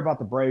only care about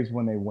the Braves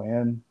when they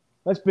win.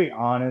 Let's be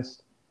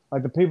honest.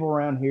 Like the people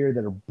around here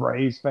that are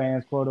Braves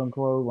fans, quote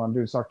unquote, when I'm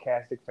doing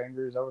sarcastic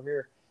fingers over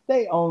here,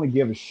 they only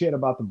give a shit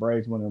about the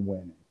Braves when they're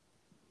winning.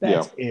 Yeah,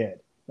 That's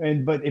it.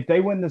 And but if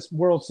they win this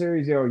World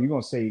Series, you're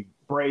gonna see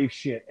Brave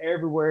shit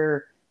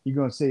everywhere. You're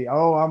gonna see,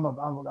 I'm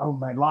oh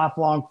my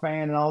lifelong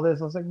fan and all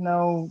this. I was like,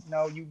 no,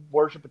 you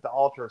worship at the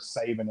altar of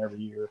Saban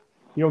every year.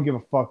 You don't give a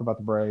fuck about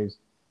the Braves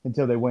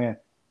until they win.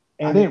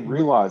 I And didn't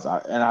realize.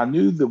 I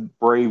knew the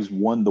Braves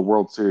won the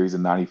World Series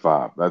in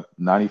 '95. That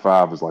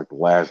 '95 was like the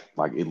last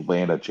like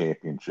Atlanta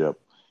championship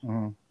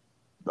Mhm.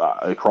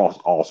 across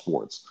all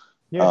sports.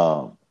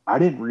 Yeah, I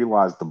didn't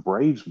realize the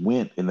Braves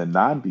went in the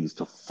 '90s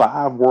to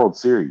five World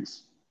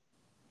Series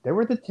they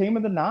were the team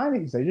of the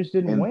 '90s. They just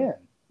didn't and win.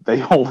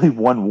 they only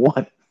won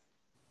one.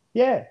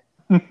 Yeah,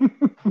 yeah,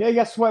 they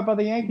got swept by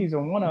the Yankees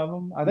on one of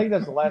them. I think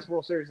that's the last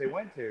World Series they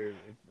went to.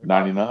 If I,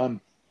 '99.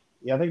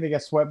 yeah, I think they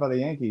got swept by the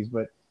Yankees.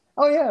 But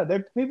oh yeah,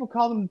 people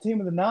call them the team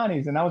of the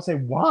 '90s, and I would say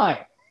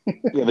why?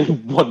 Yeah, they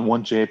won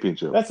one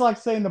championship. That's like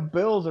saying the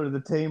Bills are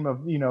the team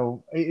of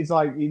It's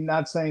like you're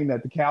not saying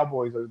that the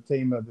Cowboys are the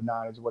team of the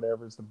 '90s or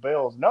whatever. It's the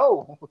Bills.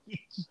 No,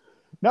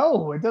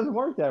 no, it doesn't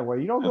work that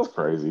way. You don't That's go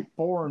crazy.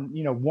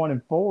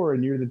 1-4,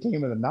 and you're the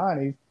team of the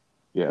 '90s.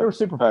 They Yeah, were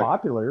super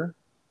popular.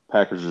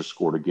 Packers just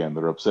scored again.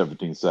 They're up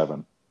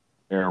 17-7.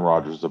 Aaron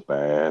Rodgers is a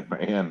bad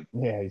man.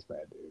 Yeah, he's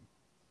bad, dude.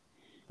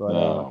 But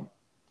Um,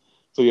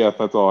 So yeah,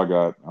 that's all I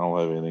got. I don't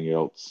have anything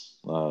else.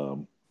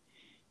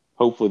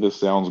 Hopefully this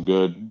sounds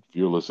good. If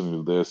you're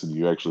listening to this and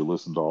you actually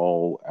listen to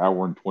all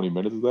hour and 20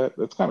 minutes of that,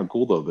 that's kind of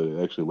cool though that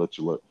it actually lets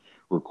you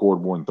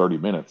record more than 30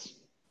 minutes.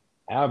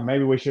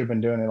 Maybe we should have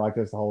been doing it like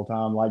this the whole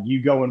time. Like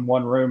you go in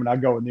one room and I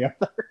go in the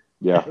other.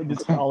 Yeah. We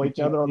just call each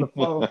other on the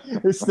phone.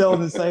 We're still in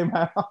the same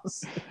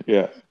house.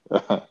 Yeah.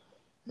 Because,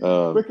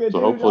 So dude,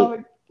 hopefully,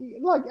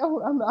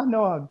 I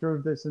know I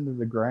drove this into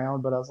the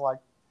ground, but I was like,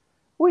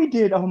 we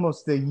did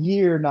almost a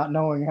year not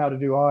knowing how to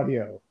do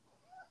audio.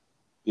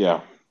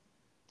 yeah,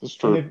 that's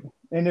And true.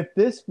 if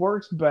this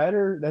works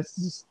better,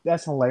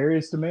 that's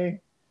hilarious to me.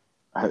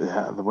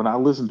 When I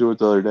listened to it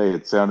the other day,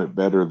 it sounded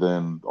better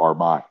than our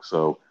mic.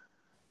 So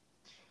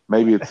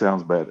maybe it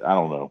sounds better. I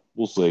don't know.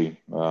 We'll see.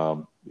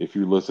 If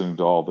you're listening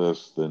to all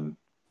this, then,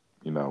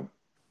 you know,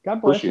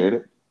 God bless appreciate you.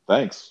 it.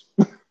 Thanks.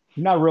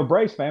 You're not a real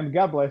Braves fan, but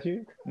God bless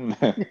you.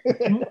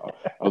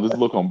 Oh, this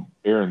look on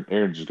Aaron.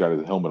 Aaron just got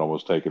his helmet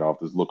almost taken off.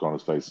 This look on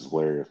his face is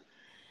hilarious.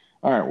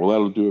 All right, well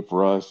that'll do it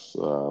for us.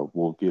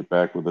 We'll get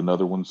back with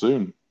another one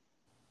soon.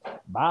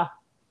 Bye.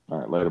 All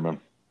right, later, man.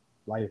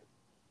 Later.